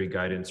Treasury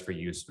guidance for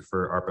use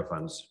for ARPA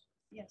funds?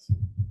 Yes.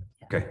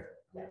 Okay,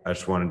 I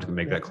just wanted to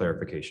make that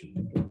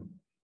clarification.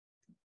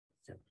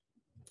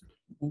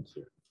 Thank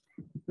you.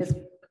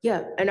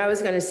 Yeah, and I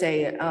was going to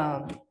say,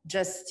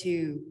 just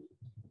to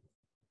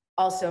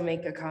also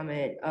make a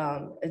comment,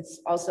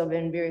 it's also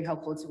been very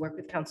helpful to work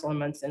with Councilor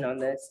Munson on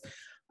this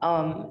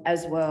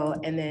as well.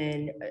 And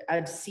then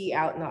I see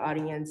out in the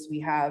audience, we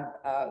have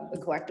the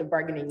collective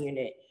bargaining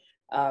unit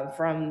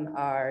from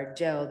our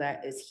jail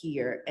that is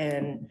here.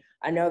 And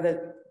I know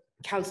that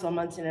Councilor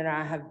Munson and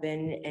I have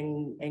been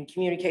in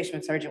communication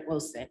with Sergeant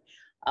Wilson.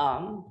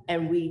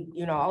 And we,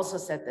 also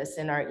said this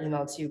in our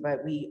email too,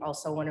 but we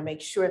also want to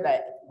make sure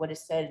that what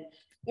is said,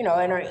 in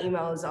our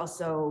email is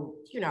also,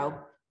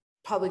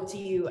 public to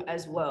you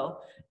as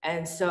well.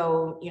 And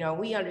so,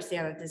 we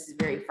understand that this is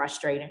very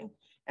frustrating,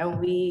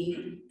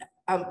 and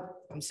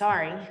I'm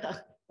sorry,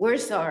 we're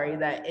sorry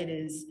that it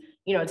is,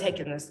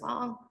 taking this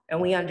long,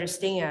 and we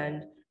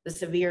understand the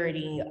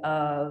severity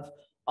of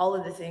all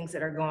of the things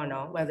that are going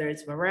on, whether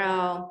it's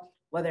morale,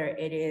 whether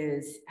it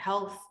is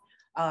health.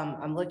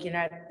 I'm looking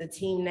at the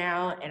team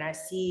now, and I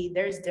see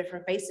there's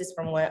different faces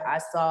from what I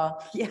saw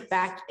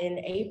back in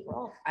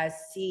April. I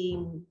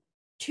see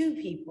 2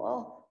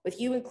 people, with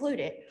you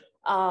included,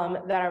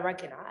 that I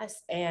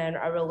recognize, and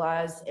I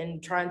realize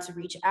in trying to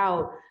reach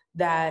out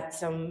that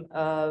some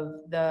of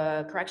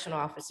the correctional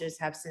officers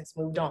have since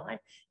moved on,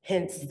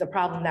 hence the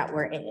problem that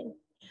we're in.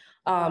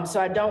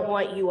 So I don't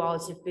want you all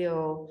to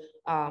feel,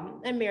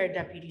 and Mayor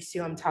Deputy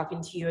Sue, I'm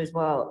talking to you as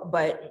well,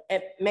 but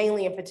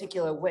mainly in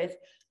particular with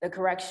the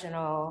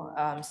correctional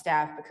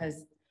staff,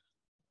 because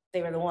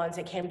they were the ones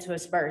that came to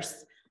us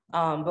first.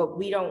 But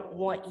we don't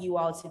want you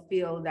all to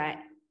feel that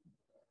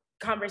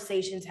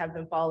conversations have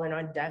been falling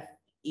on deaf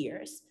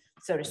ears,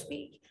 so to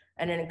speak.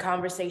 And in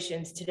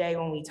conversations today,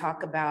 when we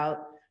talk about,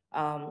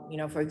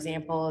 for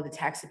example, the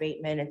tax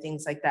abatement and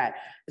things like that,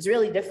 it's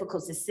really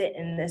difficult to sit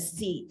in this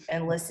seat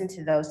and listen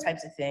to those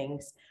types of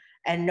things.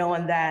 And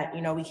knowing that,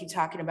 we keep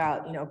talking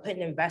about,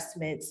 putting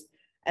investments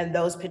and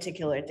those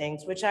particular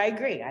things, which I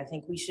agree. I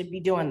think we should be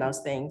doing those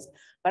things.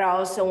 But I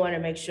also want to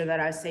make sure that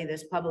I say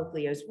this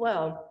publicly as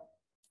well.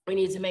 We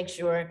need to make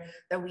sure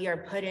that we are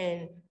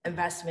putting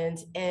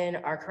investments in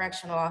our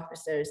correctional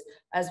officers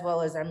as well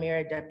as our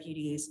mayor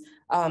deputies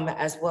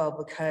as well,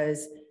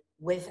 because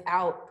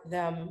without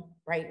them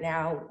right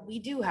now, we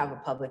do have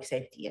a public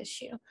safety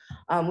issue.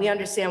 We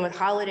understand with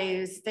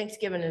holidays,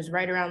 Thanksgiving is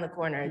right around the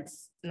corner.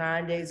 It's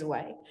 9 days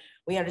away.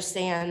 We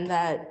understand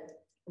that.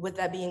 With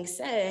that being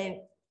said,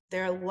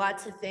 there are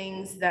lots of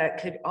things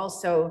that could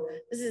also,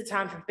 this is a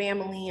time for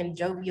family and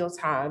jovial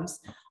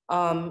times.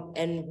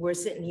 And we're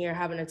sitting here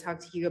having to talk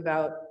to you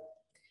about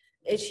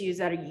issues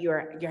that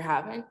you're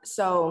having.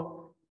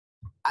 So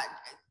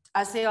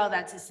I say all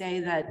that to say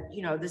that,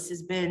 you know,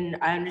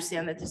 I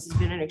understand that this has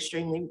been an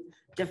extremely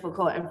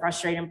difficult and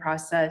frustrating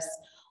process,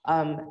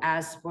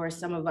 as for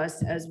some of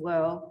us as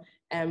well.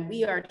 And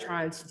we are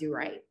trying to do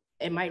right.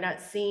 It might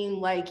not seem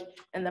like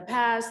in the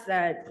past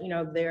that, you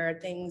know, there are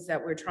things that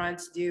we're trying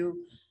to do,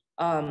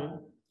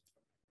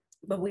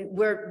 but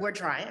we're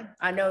trying.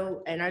 I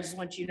know, and I just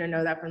want you to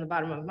know that from the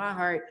bottom of my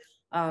heart,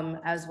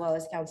 as well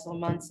as Council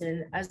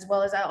Munson, as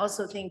well as I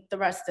also think the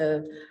rest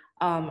of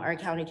our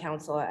county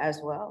council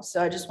as well.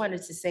 So I just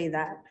wanted to say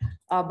that.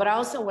 But I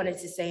also wanted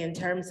to say in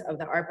terms of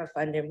the ARPA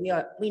funding,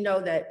 we know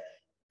that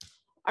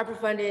ARPA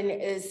funding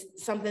is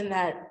something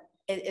that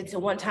it's a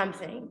one-time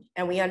thing.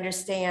 And we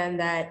understand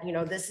that, you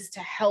know, this is to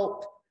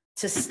help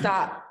to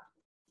stop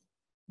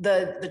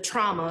the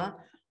trauma,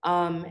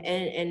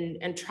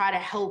 and try to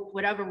help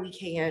whatever we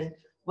can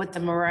with the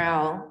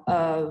morale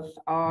of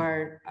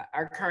our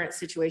current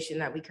situation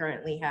that we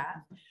currently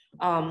have.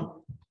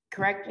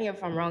 Correct me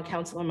if I'm wrong,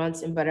 Councilor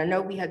Munson, but I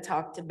know we had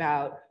talked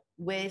about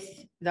with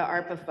the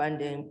ARPA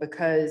funding,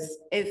 because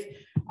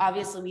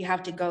obviously we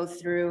have to go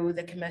through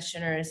the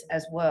commissioners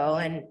as well,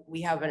 and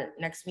we have a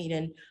next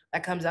meeting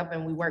that comes up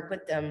and we work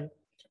with them.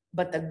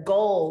 But the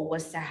goal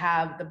was to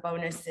have the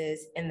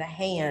bonuses in the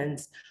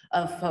hands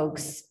of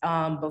folks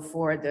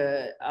before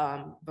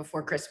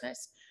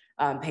Christmas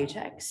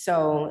paycheck.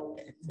 So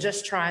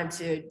just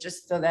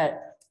so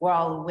that we're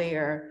all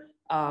aware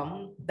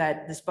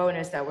that this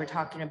bonus that we're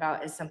talking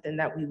about is something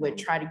that we would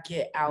try to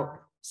get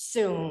out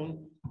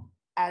soon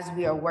as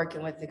we are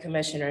working with the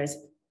commissioners,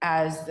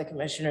 as the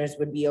commissioners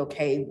would be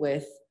okay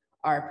with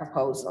our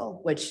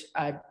proposal, which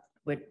I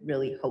would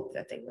really hope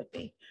that they would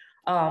be.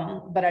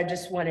 But I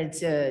just wanted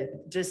to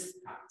just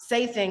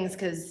say things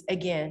because,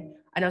 again,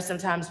 I know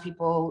sometimes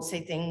people say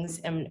things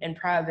in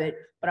private,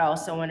 but I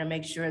also want to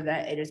make sure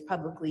that it is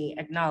publicly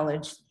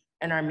acknowledged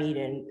in our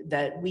meeting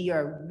that we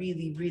are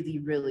really, really,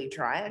 really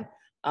trying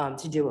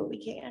to do what we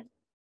can.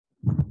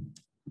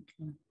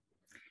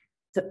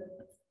 So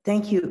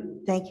thank you,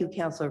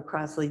 Councilor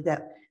Crossley,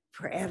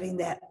 for adding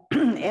that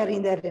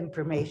adding that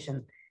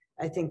information.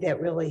 I think that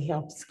really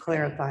helps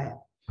clarify it.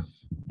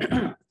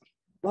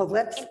 Well,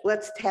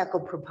 let's tackle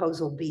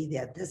proposal B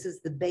then. This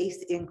is the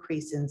base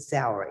increase in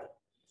salary.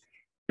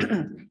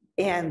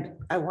 And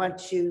I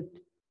want you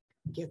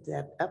to get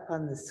that up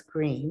on the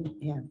screen.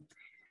 And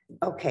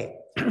okay,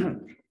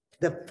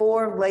 the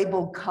 4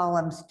 labeled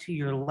columns to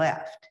your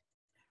left,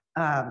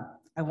 I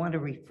want to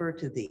refer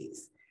to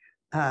these.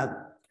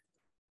 The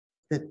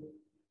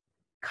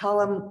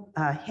column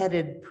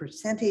headed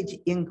percentage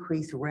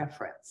increase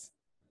reference.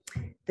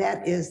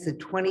 That is the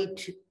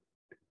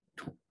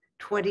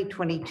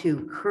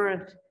 2022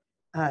 current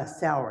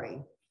salary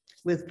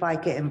with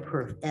FICA and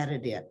PERF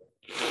added in.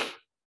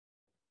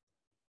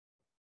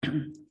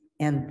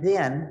 And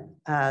then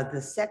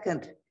the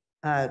second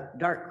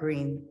dark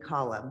green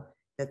column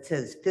that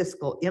says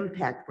fiscal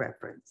impact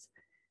reference,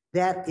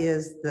 that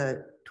is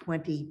the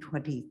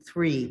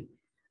 2023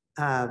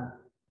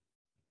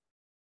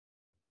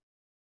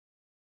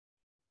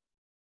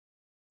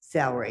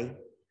 salary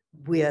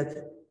with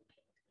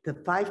the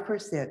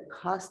 5%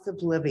 cost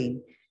of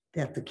living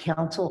that the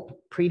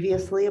council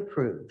previously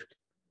approved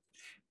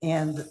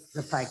and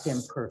the FICA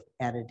and PERF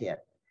added in.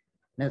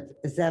 Now,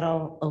 is that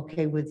all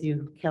okay with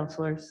you,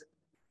 councilors?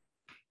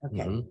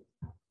 Okay.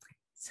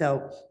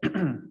 So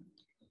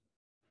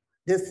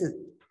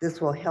this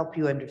will help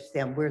you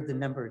understand where the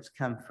numbers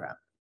come from.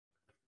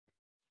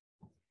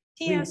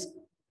 TS, is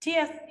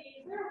there a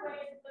way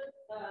to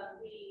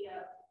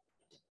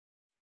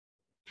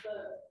put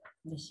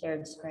the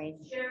shared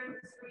screen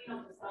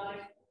on the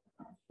side?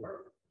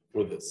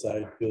 For the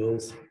side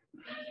bills.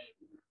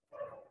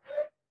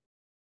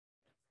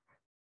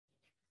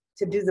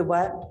 To do the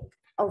what?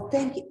 Oh,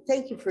 thank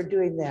you for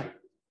doing that,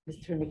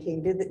 Mr.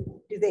 McKean. Do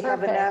they have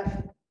Perfect.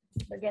 enough?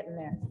 We're getting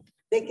there.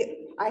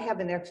 I have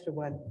an extra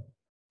one.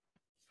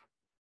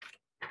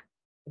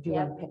 If you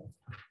want to pick.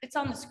 it's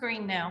on the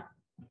screen now.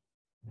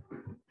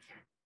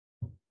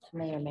 Which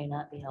may or may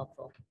not be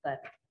helpful,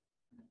 but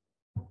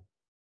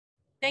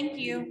Thank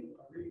you.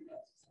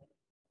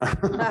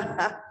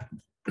 Are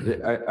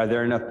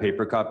there enough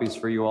paper copies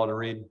for you all to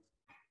read?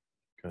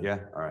 Good. Yeah,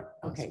 all right.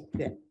 Okay,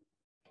 good.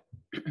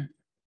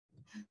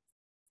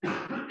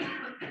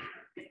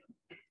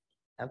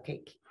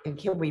 Okay, and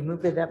can we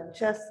move it up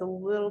just a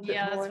little bit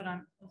Yeah, that's more? what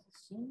I'm.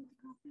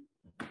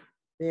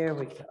 There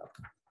we go.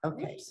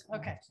 Okay,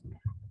 Okay.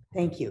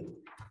 thank you.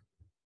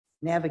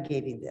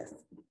 Navigating this.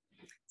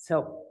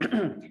 So,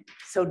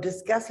 so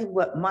discussing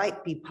what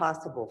might be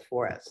possible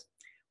for us.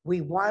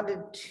 We wanted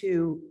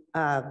to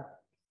have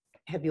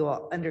you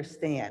all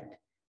understand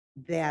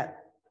that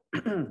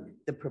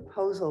the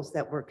proposals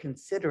that we're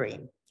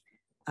considering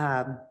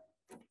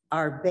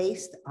are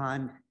based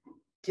on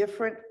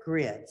different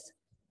grids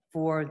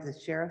for the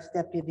sheriff's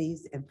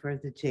deputies and for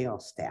the jail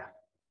staff.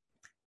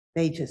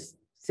 They just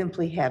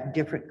simply have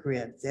different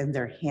grids and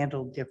they're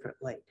handled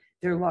differently.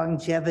 Their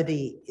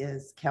longevity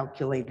is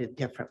calculated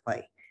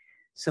differently.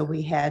 So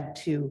we had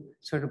to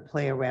sort of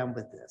play around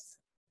with this.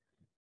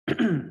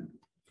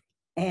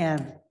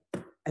 And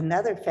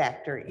another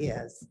factor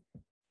is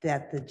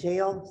that the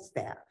jail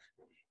staff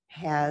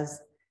has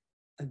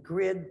a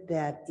grid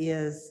that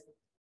is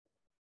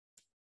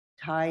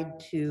tied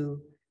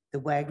to the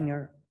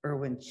Wagner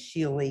Irwin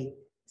Shealy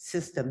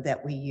system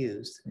that we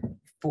use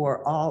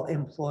for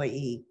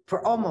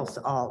almost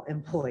all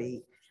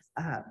employee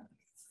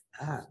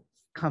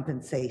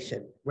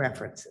compensation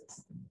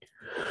references.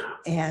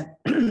 And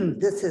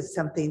this is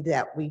something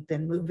that we've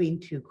been moving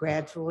to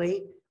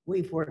gradually.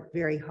 We've worked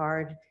very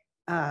hard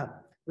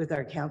with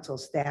our council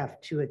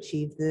staff to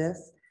achieve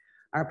this.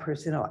 Our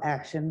Personnel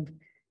Action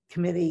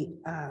Committee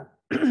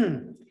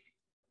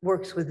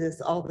works with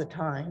this all the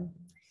time.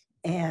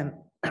 And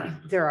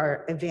there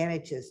are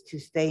advantages to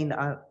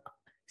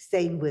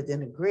staying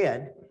within a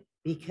grid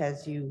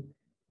because you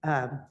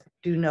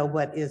do know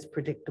what is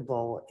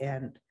predictable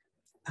and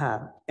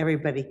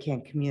everybody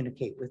can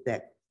communicate with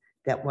that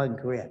one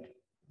grid.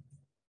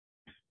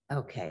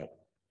 Okay.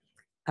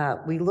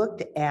 We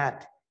looked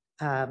at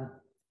a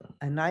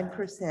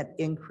 9%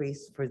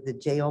 increase for the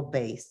jail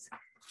base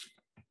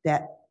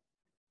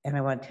and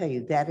I want to tell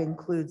you that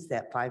includes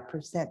that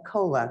 5%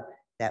 COLA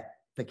that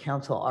the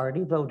council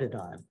already voted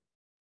on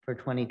for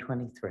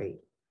 2023.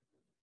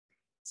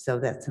 So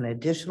that's an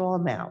additional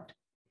amount.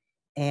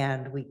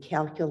 And we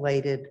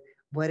calculated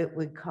what it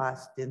would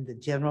cost in the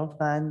general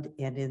fund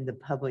and in the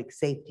public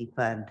safety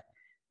fund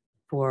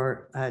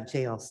for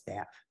jail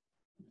staff.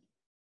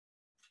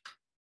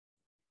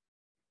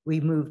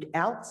 We moved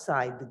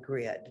outside the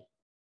grid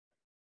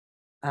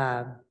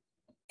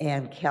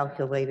and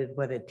calculated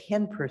what a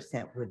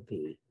 10% would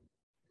be.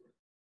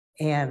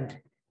 And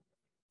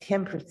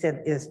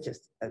 10% is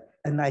just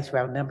a nice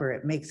round number.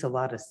 It makes a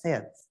lot of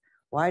sense.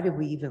 Why do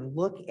we even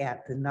look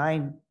at the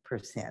 9%?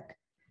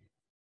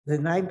 The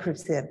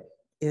 9%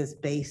 is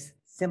based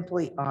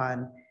simply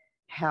on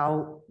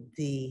how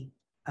the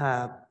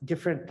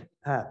different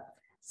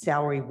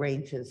salary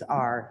ranges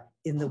are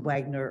in the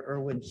Wagner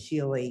Irwin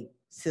Shealy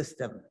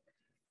system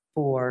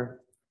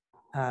for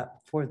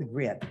the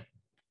grid.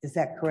 Is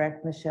that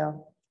correct,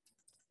 Michelle?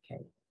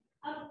 Okay.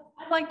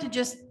 I'd like to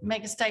just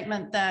make a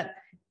statement that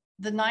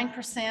the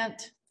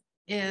 9%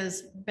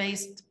 is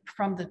based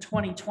from the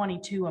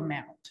 2022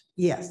 amount.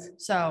 Yes.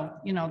 So,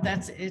 you know,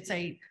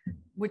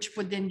 which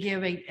would then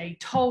give a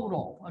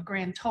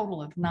grand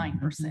total of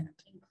 9%.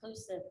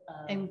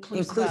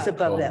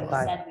 Inclusive of that.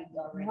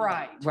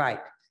 Right. Right.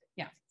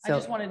 Yeah. So, I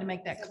just wanted to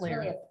make that clear.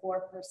 Really a 4%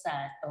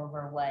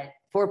 over what?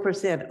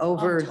 4%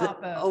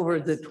 over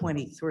the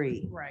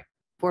 23. Right.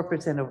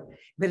 4% over,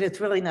 but it's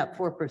really not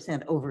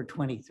 4% over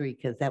 23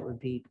 because that would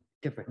be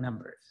different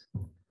numbers.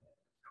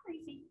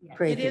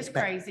 Crazy. It is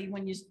crazy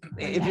when you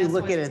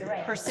look at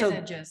it,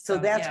 percentages. So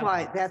that's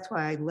why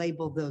I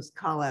labeled those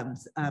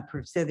columns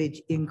percentage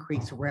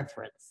increase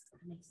reference.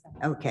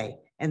 Okay,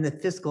 and the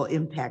fiscal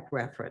impact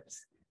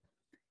reference.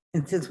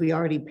 And since we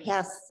already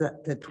passed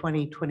the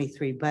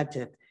 2023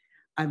 budget,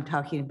 I'm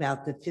talking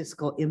about the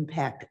fiscal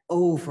impact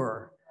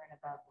over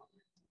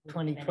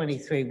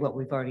 2023, what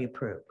we've already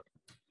approved.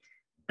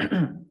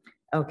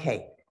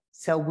 Okay,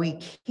 so we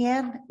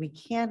can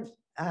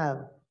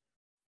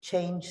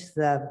change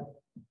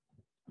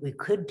we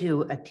could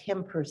do a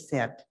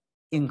 10%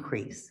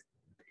 increase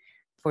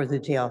for the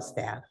jail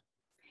staff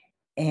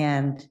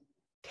and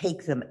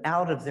take them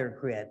out of their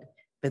grid,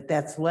 but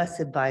that's less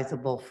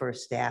advisable for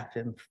staff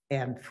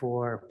and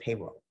for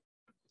payroll.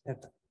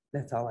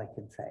 That's all I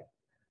can say.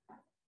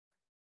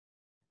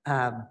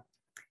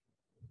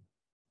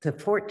 The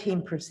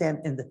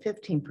 14% and the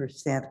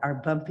 15% are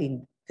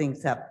bumping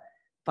things up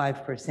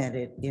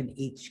 5% in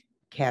each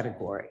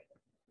category.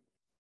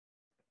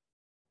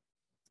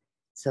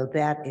 So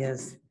that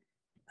is,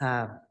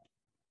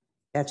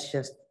 that's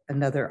just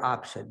another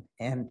option.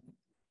 And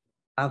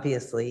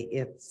obviously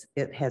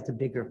it has a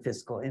bigger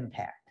fiscal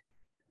impact.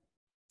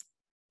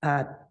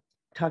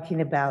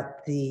 Talking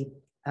about the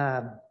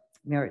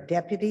merit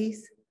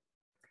deputies,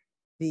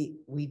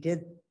 we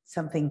did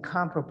something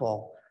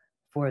comparable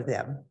for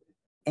them.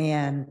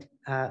 And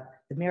the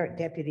merit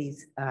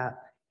deputies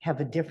have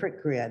a different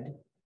grid.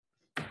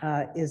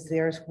 Is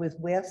theirs with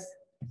WIS?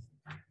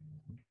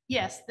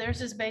 Yes,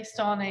 theirs is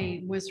based on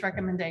a WIS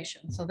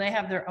recommendation. So they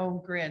have their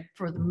own grid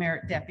for the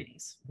merit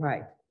deputies.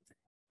 Right.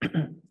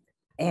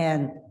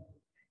 And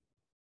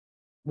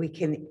we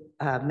can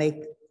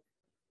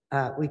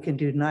we can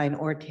do 9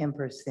 or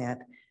 10%,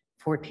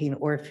 14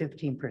 or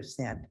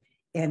 15%,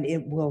 and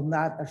it will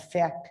not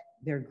affect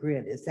their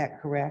grid. Is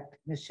that correct,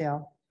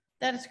 Michelle?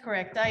 That is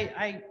correct.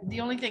 The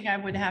only thing I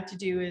would have to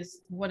do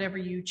is whatever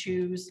you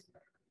choose,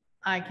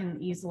 I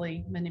can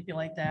easily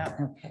manipulate that.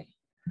 Okay.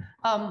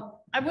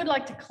 I would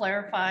like to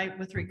clarify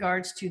with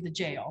regards to the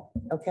jail.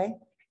 Okay.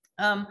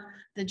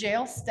 The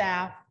jail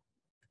staff,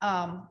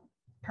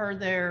 per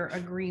their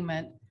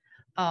agreement,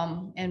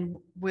 and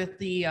with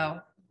the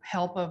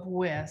help of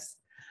WIS,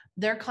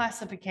 their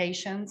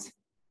classifications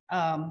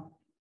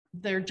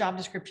their job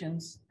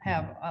descriptions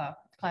have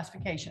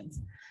classifications.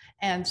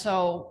 And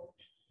so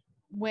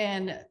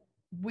when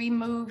we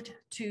moved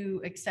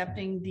to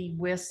accepting the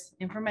WIS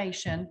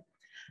information,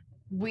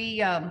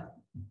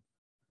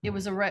 it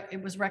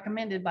was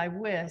recommended by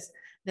WIS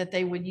that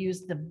they would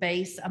use the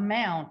base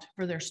amount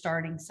for their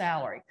starting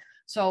salary.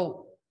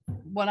 So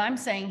what I'm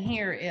saying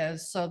here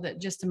is, so that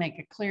just to make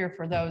it clear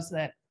for those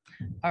that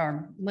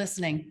are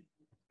listening,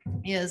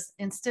 is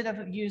instead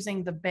of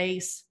using the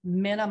base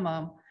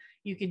minimum,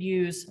 you could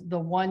use the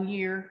 1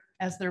 year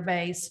as their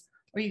base,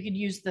 or you could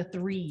use the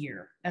 3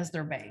 year as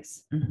their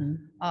base.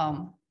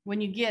 When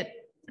you get,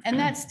 and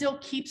that still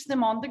keeps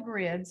them on the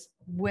grids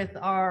with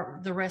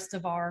the rest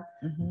of our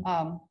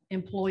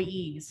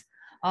employees.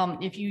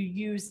 If you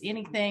use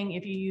anything,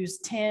 if you use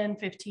 10,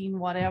 15,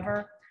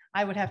 whatever,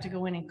 I would have to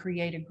go in and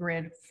create a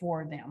grid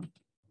for them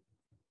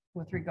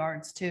with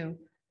regards to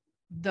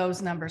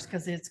those numbers,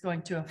 because it's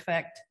going to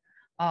affect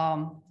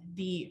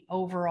the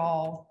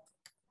overall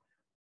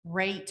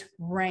rate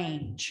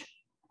range,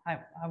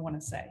 I want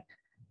to say.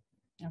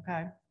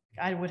 Okay,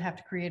 I would have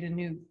to create a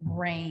new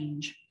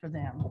range for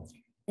them.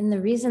 And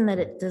the reason that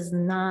it does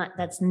not,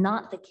 that's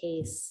not the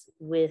case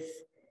with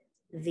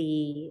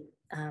the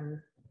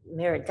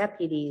merit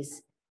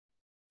deputies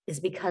is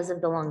because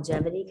of the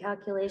longevity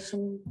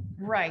calculation.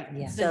 Right.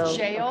 Yeah. The So,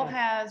 jail okay.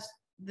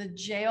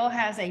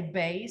 has a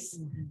base,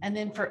 and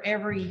then for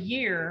every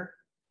year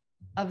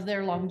of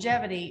their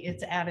longevity,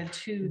 it's added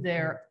to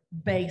their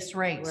base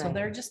rate. So Right.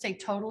 they're just a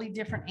totally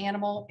different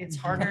animal. It's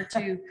harder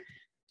to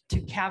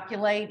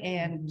calculate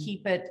and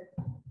keep it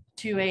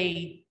to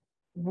a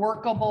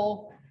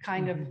workable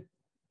kind of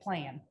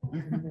plan.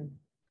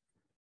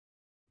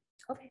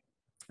 Okay.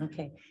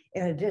 Okay.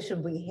 In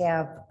addition, we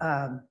have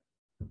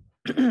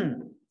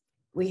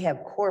we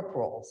have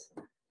corporals,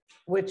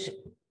 which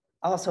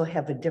also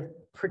have a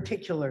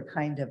particular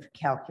kind of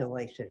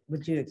calculation.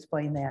 Would you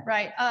explain that?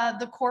 Right.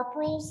 The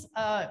corporals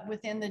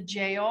within the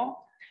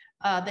jail,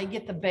 they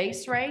get the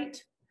base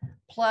rate,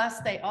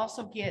 plus they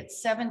also get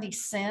 70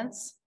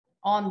 cents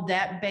on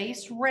that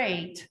base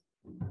rate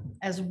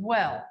as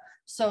well.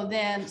 So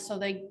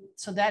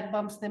that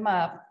bumps them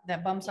up,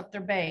 that bumps up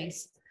their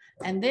base.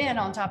 And then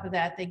on top of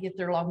that, they get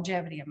their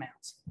longevity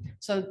amounts.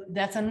 So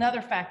that's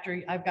another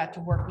factor I've got to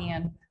work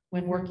in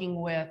when working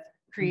with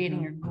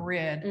creating a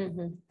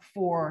grid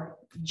for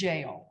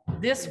jail.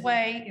 This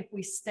way, if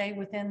we stay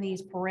within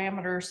these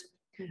parameters,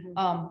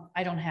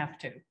 I don't have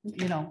to,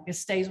 it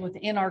stays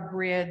within our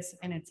grids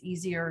and it's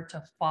easier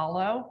to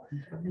follow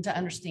and to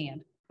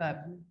understand.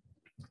 But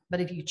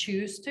if you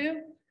choose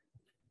to,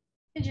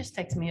 it just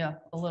takes me a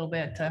little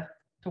bit to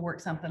work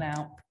something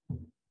out.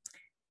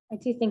 I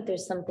do think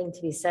there's something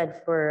to be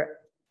said for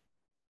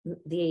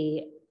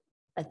the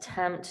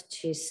attempt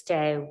to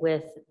stay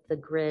with the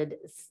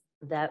grids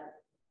that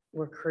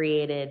were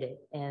created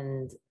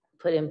and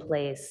put in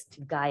place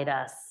to guide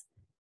us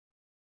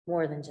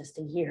more than just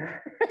a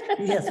year.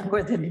 Yes,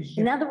 more than a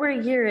year. Now that we're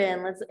a year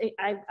in,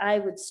 I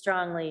would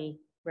strongly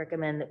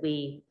recommend that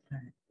we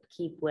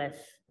keep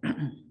with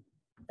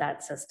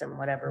that system,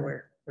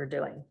 whatever we're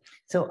doing.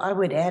 So I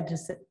would add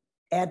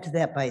to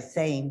that by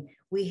saying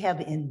we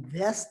have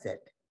invested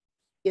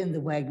in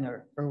the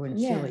Wagner Irwin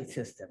Yeah. Shiley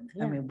system.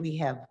 Yeah. I mean, we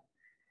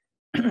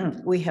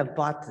have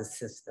bought the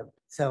system.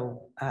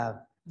 So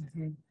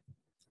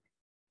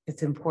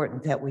it's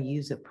important that we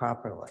use it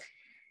properly.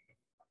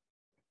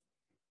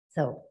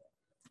 So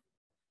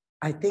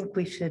I think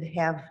we should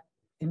have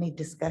any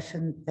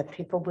discussion that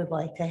people would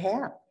like to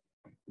have.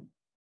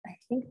 I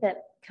think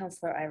that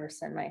Counselor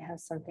Iverson might have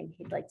something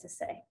he'd like to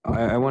say.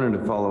 I wanted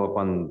to follow up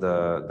on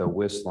the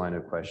WIS line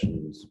of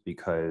questions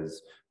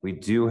because we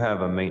do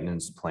have a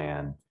maintenance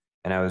plan.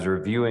 And I was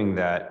reviewing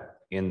that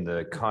in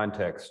the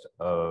context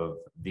of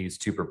these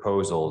two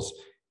proposals,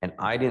 and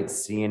I didn't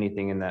see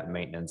anything in that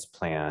maintenance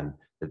plan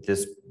that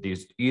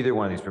either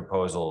one of these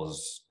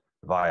proposals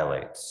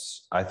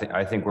violates. I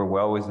think we're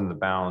well within the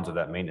bounds of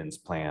that maintenance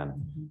plan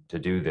to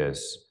do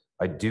this.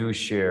 I do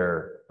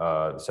share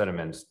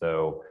sentiments,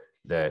 though,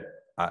 that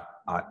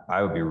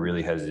I would be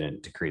really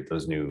hesitant to create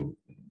those new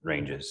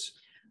ranges.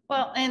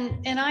 Well,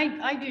 and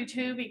I do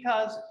too,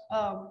 because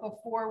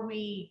before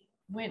we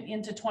went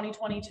into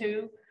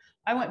 2022,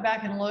 I went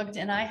back and looked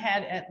and I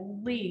had at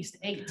least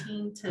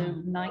 18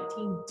 to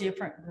 19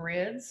 different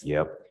grids.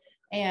 Yep.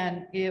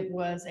 And it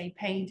was a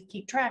pain to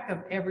keep track of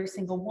every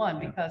single one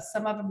because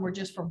some of them were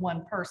just for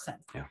one person.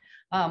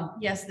 Yeah.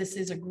 Yes, this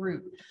is a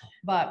group,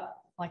 but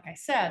like I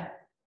said,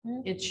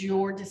 it's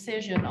your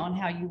decision on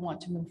how you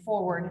want to move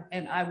forward,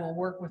 and I will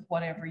work with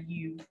whatever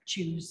you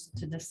choose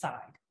to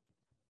decide.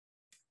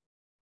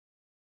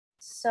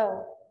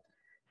 So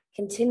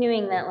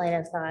continuing that line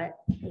of thought,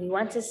 we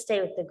want to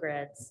stay with the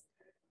grids.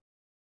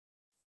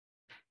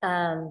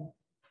 And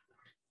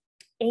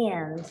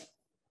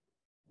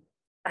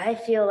I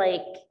feel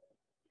like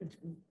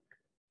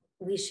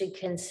we should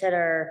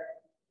consider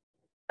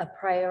a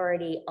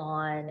priority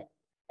on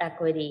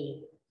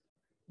equity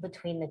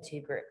between the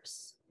two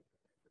groups.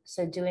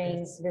 So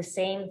doing the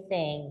same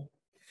thing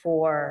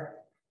for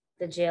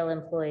the jail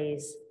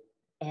employees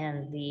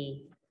and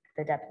the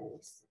the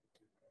deputies.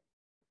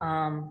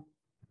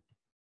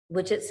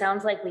 Which it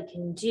sounds like we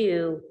can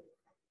do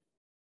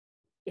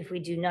if we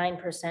do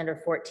 9%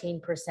 or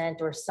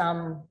 14% or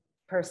some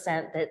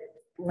percent that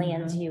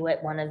lands you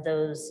at one of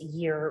those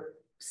year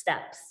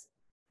steps.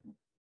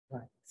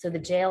 So the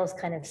jail is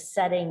kind of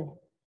setting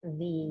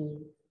the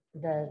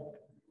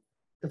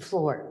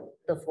floor.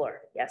 The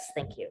floor, yes,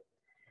 thank you.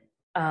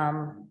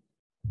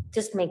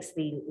 Just makes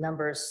the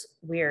numbers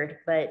weird,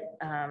 but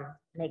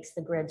makes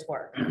the grids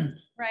work.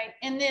 Right,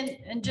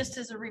 and just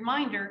as a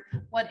reminder,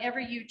 whatever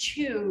you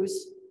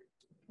choose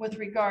with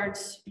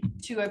regards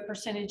to a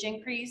percentage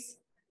increase,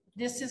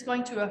 this is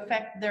going to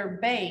affect their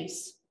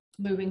base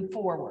moving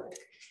forward.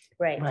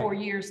 Right. For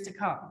years to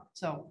come,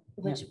 so.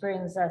 Which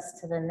brings us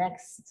to the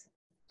next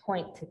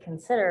point to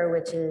consider,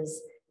 which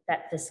is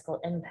that fiscal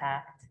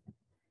impact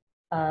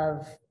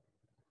of,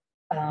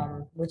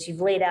 which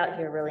you've laid out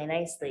here really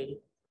nicely.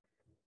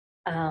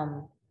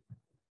 And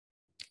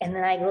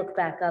then I look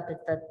back up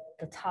at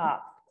the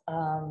top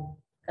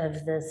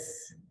of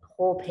this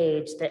whole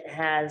page that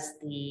has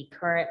the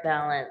current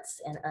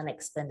balance and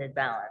unexpended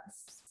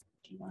balance.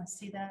 Do you want to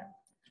see that?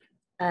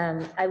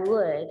 I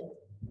would.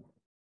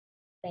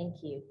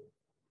 Thank you.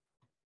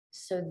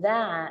 So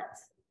that.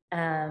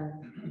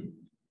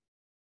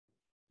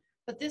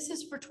 But this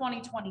is for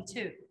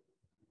 2022.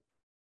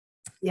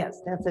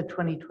 Yes, that's a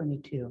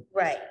 2022.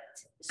 Right.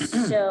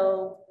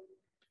 So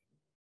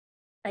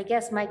I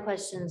guess my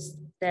questions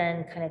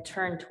then kind of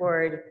turn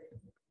toward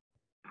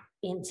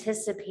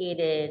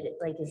anticipated,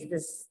 like, is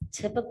this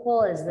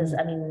typical? Is this,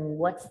 I mean,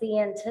 what's the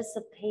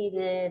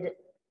anticipated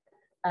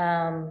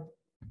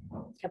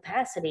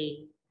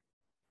capacity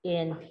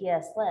in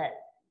PS Lit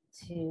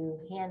to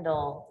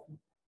handle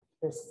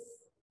this?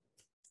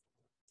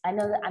 I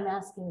know that I'm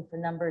asking for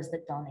numbers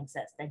that don't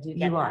exist. I do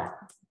get You that.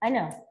 are. I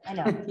know.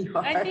 You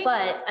are.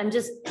 But I'm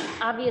just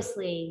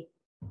obviously,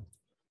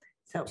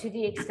 so to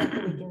the extent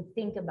that we can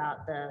think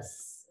about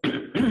this,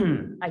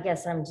 I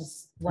guess I'm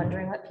just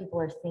wondering what people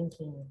are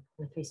thinking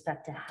with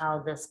respect to how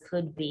this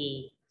could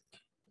be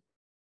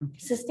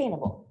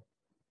sustainable.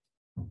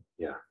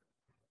 Yeah.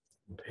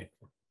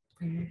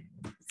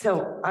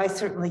 So I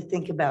certainly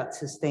think about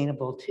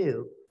sustainable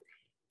too.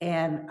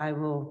 And I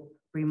will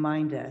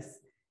remind us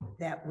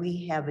that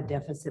we have a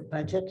deficit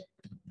budget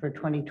for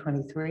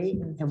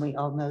 2023, and we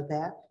all know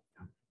that.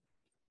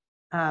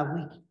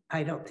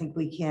 I don't think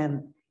we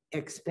can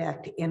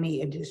expect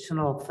any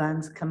additional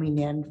funds coming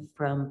in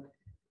from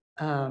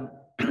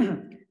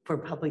for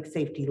public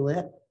safety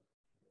lit.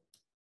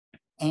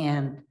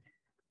 And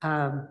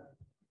I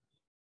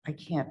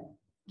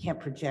can't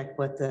project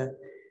what the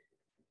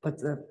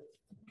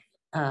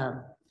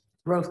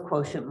growth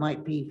quotient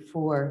might be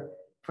for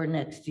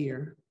next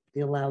year,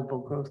 the allowable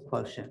growth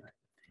quotient.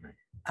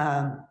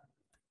 I'm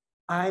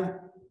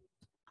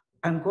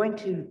going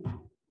to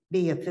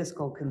be a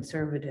fiscal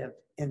conservative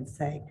and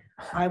say,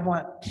 I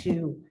want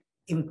to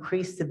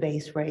increase the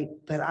base rate,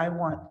 but I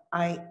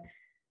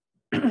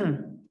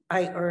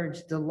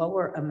urge the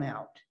lower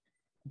amount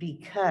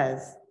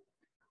because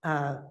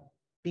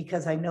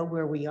I know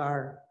where we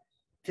are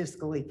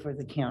fiscally for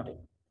the county.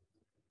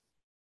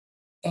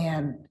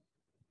 And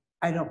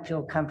I don't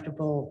feel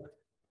comfortable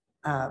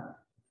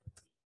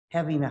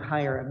having a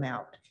higher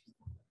amount.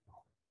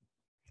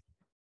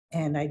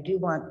 And I do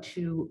want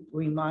to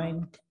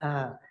remind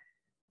the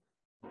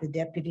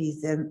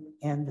deputies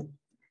and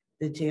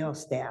the jail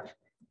staff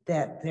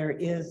that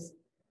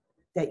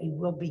that you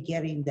will be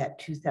getting that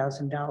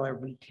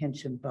 $2,000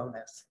 retention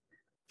bonus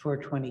for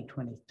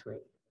 2023.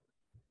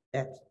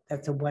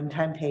 That's a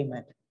one-time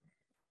payment,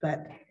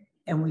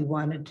 and we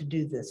wanted to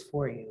do this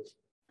for you.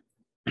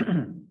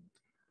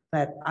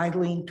 But I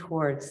lean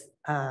towards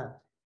the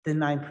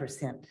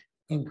 9%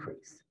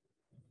 increase.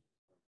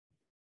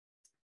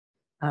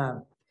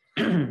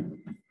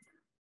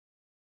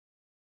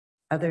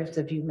 Others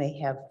of you may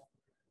have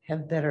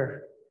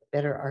better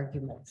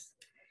arguments.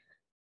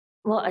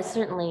 Well, I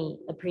certainly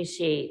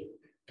appreciate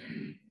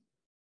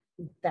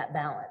that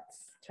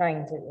balance,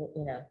 trying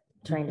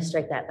to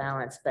strike that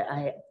balance, but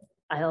I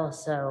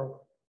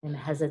also am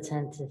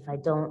hesitant if I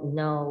don't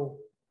know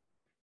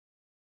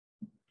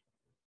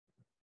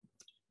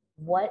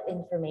what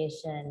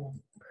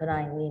information could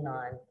I lean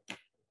on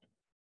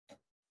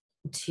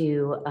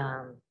to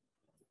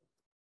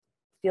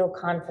feel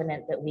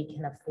confident that we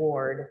can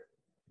afford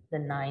the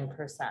 9%,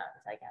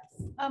 I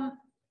guess.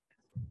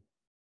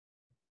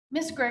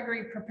 Ms.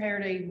 Gregory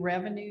prepared a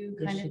revenue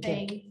Yes, kind she of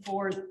did. thing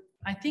for,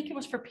 I think it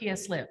was for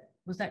PS Lip.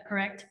 Was that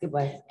correct? It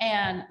was.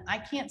 And I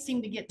can't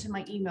seem to get to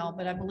my email,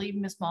 but I believe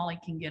Miss Molly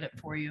can get it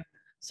for you.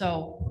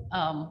 So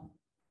I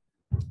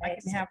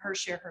can have her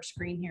share her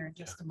screen here in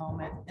just a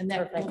moment. And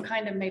that will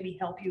kind of maybe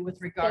help you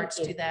with regards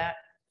to that.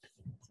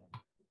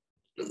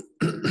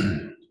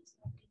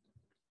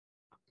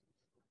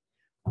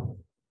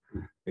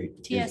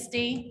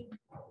 TSD,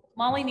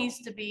 Molly needs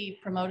to be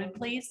promoted,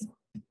 please.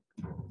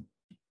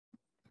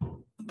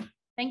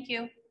 Thank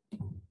you.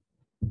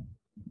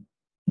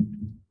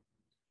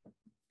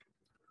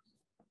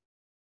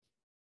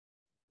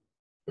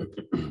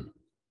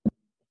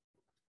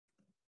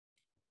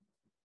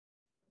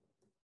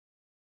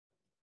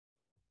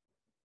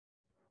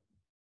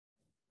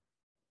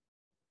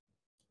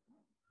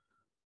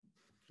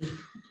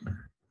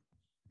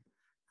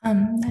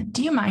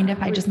 Do you mind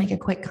if I just make a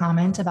quick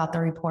comment about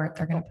the report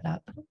they're going to put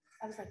up?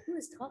 I was like, who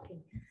is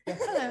talking?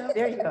 Hello.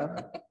 There you go.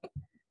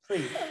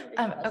 Please.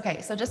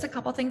 Okay, so just a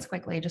couple things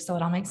quickly, just so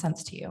it all makes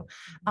sense to you.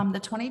 The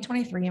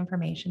 2023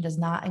 information does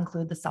not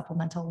include the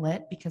supplemental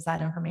lit because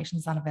that information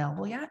is not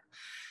available yet.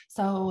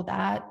 So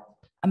that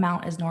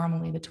amount is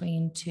normally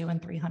between 200,000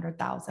 and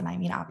 300,000. I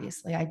mean,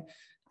 obviously, I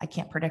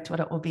can't predict what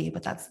it will be,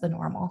 but that's the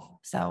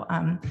normal. So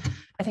I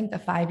think the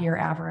 5-year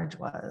average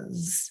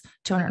was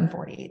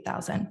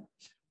 248,000.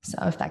 So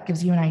if that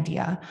gives you an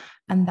idea.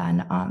 And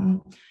then,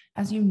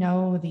 as you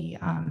know, the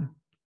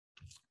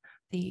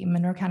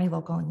Monroe County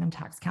Local Income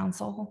Tax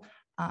Council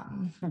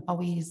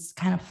always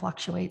kind of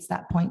fluctuates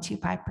that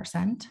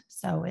 0.25%.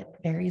 So it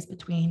varies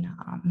between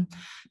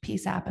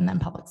PSAP and then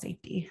public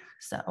safety.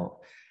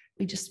 So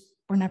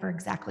we're never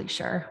exactly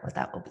sure what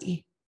that will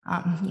be,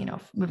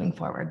 moving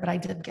forward, but I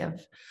did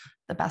give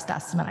the best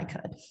estimate I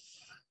could.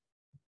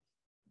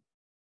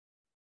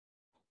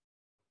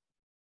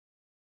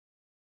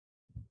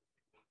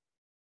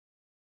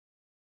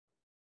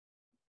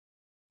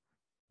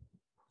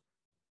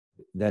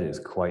 That is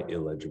quite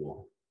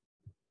illegible.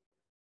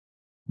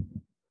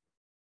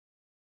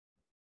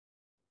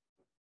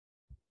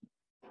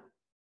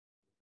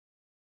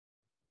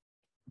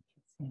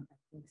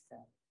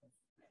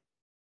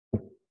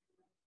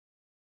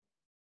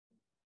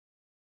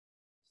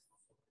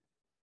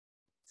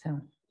 So.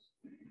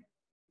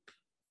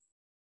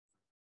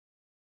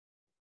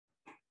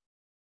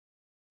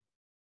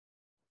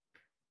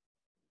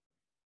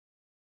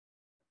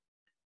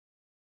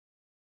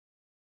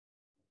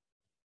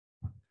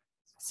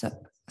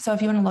 So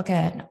if you want to look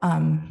at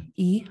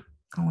E,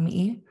 column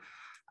E,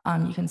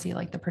 you can see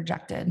like the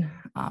projected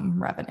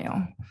revenue.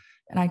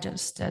 And I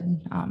just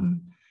did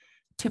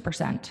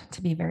 2%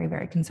 to be very,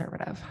 very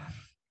conservative.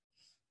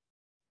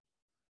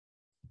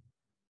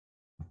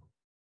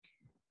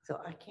 So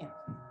I can't.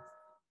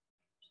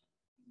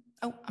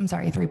 Oh, I'm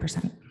sorry,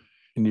 3%.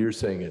 And you're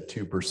saying a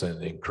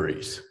 2%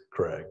 increase,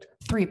 correct?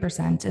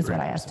 3% is what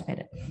I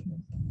estimated.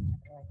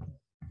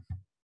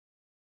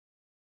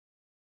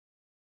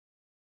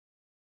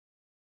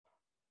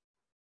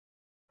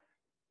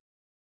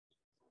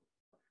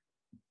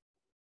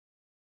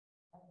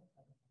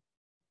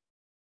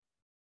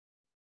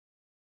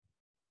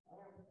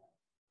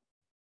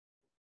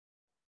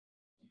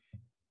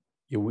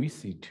 Yeah, we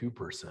see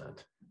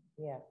 2%.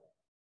 Yeah.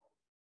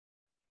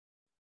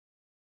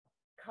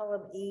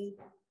 Column E,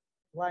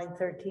 line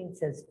 13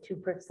 says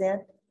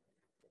 2%.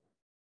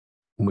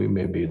 We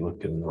may be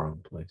looking in the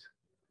wrong place.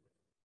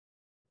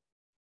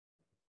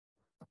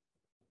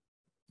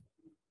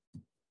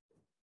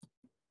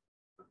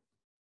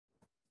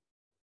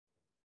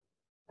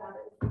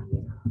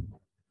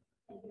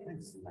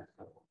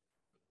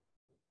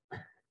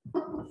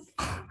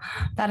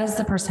 That is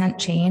the percent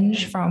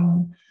change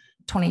from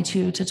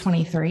 22 to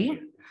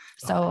 23.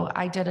 So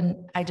I did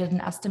an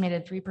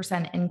estimated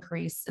 3%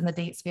 increase in the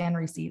date span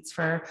receipts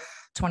for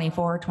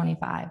 24,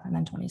 25, and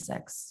then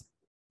 26.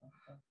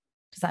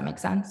 Does that make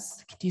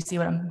sense? Do you see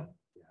what I'm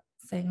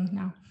saying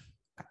now?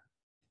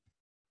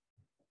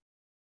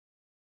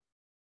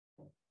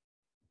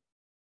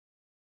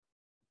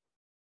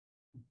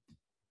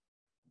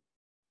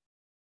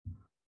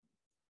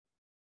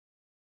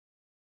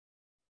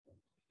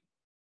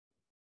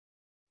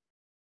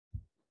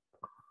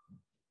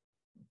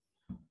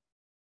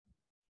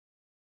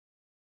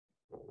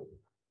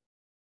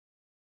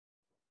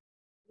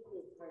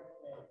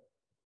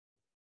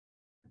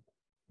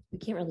 We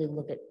can't really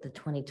look at the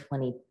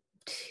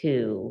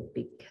 2022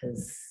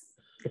 because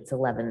it's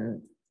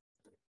 11,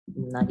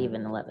 not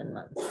even 11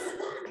 months.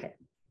 Okay.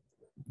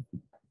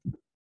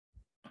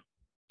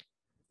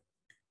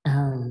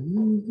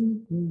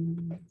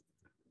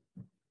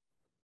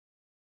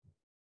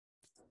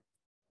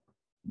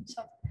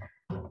 So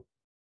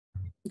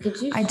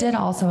I did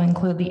also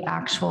include the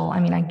actual, I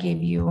mean, I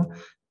gave you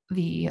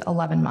the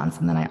 11 months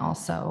and then I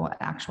also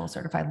actual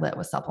certified lit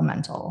with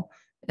supplemental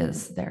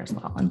is there as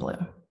well in blue.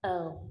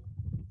 Oh.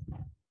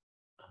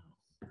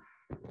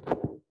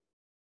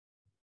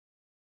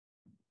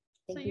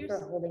 Thank you for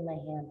holding my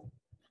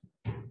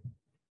hand.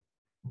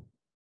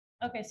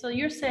 Okay, so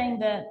you're saying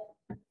that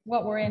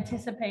what we're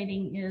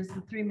anticipating is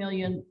the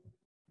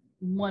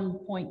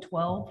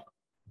 3,001,12,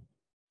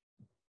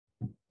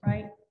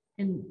 right?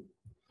 In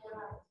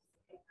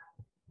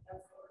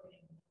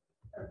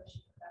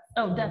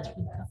oh, that's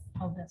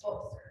oh,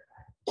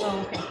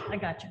 okay, I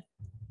got you.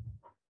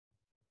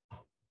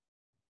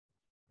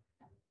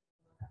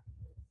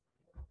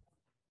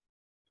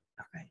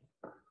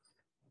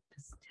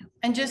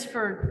 And just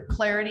for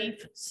clarity,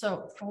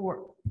 so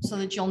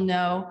that you'll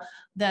know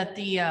that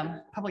the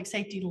public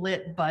safety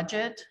lit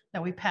budget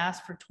that we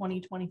passed for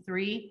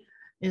 2023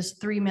 is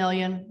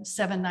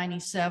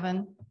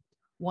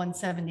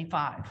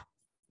 3,797,175.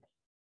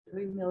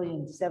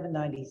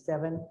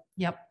 3,797,000.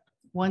 Yep,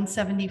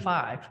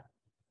 175.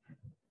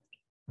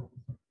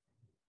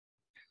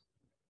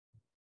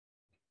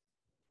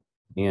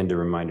 And a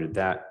reminder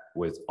that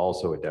was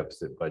also a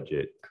deficit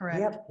budget Correct.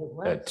 Yep, it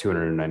was. at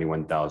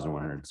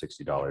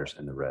 $291,160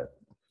 in the red.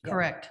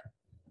 Correct.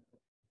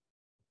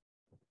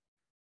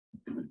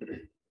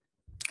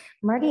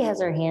 Marty has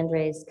her hand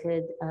raised.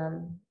 Could,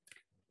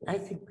 I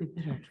think we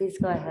better. please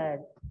go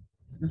ahead.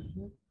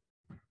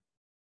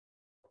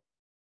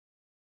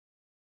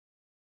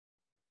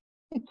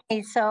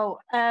 Okay, so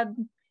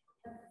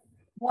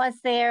was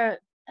there,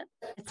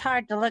 it's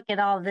hard to look at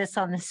all this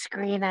on the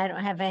screen. I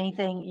don't have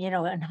anything, you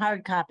know, in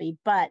hard copy,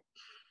 but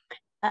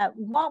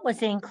what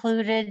was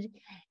included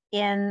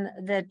in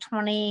the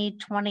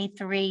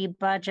 2023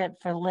 budget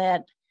for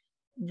lit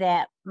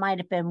that might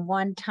have been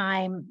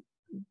one-time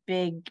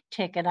big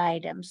ticket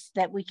items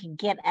that we can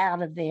get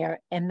out of there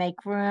and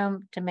make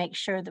room to make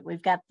sure that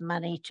we've got the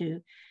money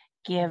to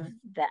give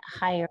that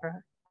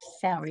higher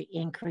salary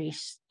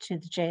increase to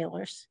the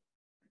jailers?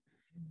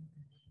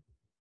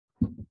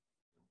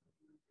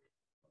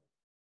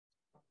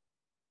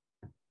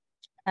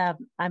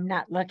 I'm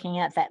not looking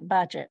at that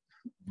budget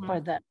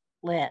for the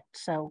lit,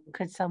 so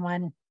could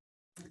someone?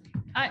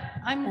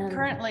 I'm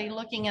currently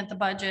looking at the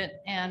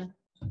budget and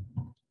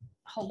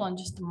hold on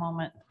just a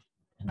moment.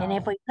 And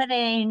if we put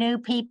any new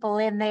people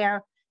in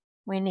there,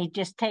 we need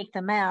just take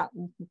them out.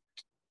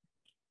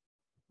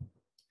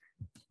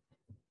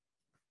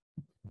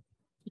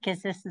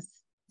 Because this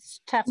is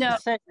tough No.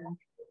 decision.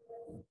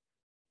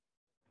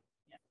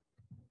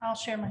 I'll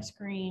share my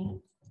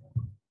screen.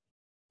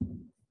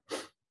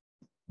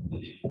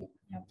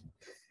 Yep.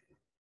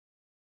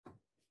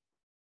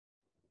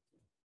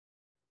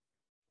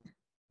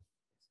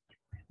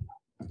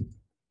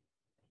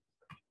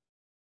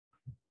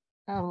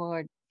 Oh,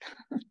 Lord.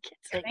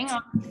 Hang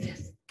on.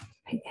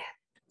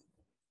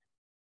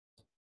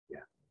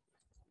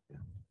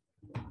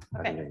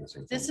 Okay,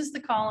 this is the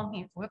column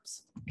here.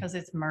 Whoops, because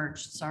it's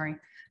merged, sorry.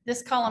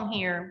 This column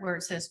here where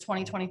it says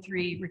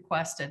 2023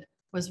 requested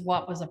was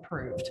what was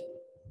approved.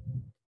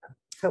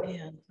 So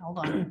And hold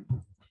on.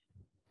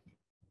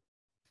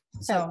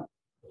 So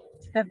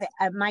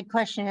my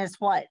question is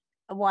what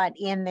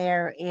in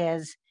there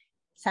is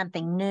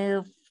something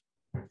new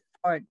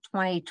for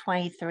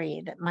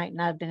 2023 that might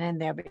not have been in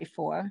there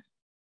before?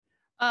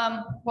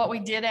 What we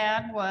did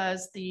add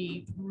was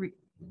the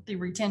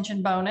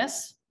retention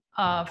bonus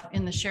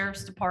in the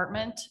sheriff's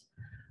department.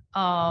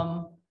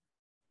 There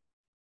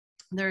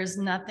is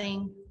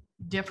nothing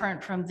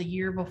different from the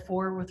year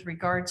before with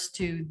regards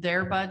to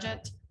their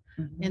budget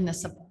in the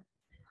support.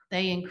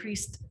 They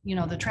increased, you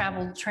know, the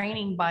travel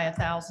training by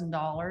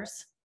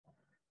 $1,000.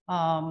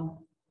 How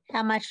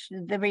much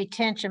the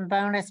retention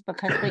bonus,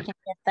 because we can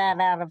get that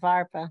out of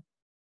ARPA.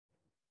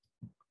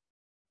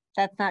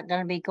 That's not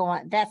going to be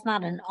that's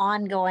not an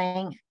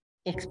ongoing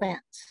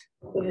expense.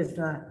 it is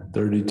not.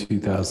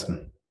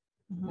 32,000.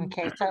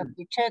 Okay, so if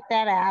you took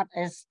that out,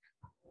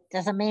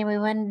 doesn't mean we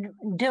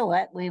wouldn't do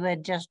it. We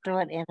would just do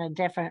it in a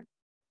different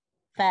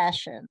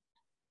fashion.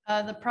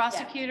 The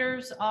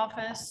prosecutor's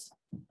office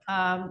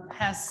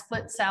has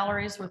split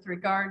salaries with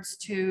regards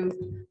to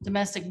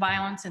domestic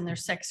violence and their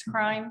sex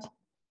crimes,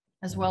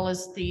 as well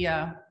as the,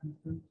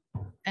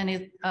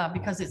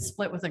 because it's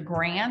split with a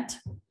grant.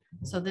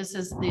 So this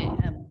is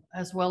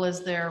as well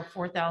as their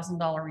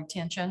 $4,000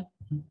 retention.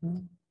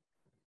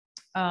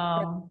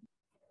 That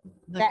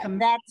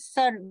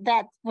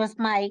was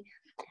my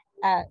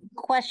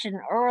question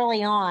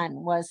early on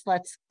was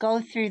let's go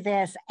through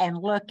this and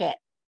look at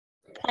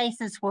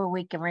places where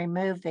we can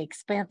remove the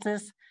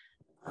expenses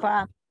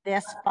from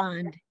this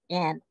fund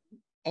and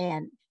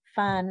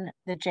fund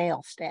the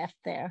jail staff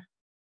there.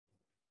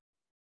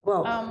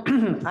 Well,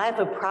 I have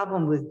a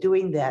problem with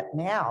doing that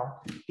now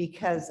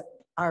because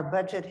our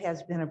budget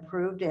has been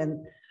approved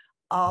and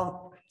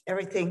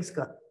everything's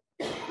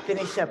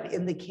finished up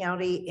in the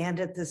county and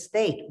at the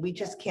state. We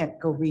just can't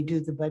go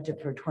redo the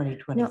budget for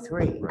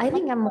 2023. No, I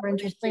think I'm more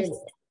interested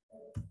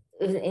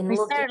in We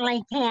looking.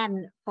 certainly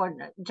can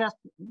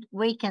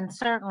we can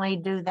certainly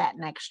do that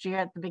next year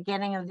at the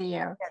beginning of the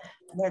year.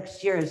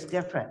 Next year is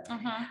different.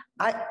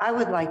 I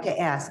would like to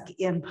ask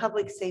in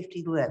public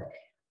safety lit,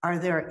 are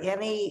there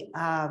any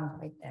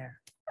right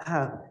there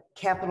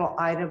capital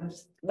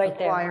items right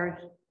required?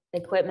 there?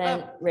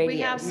 Equipment, radios.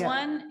 We have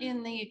one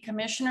in the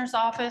commissioner's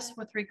office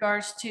with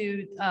regards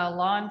to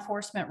law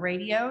enforcement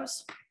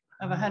radios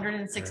of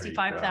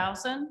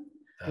 165,000.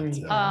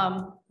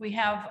 We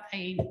have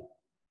a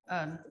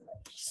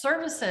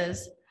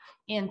services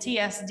in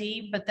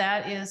TSD, but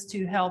that is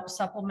to help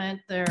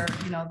supplement their,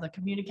 you know, the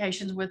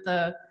communications with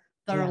their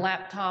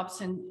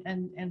laptops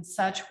and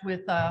such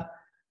with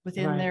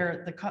within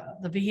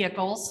the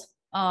vehicles.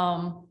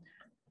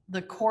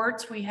 The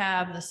courts, we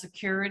have the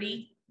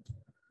security.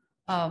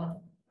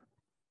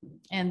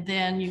 And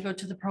then you go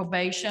to the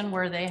probation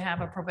where they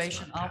have a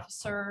probation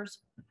officers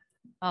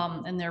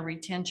and their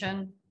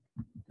retention.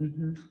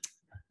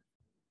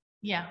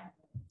 Yeah.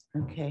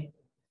 Okay.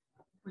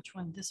 Which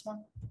one? This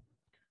one?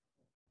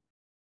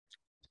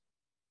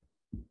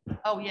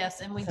 Oh, yes.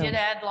 And we did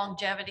add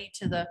longevity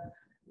to the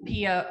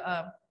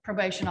PO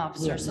probation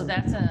officer. So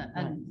that's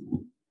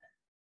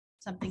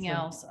something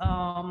else.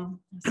 So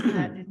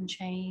that didn't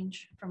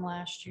change from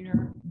last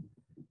year.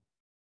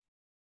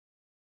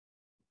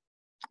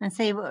 And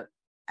see,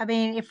 I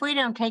mean, if we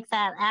don't take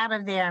that out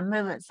of there and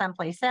move it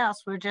someplace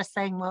else, we're just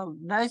saying, well,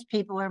 those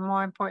people are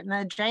more important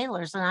than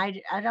jailers. And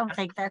I don't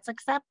think that's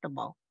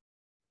acceptable.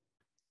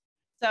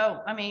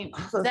 So, I mean,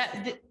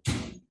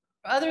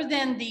 other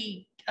than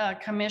the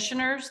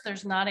commissioners,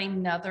 there's not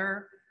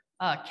another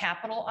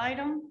capital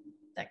item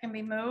that can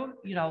be moved,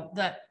 you know,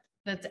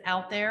 that's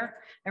out there.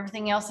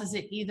 Everything else is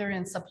either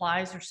in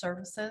supplies or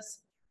services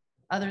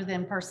other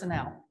than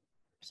personnel.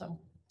 So.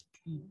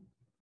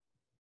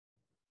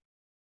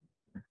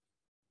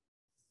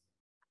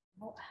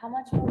 How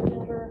much were we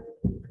over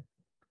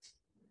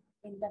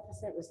in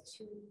deficit? Was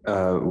two?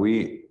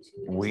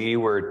 We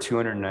were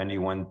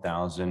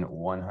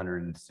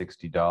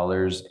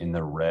 $291,160 in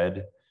the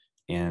red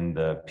in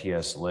the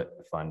PS Lit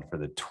fund for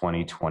the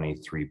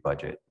 2023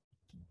 budget.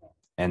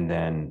 And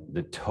then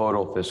the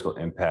total fiscal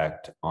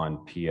impact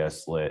on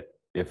PS Lit,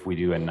 if we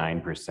do a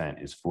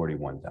 9%, is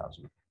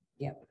 41,000.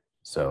 Yep.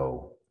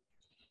 So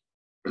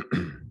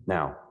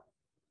now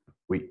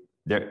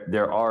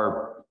there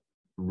are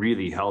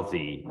really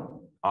healthy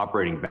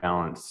operating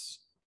balance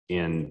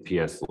in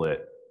PS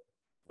Lit.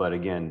 But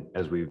again,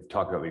 as we've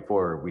talked about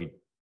before,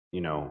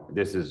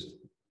 this is,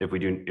 if we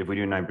do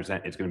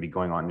 9%, it's going to be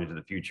going on into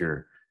the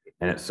future.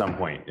 And at some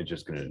point, it's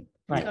just going to,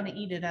 It's going to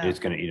eat it up. it's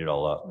going to eat it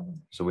all up.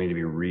 So we need to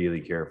be really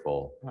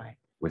careful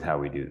with how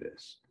we do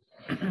this.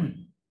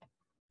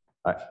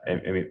 I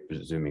mean,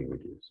 presuming we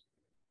do this.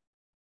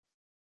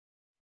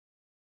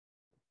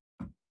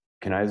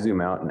 Can I zoom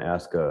out and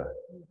ask a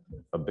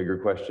bigger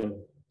question?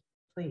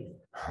 Please.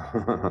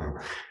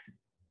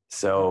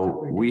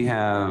 So we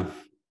have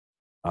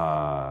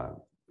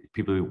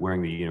people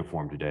wearing the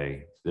uniform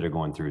today that are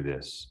going through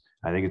this.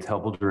 I think it's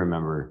helpful to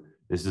remember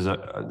this is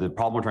the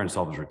problem we're trying to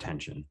solve is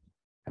retention.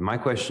 And my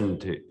question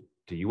to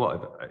you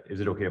all, is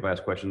it okay if I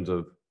ask questions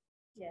of?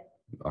 Yeah.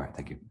 All right,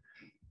 thank you.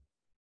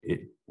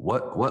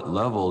 What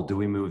level do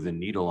we move the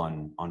needle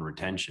on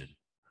retention?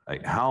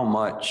 Like how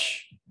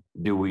much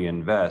do we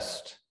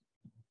invest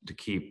to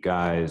keep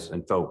guys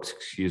and folks,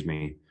 excuse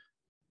me,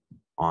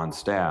 on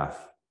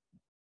staff?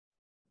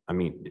 I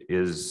mean,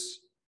 is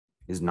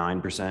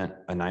 9%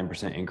 a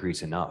 9%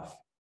 increase enough?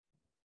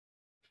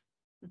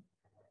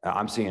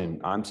 I'm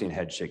seeing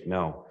head shake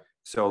no.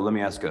 So let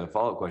me ask a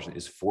follow-up question.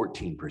 Is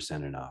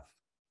 14% enough?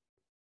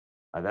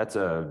 That's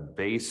a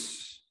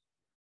base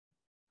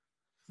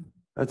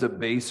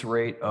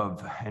rate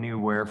of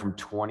anywhere from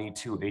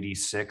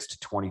 2286 to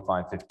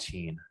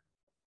 2515.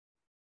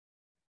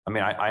 I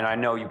mean, I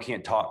know you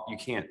can't talk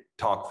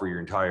for your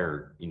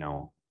entire,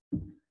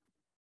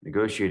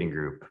 negotiating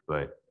group,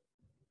 but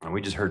we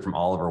just heard from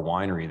Oliver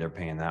Winery, they're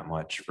paying that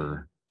much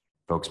for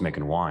folks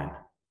making wine.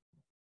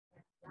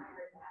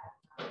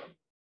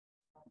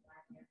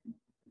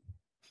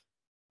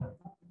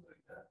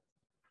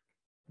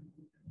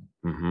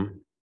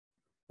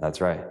 That's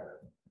right.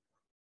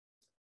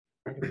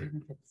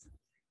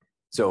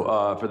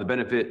 So for the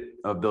benefit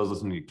of those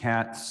listening to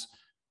CATS,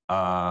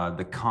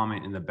 the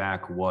comment in the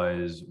back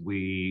was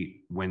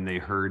when they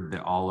heard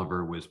that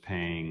Oliver was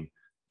paying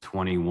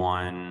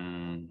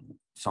 21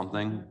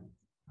 something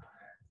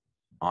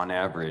on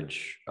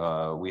average,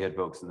 we had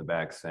folks in the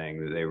back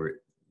saying that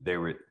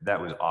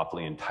that was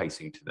awfully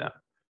enticing to them.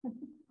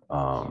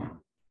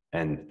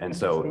 And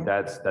so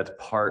that's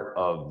part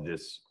of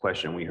this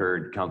question. We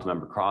heard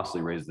Councilmember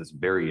Crossley raise this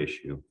very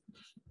issue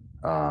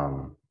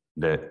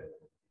that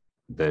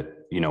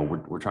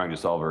we're trying to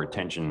solve a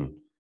retention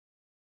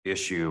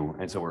issue.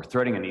 And so we're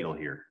threading a needle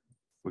here.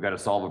 We got to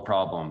solve a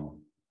problem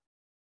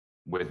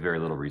with very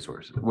little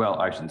resources. Well,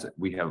 I shouldn't say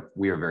we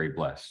are very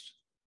blessed.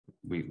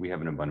 We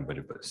have an abundant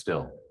budget, but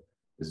still,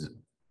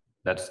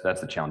 that's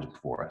the challenge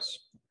before us.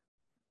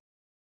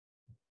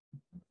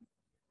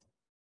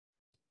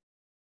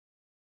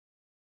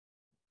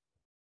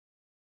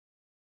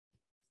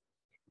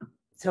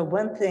 So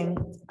one thing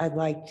I'd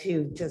like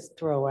to just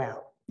throw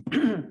out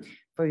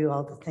for you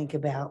all to think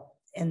about,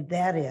 and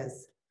that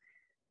is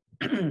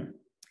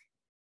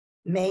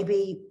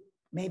maybe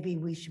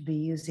we should be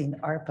using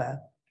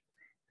ARPA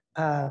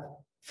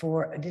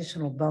for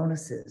additional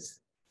bonuses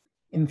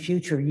in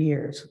future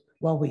years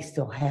while we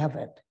still have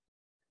it.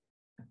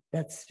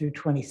 That's through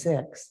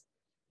 26.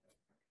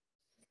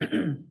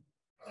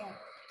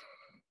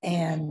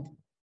 And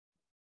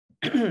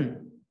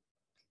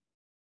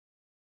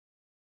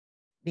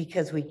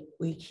because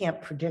we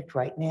can't predict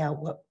right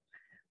now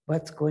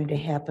what's going to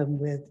happen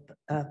with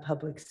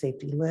public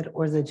safety lit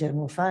or the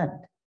general fund.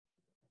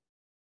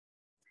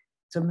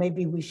 So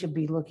maybe we should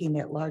be looking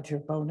at larger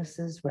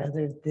bonuses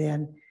rather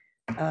than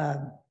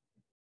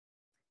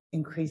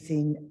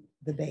increasing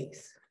the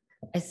base.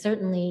 I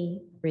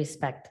certainly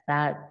respect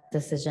that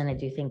decision. I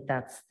do think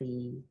that's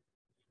the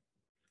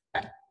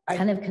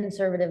kind of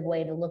conservative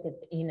way to look at,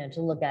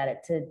 to look at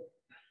it, to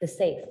the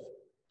safe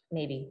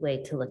maybe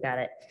way to look at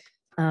it.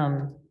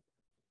 I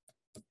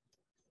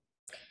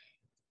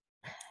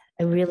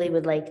really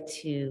would like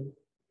to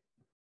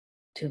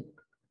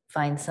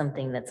find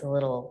something that's a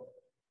little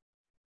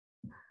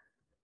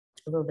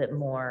little bit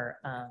more,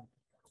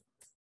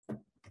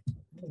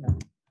 you know,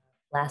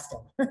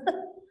 lasting.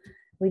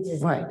 We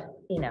just, Right.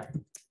 you know,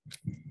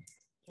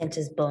 can't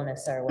just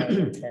bonus our way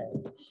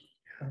into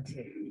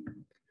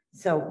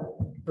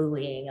So,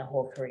 buoying a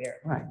whole career.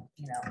 right.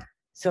 You know,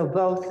 So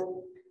both,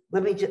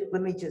 let me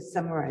just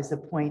summarize the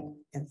point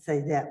and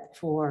say that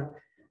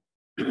for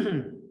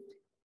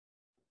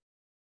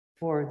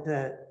for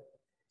the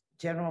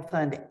general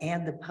fund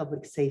and the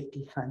public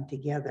safety fund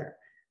together,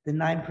 the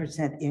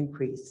 9%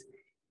 increase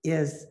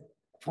is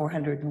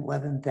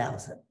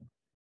 411,000.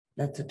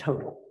 That's a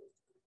total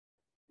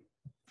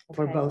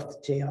for Okay.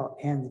 both jail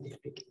and the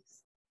deputies.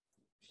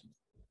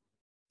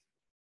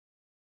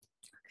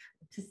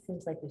 it just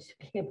seems like we should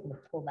be able to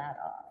pull that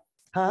off.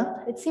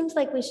 Huh? It seems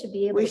like we should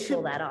be able We to pull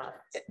should- that off.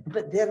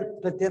 But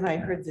then I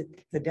heard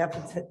the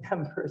deficit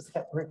numbers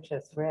that were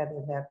just read,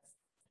 and that's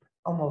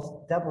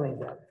almost doubling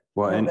that.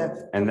 Well, No,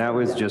 that's and that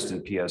was doubling just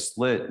in PS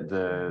Lit.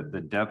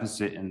 The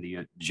deficit in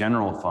the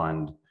general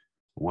fund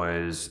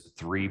was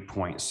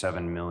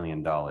 $3.7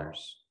 million.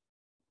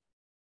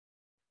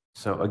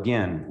 So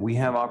again, we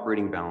have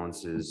operating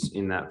balances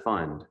in that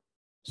fund.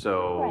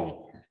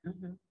 So,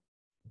 Mhm.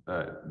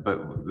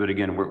 but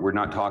again, we're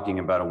not talking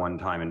about a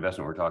one-time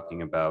investment. We're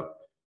talking about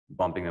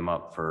bumping them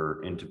up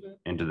for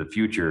into the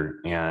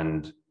future,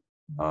 and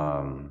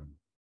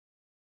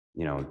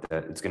you know,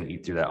 that it's going to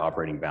eat through that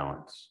operating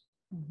balance.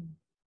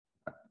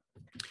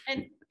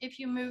 And if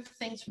you move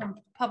things from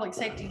public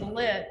safety to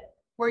lit,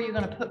 where are you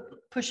going to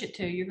push it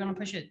to? You're going to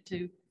push it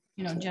to,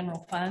 you know,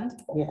 general fund,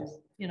 Yes,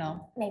 you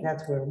know?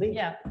 that's where we.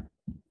 Yeah.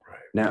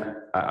 Now,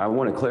 I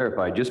want to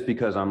clarify, just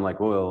because I'm like,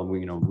 well,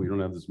 we don't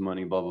have this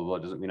money, blah, blah, blah,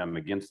 doesn't mean I'm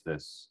against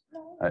this.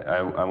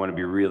 I want to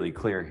be really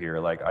clear here.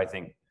 Like, I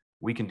think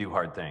we can do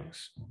hard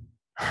things.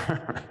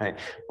 Right?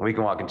 We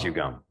can walk and chew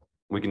gum.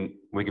 We can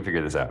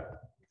figure this out.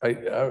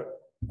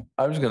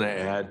 I was going to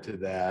add to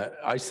that.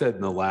 I said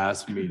in the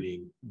last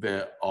meeting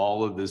that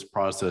all of this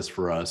process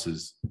for us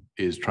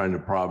is trying to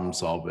problem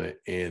solve it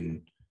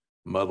and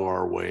muddle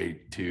our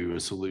way to a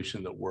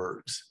solution that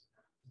works,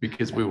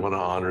 because we want to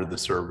honor the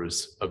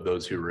service of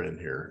those who are in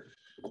here,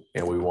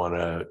 and we want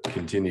to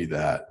continue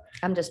that.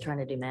 I'm just trying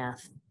to do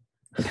math.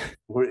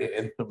 We're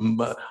in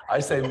I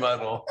say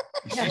muddle.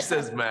 She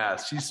says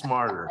math. She's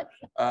smarter.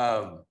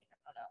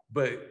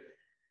 But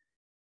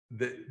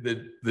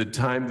the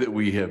time that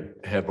we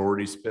have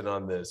already spent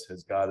on this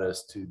has got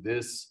us to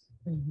this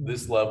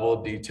level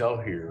of detail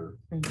here.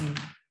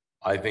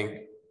 I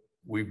think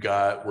we're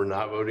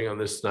not voting on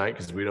this tonight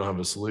because we don't have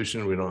a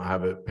solution. We don't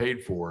have it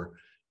paid for.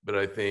 But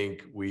I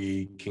think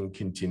we can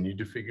continue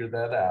to figure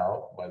that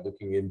out by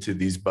looking into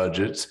these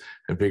budgets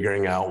and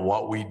figuring out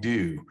what we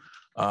do.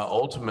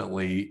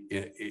 Ultimately,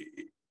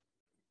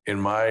 in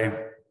my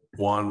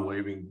wand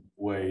waving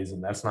ways,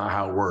 and that's not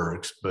how it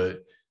works,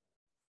 but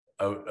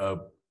a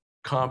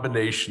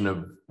combination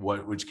of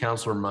which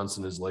Councilor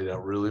Munson has laid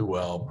out really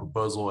well,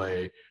 proposal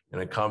A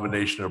and a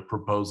combination of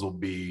proposal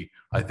B,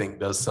 I think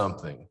does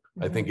something.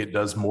 I think it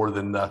does more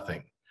than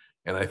nothing.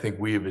 And I think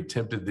we have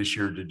attempted this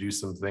year to do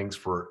some things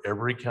for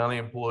every county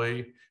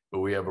employee, but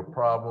we have a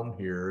problem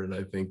here. And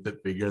I think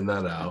that figuring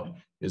that out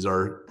is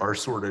our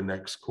sort of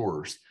next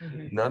course.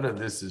 None of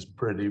this is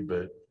pretty,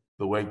 but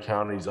the way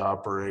counties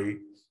operate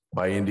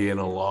by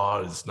Indiana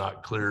law is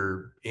not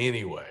clear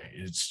anyway.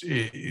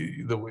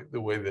 The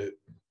way that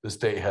the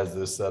state has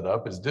this set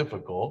up is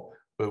difficult,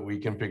 but we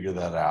can figure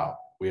that out.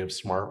 We have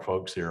smart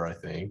folks here, I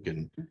think,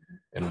 and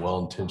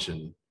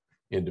well-intentioned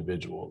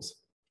individuals.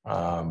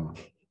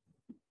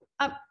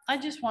 I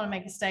just want to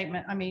make a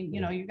statement. I mean,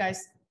 you know, you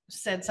guys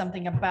said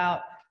something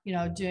about, you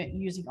know,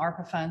 using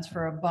ARPA funds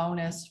for a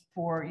bonus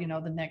for, you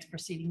know, the next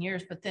preceding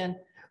years, but then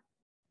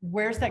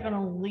where's that going to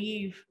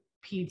leave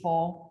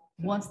people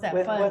once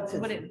that fund,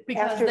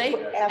 because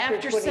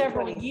after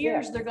several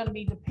years, they're going to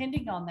be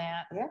depending on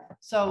that. Yeah.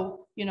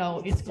 So, you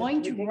know, it's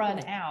going to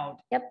run out.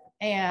 Yep.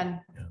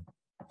 And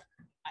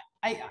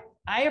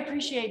I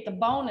appreciate the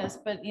bonus,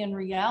 but in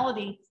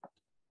reality,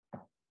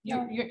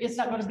 it's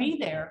not going to be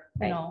there,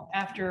 you know,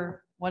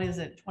 after, what is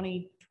it,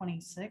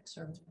 2026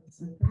 or?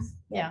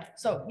 Yeah.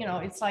 So, you know,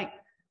 it's like.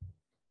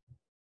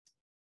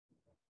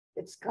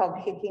 It's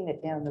called kicking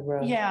it down the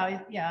road. Yeah,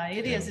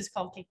 it is. It's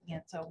called kicking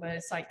it. So, but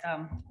it's like,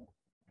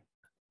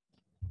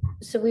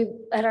 So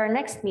at our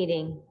next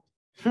meeting,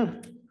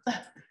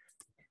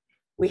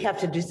 we have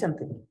to do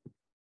something.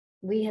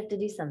 We have to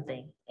do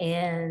something.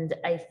 And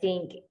I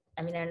think,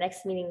 I mean, our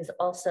next meeting is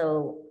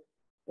also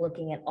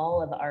looking at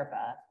all of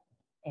ARPA,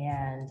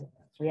 and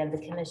we have the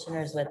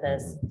commissioners with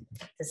us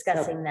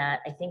discussing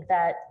that. I think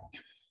that's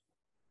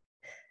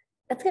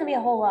going to be a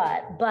whole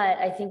lot, but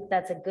I think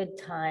that's a good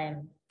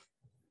time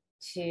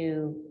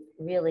to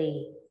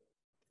really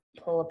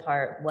pull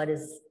apart what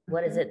is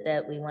it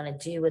that we want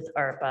to do with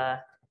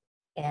ARPA,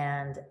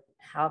 and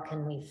how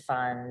can we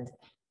fund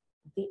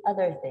the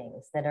other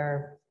things that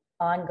are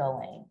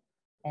ongoing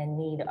and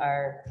need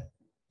our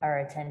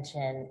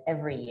attention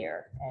every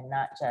year, and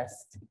not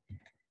just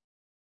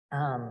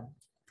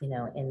you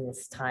know, in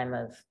this time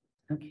of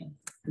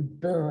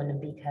boon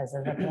because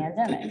of a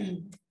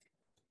pandemic.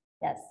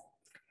 Yes.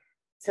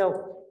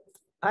 So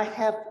I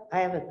have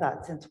a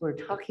thought, since we're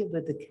talking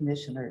with the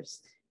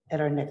commissioners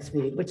at our next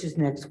meeting, which is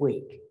next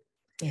week.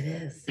 It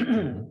is.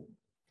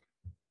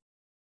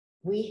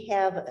 We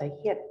have a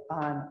hit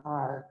on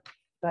our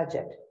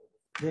budget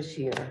this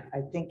year.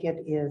 I think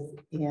it is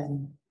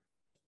in,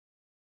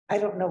 I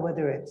don't know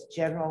whether it's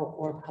general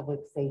or public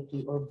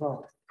safety or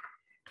both,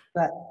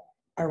 but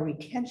our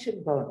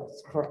retention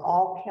bonus for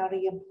all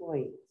county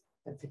employees,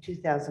 that's a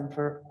 2,000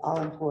 for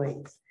all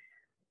employees,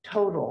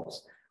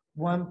 totals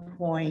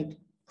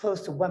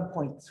close to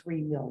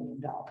 $1.3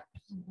 million.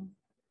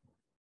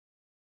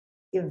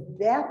 If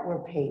that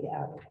were paid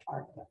out of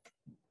ARPA,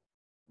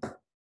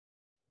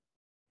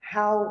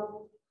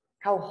 how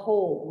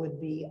whole would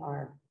be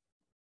our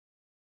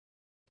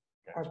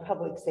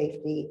public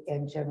safety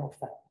and general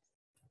funds?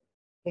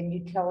 Can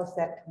you tell us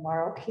that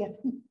tomorrow, Kim?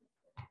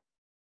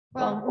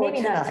 Well, Or maybe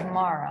not tonight?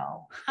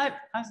 tomorrow. I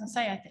was gonna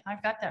say,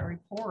 I've got that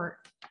report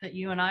that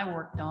you and I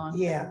worked on.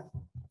 Yeah.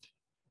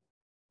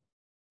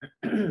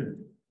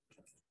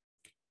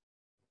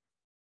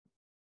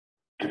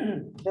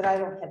 But I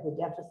don't have the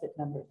deficit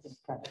numbers in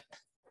front of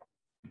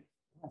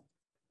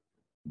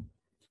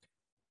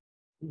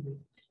me.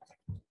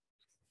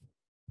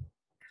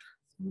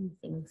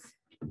 Things.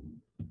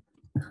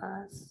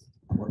 Cause.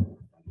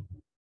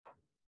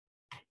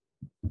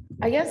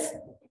 I guess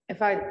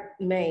if I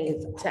may,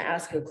 to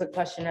ask a quick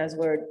question as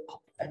we're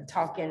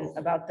talking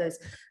about this,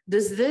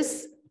 does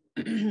this,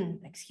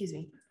 excuse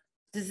me,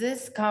 does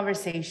this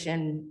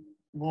conversation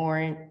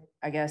warrant,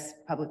 I guess,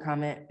 public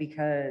comment?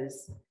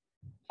 Because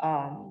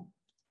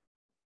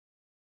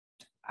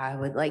I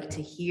would like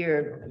to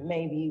hear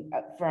maybe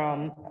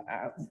from,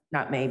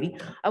 not maybe,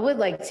 I would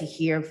like to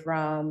hear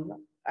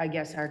from, I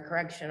guess, our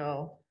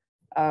correctional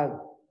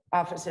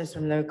officers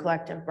from the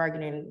collective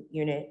bargaining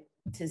unit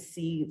to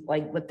see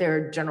like what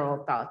their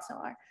general thoughts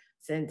are,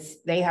 since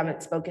they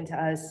haven't spoken to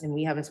us and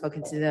we haven't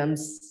spoken to them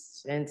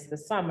since the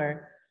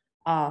summer.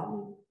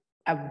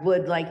 I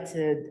would like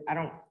to,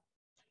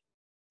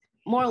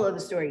 moral of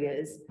the story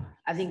is,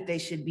 I think they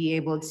should be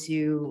able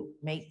to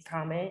make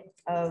comment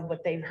of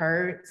what they've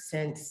heard,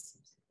 since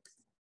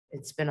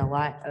it's been a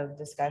lot of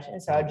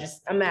discussion. So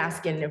I'm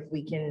asking if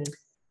we can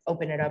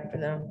open it up for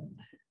them.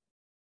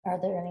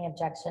 Are there any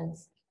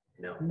objections?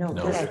 No,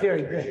 that's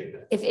very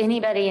good. If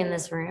anybody in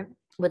this room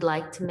would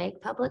like to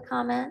make public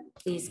comment,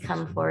 please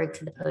come forward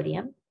to the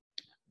podium.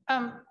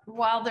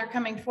 While they're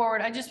coming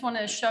forward, I just want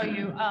to show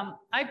you,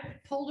 I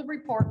pulled a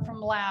report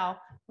from Lau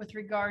with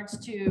regards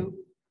to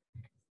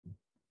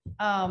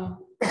our,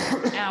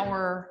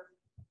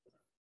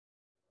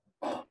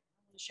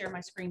 share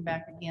my screen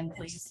back again,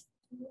 please.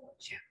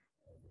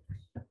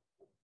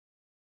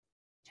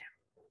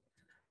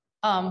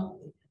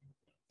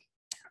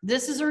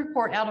 This is a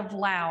report out of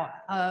Lau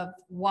of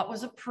what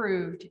was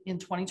approved in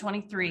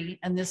 2023,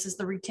 and this is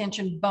the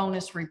retention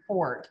bonus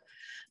report.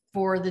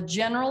 For the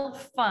general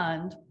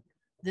fund,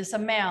 this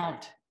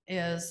amount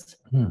is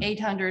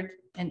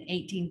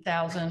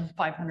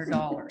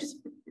 $818,500.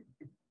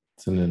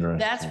 It's an interesting.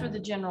 That's for the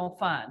general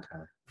fund.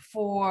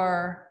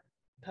 For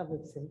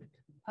public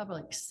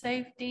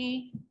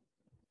safety,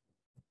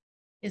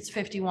 it's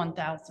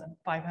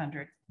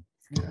 $51,500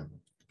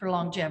 for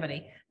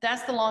longevity.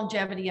 That's the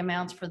longevity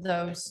amounts for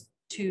those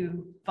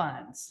two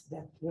funds.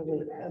 That's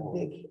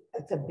really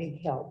that's a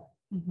big help.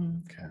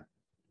 Okay.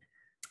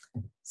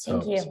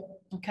 Thank you.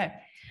 Okay.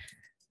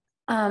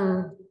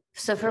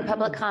 So for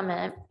public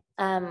comment,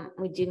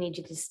 we do need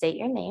you to state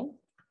your name.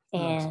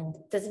 And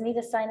does it need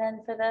to sign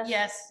in for this?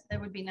 Yes, that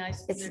would be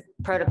nice. It's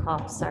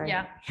protocol, sorry.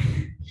 Yeah.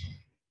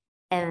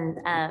 And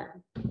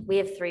we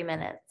have 3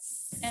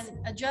 minutes. And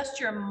adjust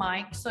your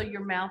mic so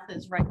your mouth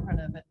is right in front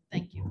of it.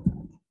 Thank you.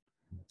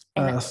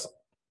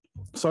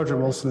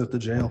 Sergeant Wilson at the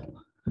jail.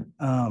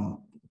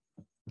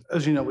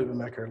 As you know, we've been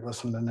back here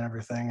listening and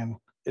everything, and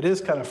it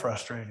is kind of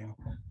frustrating.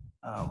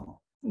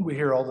 We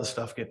hear all this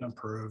stuff getting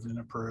approved and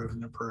approved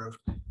and approved.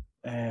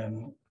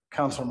 And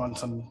Councilor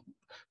Munson,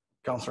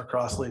 Councilor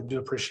Crossley, do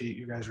appreciate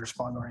you guys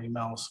responding to our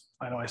emails.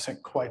 I know I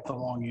sent quite the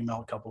long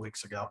email a couple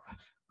weeks ago.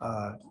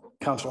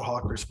 Councilor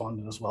Hawk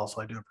responded as well,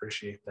 so I do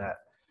appreciate that.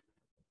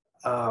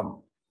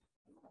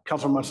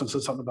 Councilor Munson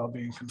said something about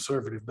being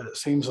conservative, but it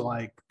seems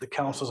like the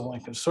council is only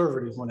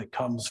conservative when it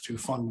comes to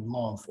funding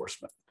law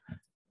enforcement.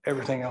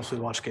 Everything else we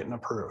watch getting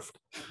approved.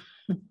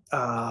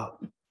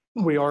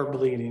 We are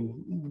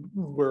bleeding.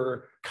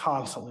 We're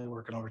constantly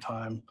working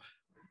overtime.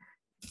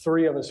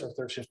 3 of us are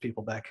third shift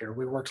people back here.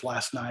 We worked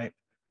last night.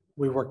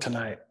 We work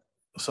tonight.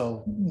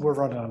 So we're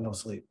running on no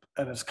sleep,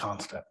 and it's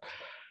constant.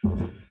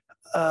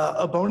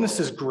 A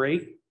bonus is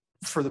great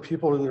for the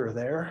people that are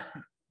there,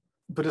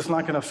 but it's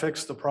not going to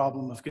fix the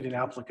problem of getting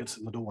applicants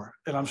in the door.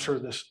 And I'm sure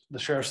the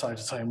sheriff's side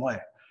is the same way.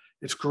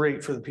 It's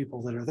great for the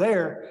people that are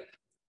there,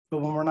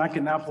 but when we're not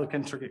getting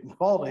applicants or getting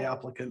quality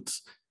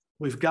applicants,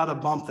 we've got to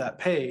bump that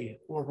pay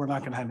or we're not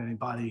going to have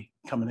anybody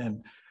coming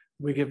in.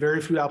 We get very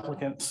few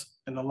applicants,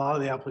 and a lot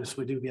of the applicants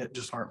we do get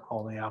just aren't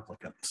quality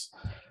applicants.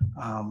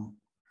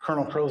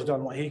 Colonel Crow's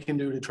done what he can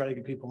do to try to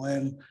get people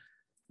in.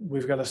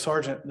 We've got a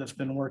sergeant that's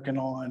been working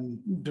on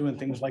doing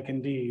things like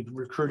Indeed,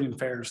 recruiting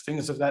fairs,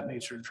 things of that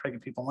nature to try to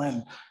get people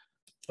in.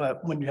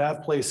 But when you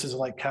have places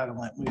like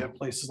Catalent, we have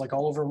places like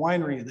Oliver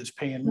Winery that's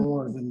paying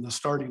more than the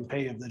starting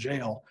pay of the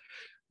jail.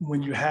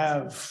 When you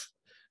have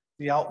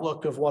the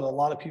outlook of what a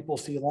lot of people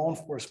see law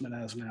enforcement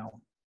as now,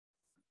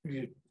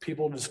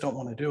 people just don't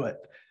want to do it.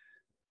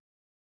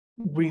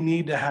 We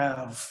need to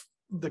have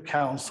the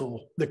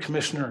council, the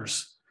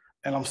commissioners,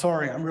 and I'm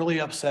sorry, I'm really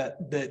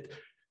upset that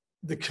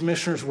the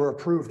commissioners were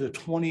approved a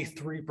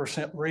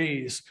 23%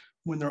 raise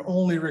when they're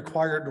only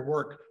required to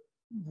work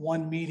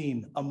one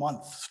meeting a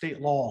month,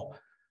 state law.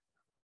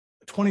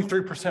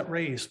 23%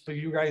 raise, but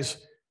you guys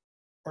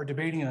are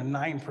debating a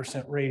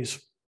 9%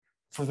 raise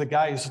for the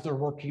guys that are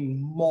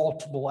working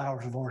multiple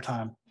hours of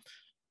overtime.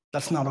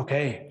 That's not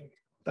okay.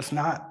 That's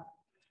not.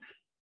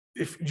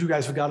 If you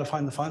guys have got to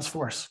find the funds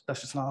for us,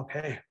 that's just not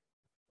okay.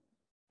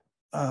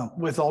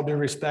 With all due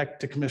respect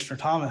to Commissioner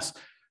Thomas,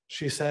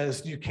 she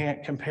says you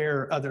can't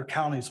compare other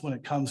counties when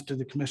it comes to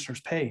the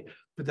commissioner's pay,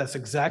 but that's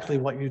exactly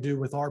what you do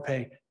with our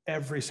pay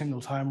every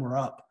single time we're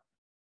up.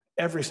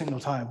 Every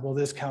single time. Well,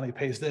 this county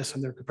pays this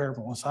and they're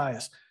comparable in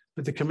size,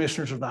 but the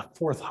commissioners are the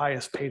fourth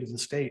highest paid in the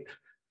state,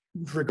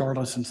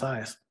 regardless in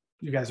size.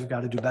 You guys have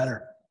got to do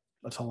better.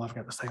 That's all I've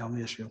got to say on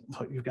the issue.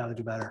 You've got to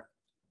do better.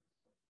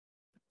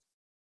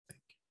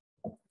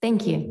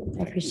 Thank you.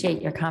 I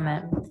appreciate your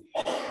comment.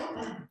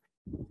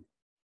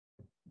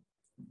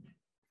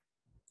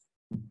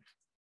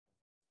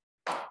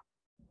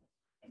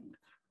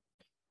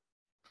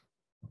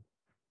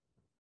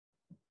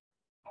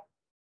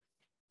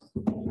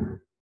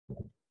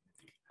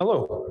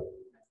 Hello,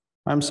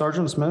 I'm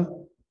Sergeant Smith.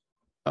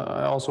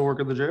 I also work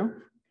at the jail.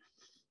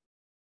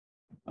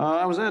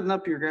 I was adding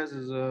up your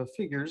guys'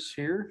 figures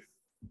here.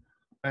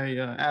 I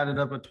added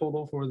up a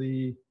total for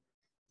the,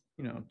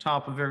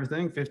 top of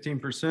everything,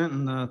 15%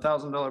 and the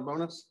 $1,000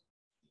 bonus.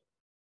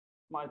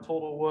 My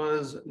total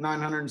was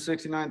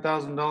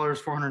 $969,000,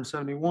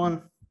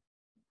 471.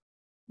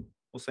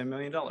 We'll say $1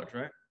 million,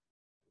 right?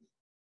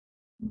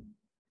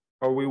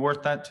 Are we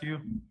worth that to you?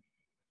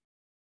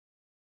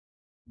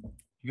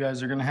 You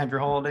guys are going to have your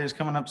holidays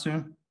coming up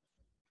soon?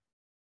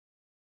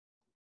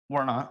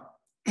 We're not.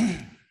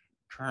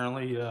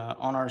 Currently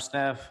on our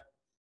staff,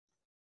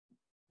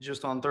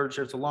 just on third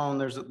shift alone,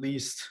 there's at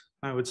least,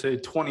 I would say,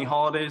 20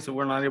 holidays that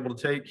we're not able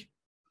to take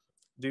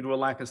due to a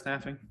lack of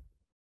staffing.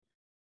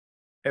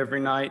 Every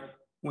night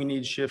we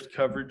need shift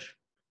coverage.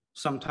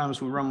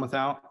 Sometimes we run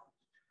without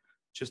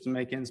just to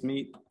make ends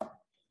meet.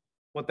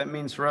 What that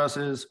means for us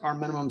is our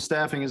minimum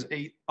staffing is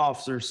 8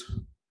 officers,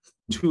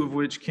 2 of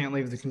which can't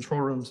leave the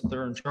control rooms that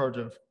they're in charge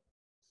of,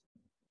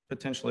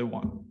 potentially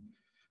 1.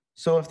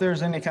 So if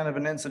there's any kind of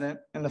an incident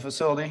in the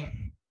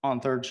facility on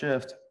third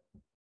shift,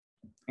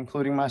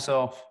 including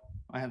myself,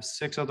 I have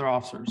 6 other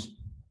officers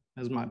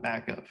as my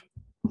backup.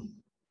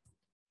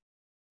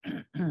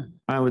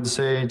 I would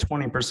say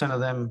 20% of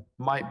them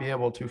might be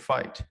able to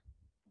fight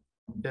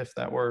if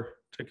that were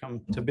to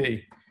come to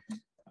be.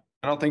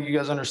 I don't think you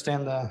guys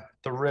understand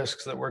the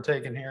risks that we're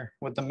taking here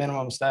with the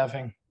minimum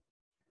staffing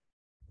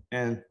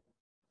and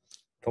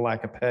the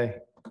lack of pay.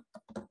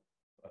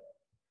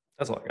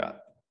 That's all I got.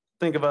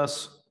 Think of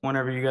us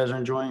whenever you guys are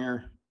enjoying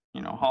your,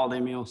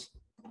 holiday meals.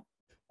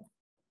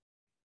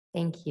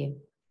 Thank you.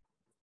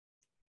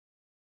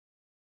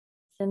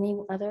 Any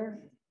other?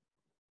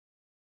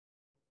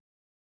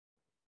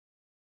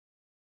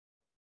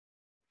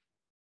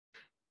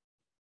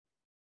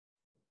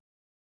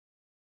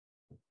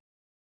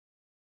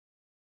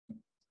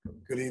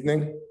 Good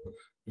evening.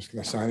 Just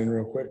going to sign in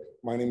real quick.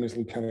 My name is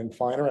Lieutenant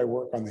Finer. I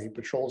work on the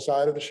patrol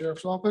side of the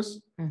sheriff's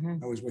office.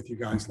 I was with you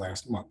guys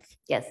last month.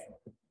 Yes.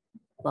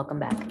 Welcome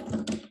back.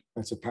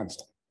 That's a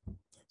pencil.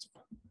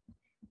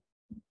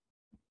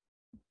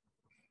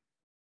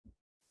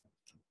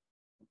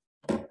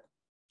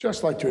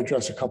 Just like to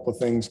address a couple of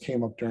things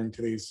came up during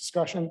today's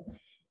discussion.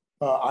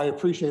 I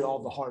appreciate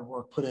all the hard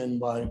work put in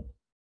by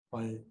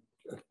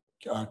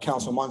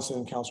Council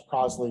Munson, Council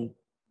Crosley,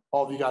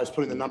 all of you guys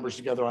putting the numbers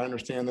together. I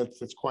understand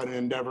that it's quite an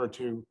endeavor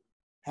to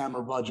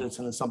hammer budgets,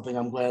 and it's something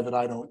I'm glad that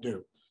I don't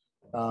do.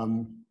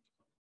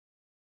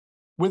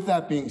 With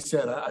that being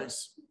said,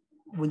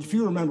 if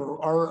you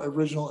remember, our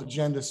original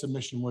agenda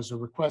submission was a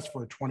request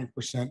for a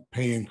 20%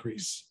 pay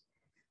increase.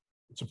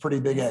 It's a pretty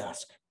big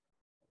ask.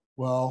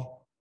 Well,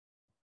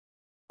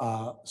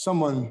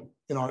 someone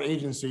in our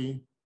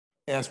agency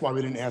asked why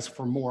we didn't ask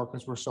for more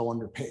because we're so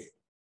underpaid.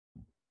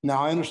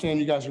 Now, I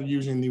understand you guys are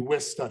using the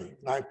WIS study,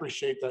 and I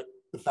appreciate that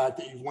the fact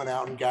that you've went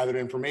out and gathered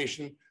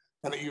information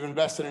and that you've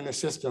invested in a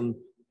system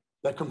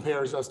that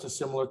compares us to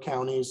similar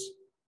counties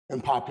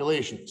and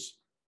populations.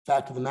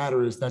 Fact of the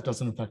matter is that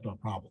doesn't affect our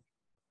problem.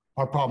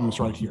 Our problem is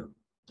right here.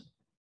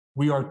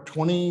 We are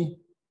 20+%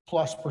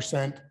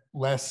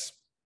 less,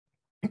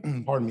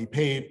 pardon me,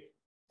 paid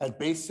at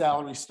base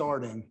salary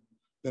starting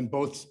than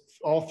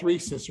all 3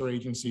 sister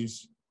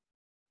agencies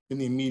in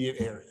the immediate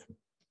area.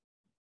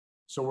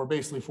 So we're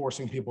basically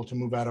forcing people to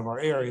move out of our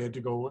area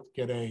to go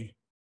get a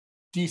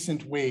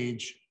decent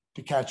wage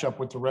to catch up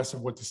with the rest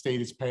of what the state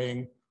is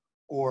paying,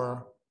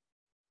 or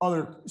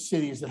other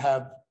cities that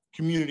have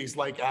communities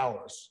like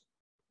ours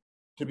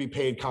to be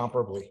paid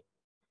comparably.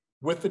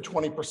 With the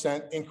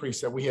 20%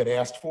 increase that we had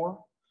asked for,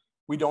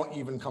 we don't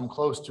even come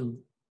close to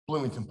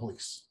Bloomington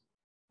Police.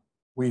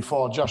 We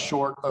fall just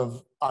short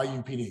of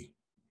IUPD.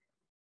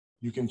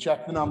 You can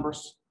check the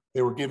numbers.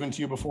 They were given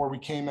to you before we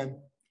came in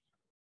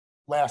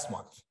last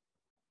month.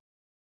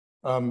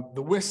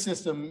 The WIS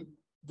system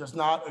does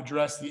not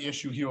address the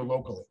issue here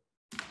locally.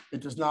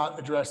 It does not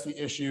address the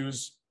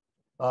issues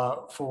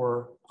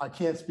I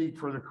can't speak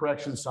for the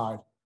correction side,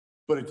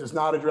 but it does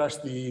not address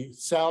the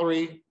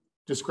salary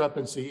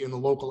discrepancy in the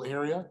local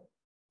area,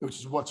 which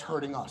is what's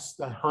hurting us.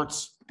 That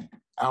hurts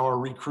our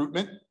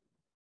recruitment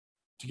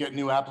to get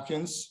new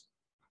applicants.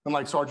 And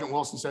like Sergeant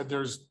Wilson said,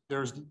 there's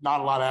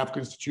not a lot of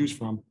applicants to choose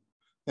from.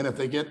 And if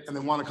they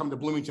want to come to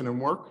Bloomington and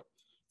work,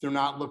 they're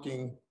not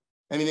looking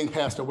anything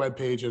past a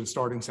webpage and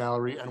starting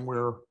salary, and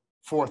we're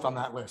 4th on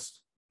that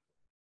list,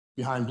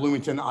 behind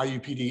Bloomington,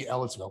 IUPD,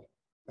 Ellisville,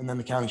 and then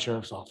the county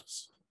sheriff's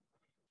office.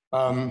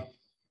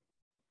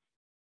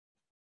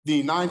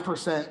 The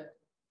 9%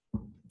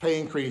 pay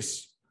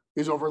increase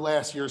is over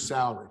last year's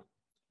salary.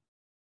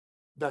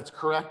 That's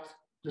correct.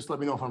 Just let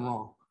me know if I'm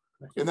wrong.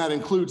 And that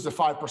includes the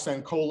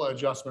 5% COLA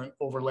adjustment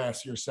over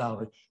last year's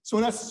salary. So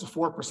in essence, a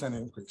 4%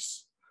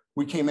 increase.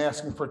 We came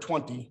asking for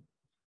 20.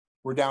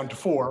 We're down to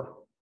 4.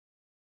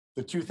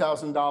 The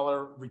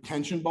 $2,000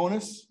 retention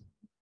bonus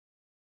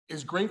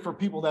is great for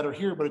people that are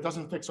here, but it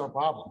doesn't fix our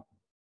problem,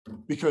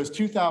 because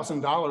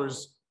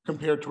 $2,000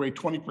 compared to a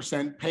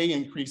 20% pay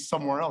increase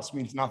somewhere else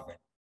means nothing.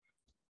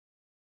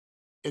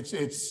 It's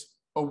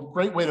a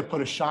great way to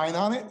put a shine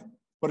on it,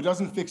 but it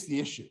doesn't fix the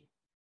issue.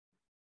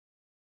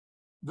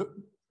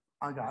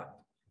 I got it.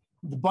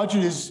 The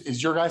budget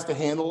is your guys to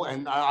handle,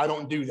 and I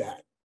don't do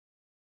that.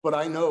 But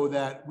I know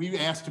that we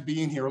asked to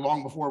be in here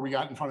long before we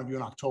got in front of you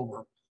in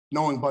October,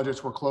 knowing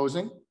budgets were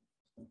closing.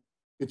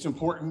 It's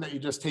important that you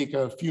just take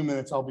a few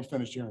minutes, I'll be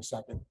finished here in a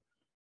second,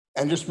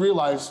 and just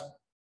realize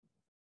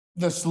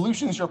the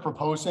solutions you're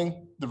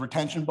proposing, the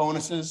retention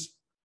bonuses,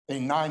 a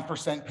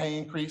 9% pay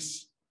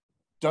increase,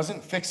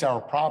 doesn't fix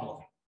our problem.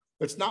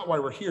 That's not why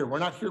we're here. We're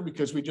not here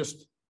because we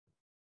just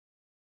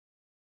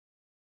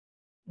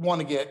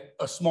want to get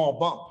a small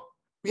bump.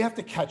 We have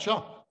to catch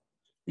up.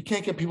 We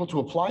can't get people to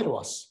apply to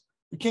us.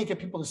 We can't get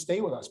people to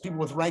stay with us, people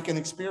with rank and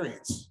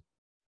experience.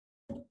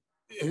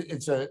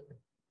 The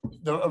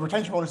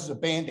retention bonus is a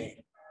Band-Aid.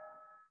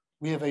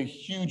 We have a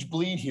huge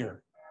bleed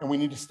here, and we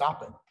need to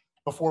stop it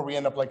before we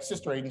end up like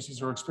sister agencies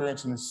who are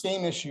experiencing the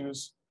same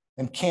issues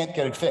and can't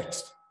get it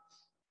fixed.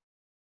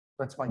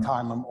 That's my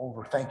time. I'm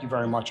over. Thank you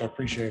very much. I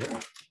appreciate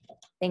it.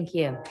 Thank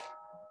you.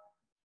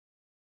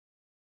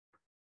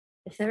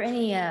 If there are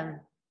any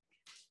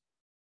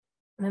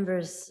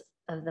members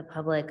of the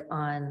public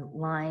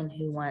online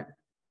who want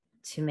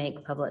to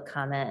make public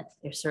comment,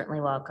 you're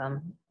certainly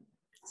welcome.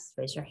 Just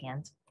raise your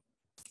hand.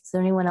 Is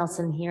there anyone else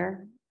in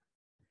here?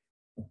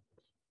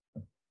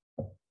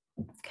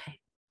 Okay.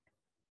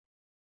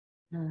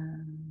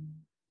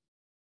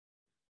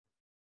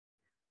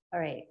 All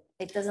right.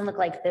 It doesn't look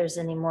like there's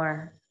any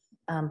more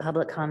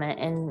public comment,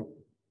 and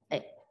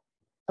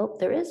oh,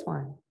 there is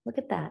one. Look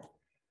at that.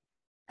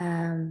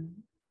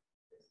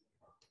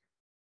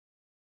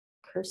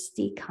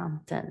 Kirsty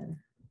Compton.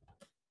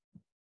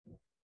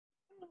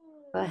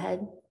 Go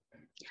ahead.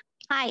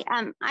 Hi,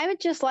 I would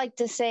just like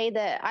to say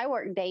that I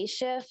work day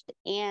shift,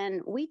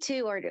 and we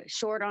too are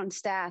short on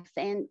staff.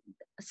 And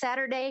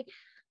Saturday,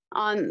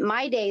 on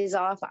my days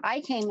off,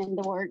 I came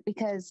into work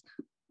because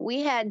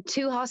we had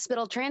 2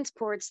 hospital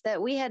transports that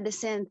we had to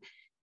send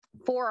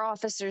 4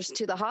 officers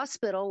to the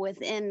hospital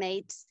with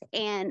inmates,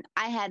 and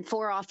I had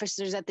 4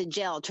 officers at the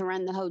jail to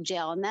run the whole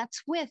jail, and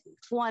that's with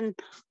 1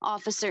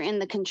 officer in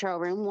the control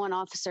room, 1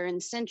 officer in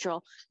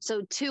central,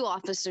 so 2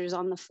 officers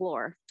on the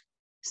floor.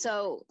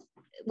 So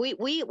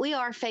we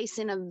are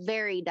facing a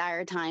very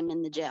dire time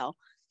in the jail,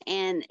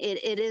 and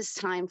it is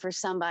time for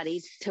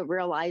somebody to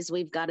realize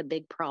we've got a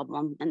big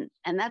problem,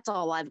 and that's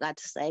all I've got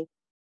to say.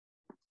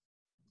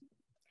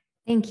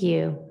 Thank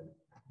you.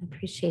 I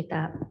appreciate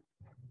that.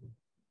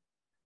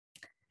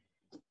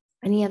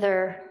 Any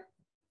other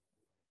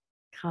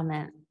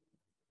comment?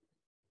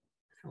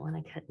 I don't want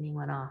to cut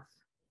anyone off.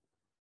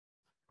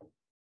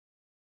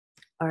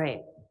 All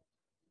right.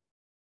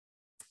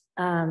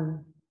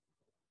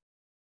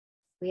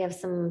 We have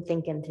some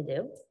thinking to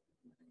do.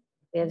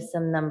 We have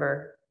some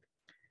number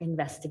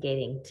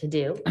investigating to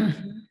do.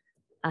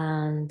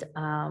 And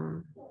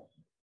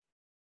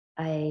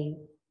I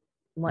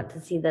want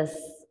to see this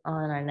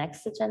on our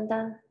next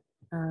agenda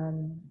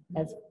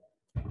as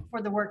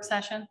For the work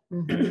session?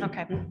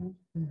 Okay.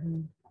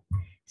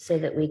 So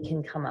that we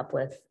can come up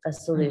with a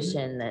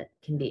solution that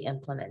can be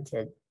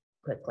implemented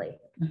quickly.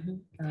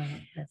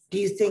 Do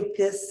you think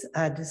this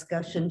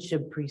discussion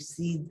should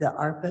precede the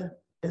ARPA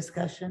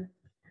discussion?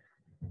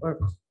 Or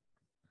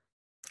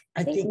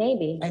I think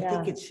maybe. I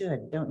think it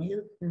should, don't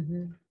you?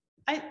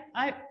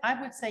 I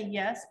would say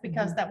yes,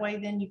 because that way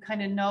then you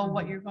kind of know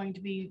what you're going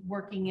to be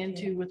working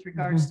into with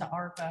regards to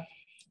ARPA.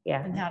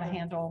 Yeah. And how to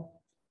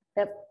handle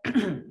Yep.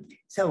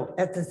 So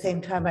at the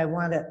same time, I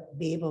want to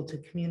be able to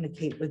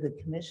communicate with the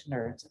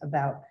commissioners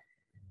about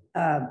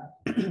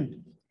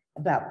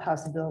about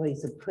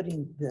possibilities of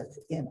putting this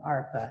in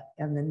ARPA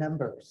and the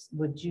numbers.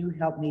 Would you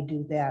help me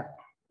do that?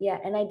 Yeah,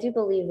 and I do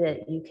believe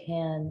that you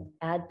can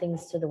add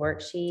things to the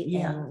worksheet,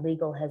 Yeah. and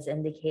legal has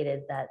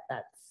indicated that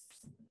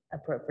that's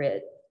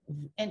appropriate.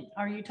 And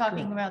are you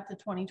talking about the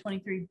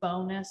 2023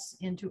 bonus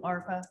into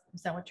ARPA?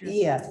 Is that what you're?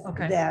 Yes,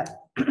 Okay.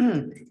 that,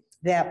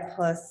 that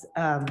plus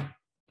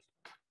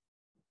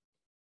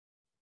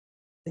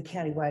the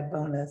countywide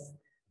bonus,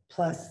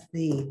 plus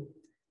the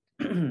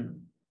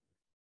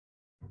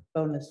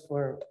bonus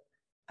for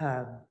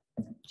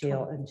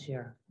jail and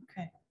sheriff.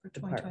 Okay, for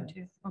department.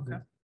 2022.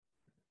 Okay.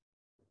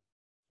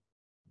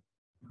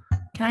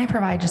 Can I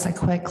provide just a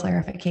quick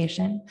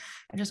clarification?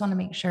 I just want to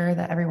make sure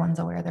that everyone's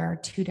aware there are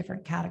two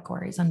different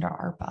categories under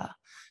ARPA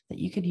that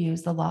you could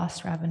use: the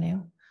lost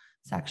revenue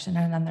section,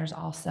 and then there's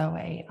also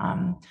a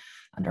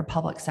under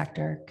public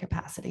sector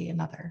capacity,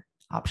 another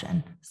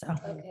option. So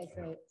Okay,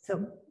 great.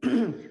 So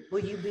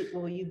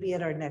will you be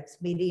at our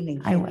next meeting,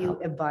 and I can you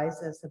will.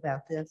 advise us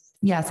about this?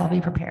 yes, I'll be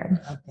prepared.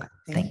 Okay,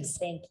 Thanks.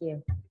 Thank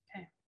you.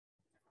 Okay.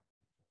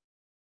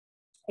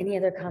 Any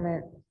other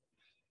comment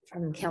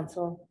from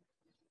council?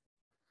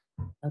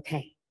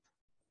 Okay,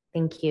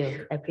 thank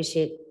you. I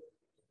appreciate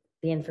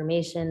the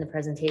information, the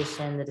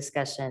presentation, the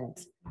discussion.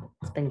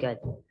 It's been good.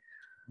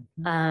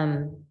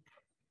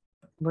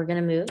 We're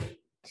gonna move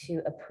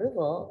to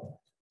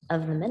approval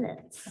of the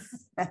minutes.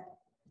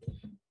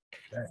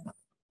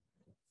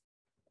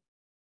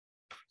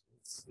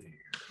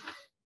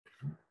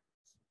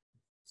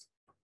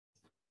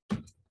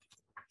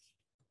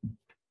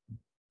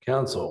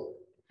 Council,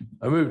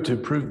 I move to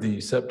approve the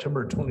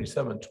September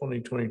 27,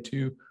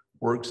 2022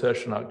 work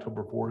session,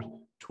 October 4th,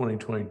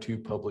 2022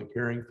 public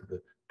hearing for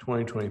the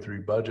 2023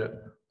 budget,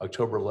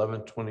 October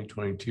 11th,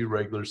 2022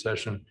 regular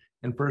session,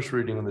 and first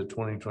reading of the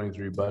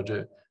 2023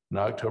 budget, and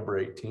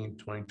October 18th,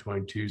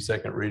 2022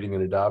 second reading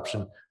and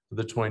adoption of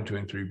the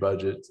 2023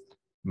 budget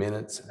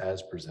minutes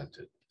as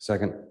presented.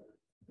 Second.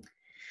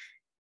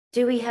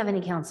 Do we have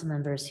any council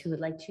members who would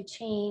like to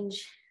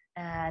change,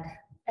 add,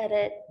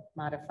 edit,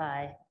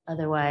 modify,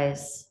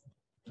 otherwise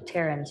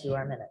tear into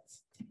our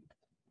minutes?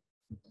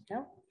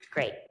 No?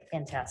 Great,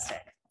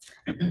 fantastic.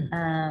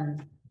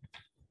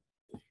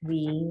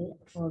 We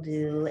will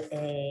do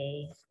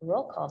a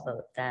roll call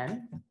vote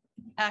then.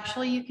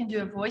 Actually, you can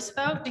do a voice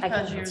vote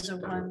because you're the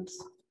ones.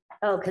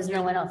 Oh, because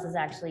no one else is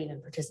actually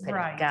even participating.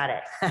 Right. Got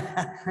it.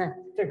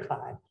 They're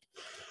gone.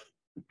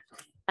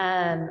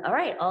 All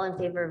right, all in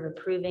favor of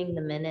approving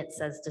the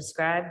minutes as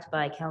described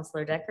by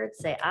Counselor Deckard,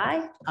 say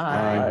aye.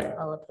 Aye.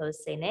 All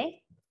opposed, say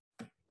nay.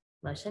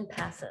 Motion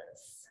passes.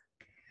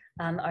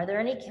 Are there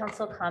any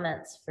council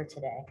comments for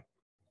today?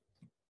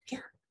 Yeah.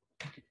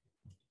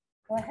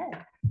 Go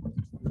ahead.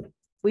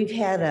 We've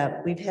had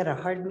a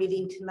hard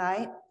meeting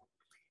tonight,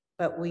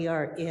 but we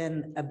are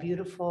in a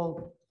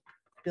beautiful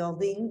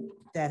building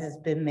that has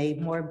been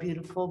made more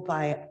beautiful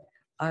by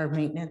our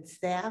maintenance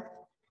staff,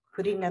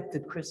 putting up the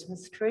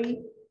Christmas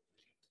tree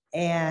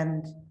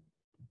and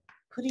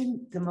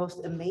putting the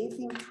most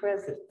amazing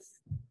presents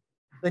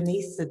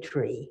beneath the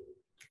tree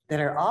that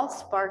are all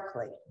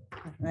sparkly.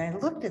 And I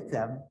looked at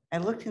them, I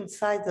looked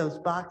inside those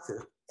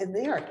boxes, and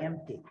they are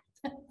empty,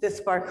 the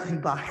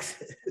sparkling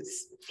boxes,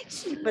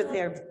 but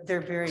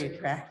they're very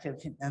attractive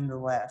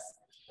nonetheless.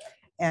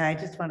 And I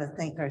just want to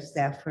thank our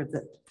staff for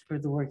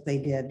the work they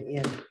did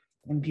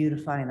in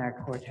beautifying our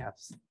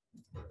courthouse.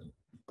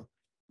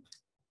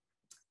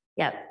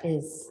 Yeah, it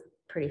is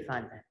pretty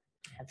fun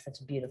to have such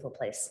a beautiful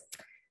place.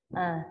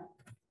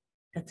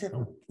 That's it.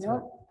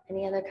 No,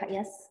 any other,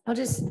 yes? I'll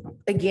just,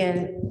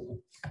 again,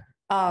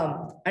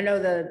 I know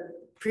the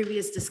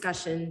previous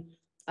discussion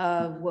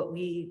of what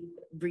we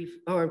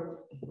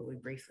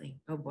briefly,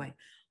 oh boy.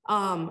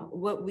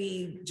 What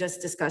we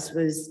just discussed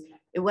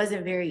it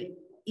wasn't very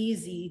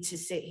easy to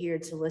sit here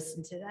to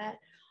listen to that.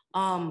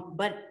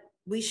 But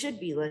we should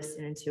be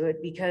listening to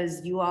it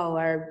because you all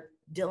are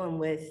dealing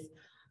with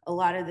a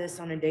lot of this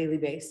on a daily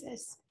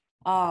basis.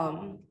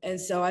 And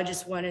so I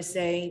just want to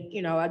say,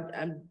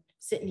 I'm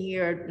sitting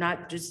here,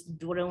 not just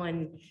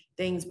dwindling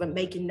things, but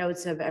making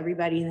notes of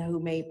everybody who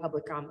made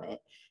public comment.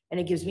 And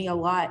it gives me a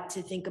lot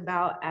to think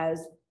about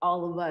as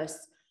all of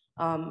us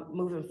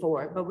moving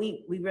forward. But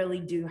we really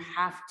do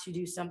have to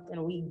do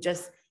something. We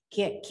just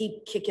can't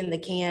keep kicking the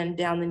can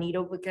down the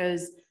needle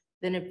because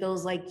then it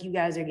feels like you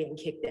guys are getting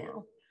kicked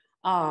down.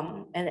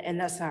 And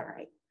that's not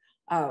right.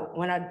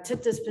 When I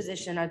took this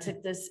position, I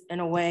took this in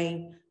a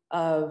way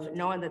of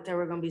knowing that there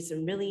were going to be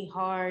some really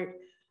hard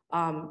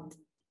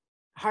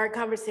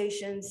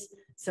conversations,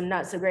 some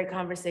not so great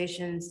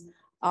conversations,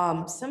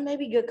 some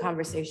maybe good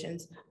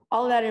conversations,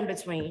 all that in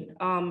between.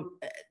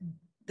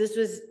 This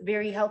was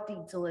very healthy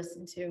to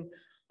listen to.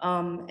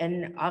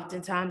 And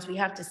oftentimes we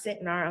have to sit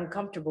in our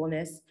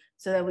uncomfortableness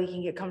so that we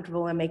can get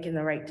comfortable in making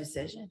the right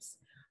decisions.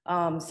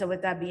 So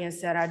with that being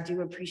said, I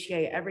do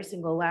appreciate every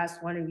single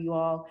last one of you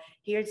all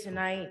here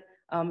tonight.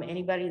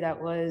 Anybody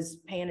that was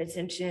paying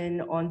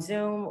attention on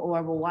Zoom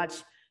or will watch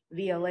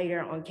via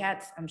later on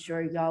cats. I'm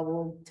sure y'all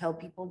will tell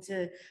people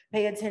to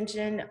pay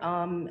attention,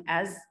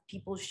 as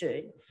people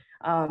should.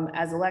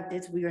 As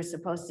electeds, we are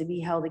supposed to be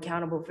held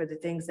accountable for the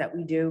things that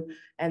we do.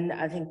 And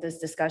I think this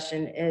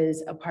discussion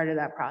is a part of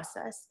that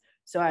process.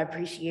 So I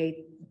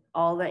appreciate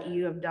all that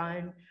you have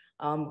done,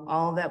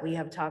 all that we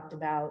have talked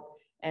about,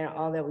 and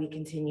all that we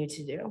continue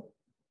to do.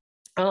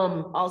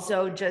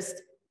 Also,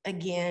 just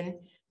again,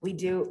 we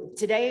do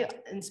today,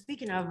 and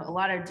speaking of a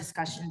lot of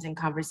discussions and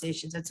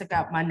conversations, I took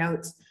out my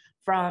notes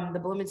from the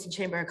Bloomington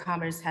Chamber of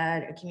Commerce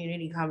had a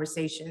community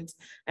conversations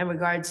in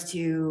regards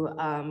to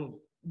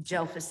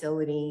jail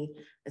facility.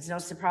 It's no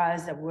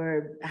surprise that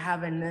we're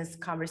having this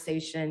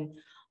conversation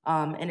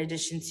in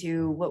addition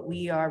to what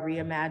we are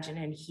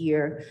reimagining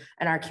here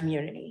in our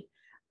community.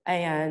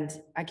 And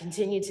I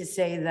continue to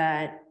say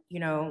that, you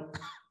know,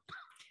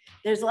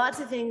 there's lots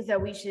of things that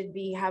we should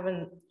be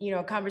having, you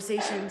know,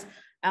 conversations.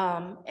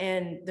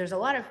 And there's a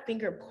lot of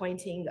finger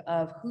pointing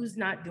of who's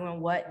not doing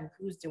what and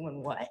who's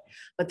doing what.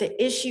 But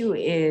the issue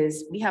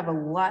is we have a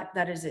lot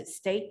that is at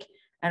stake.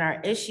 And our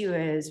issue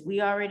is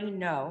we already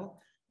know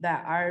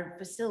that our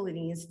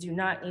facilities do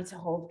not need to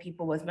hold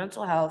people with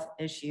mental health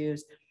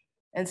issues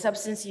and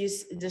substance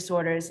use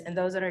disorders and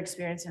those that are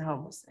experiencing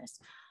homelessness.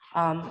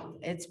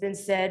 It's been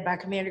said by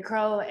Commander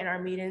Crow in our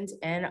meetings,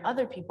 and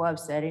other people have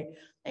said it,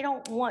 they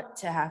don't want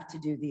to have to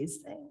do these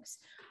things.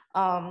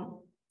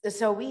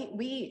 So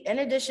we, in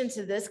addition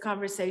to this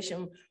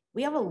conversation,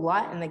 we have a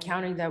lot in the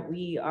county that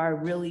we are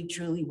really,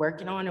 truly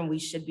working on and we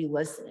should be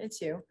listening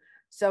to.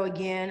 So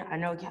again, I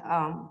know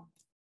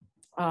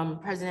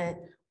President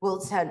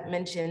Wiltz had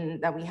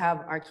mentioned that we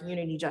have our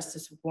Community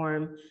Justice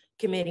Reform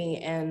Committee,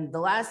 and the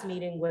last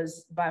meeting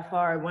was by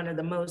far one of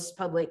the most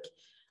public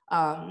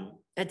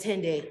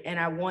attended. And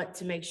I want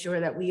to make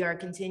sure that we are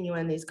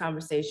continuing these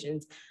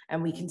conversations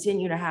and we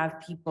continue to have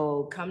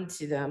people come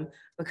to them,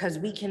 because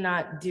we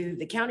cannot do,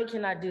 the county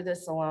cannot do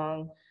this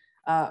alone.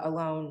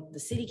 The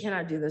city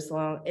cannot do this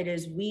alone. It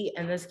is we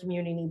in this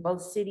community,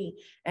 both city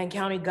and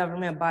county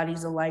government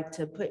bodies alike,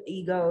 to put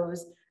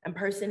egos and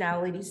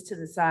personalities to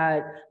the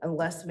side and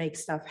let's make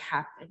stuff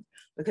happen.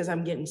 Because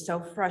I'm getting so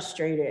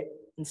frustrated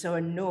and so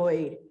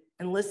annoyed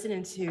and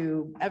listening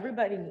to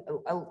everybody,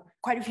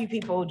 quite a few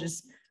people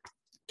just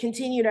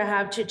continue to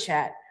have chit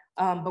chat,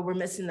 but we're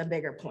missing the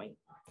bigger point.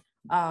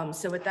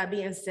 So with that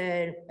being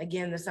said,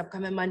 again, this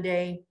upcoming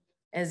Monday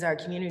is our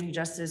Community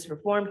Justice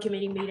Reform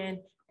Committee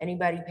meeting.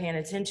 Anybody paying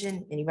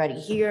attention, anybody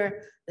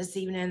here this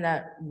evening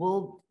that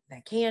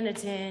can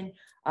attend,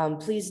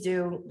 please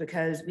do,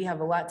 because we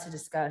have a lot to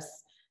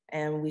discuss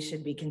and we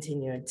should be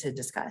continuing to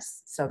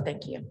discuss. So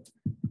thank you.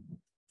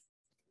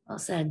 Well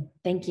said.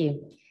 Thank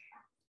you.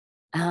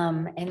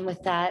 And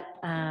with that,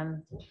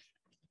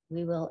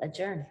 we will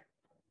adjourn.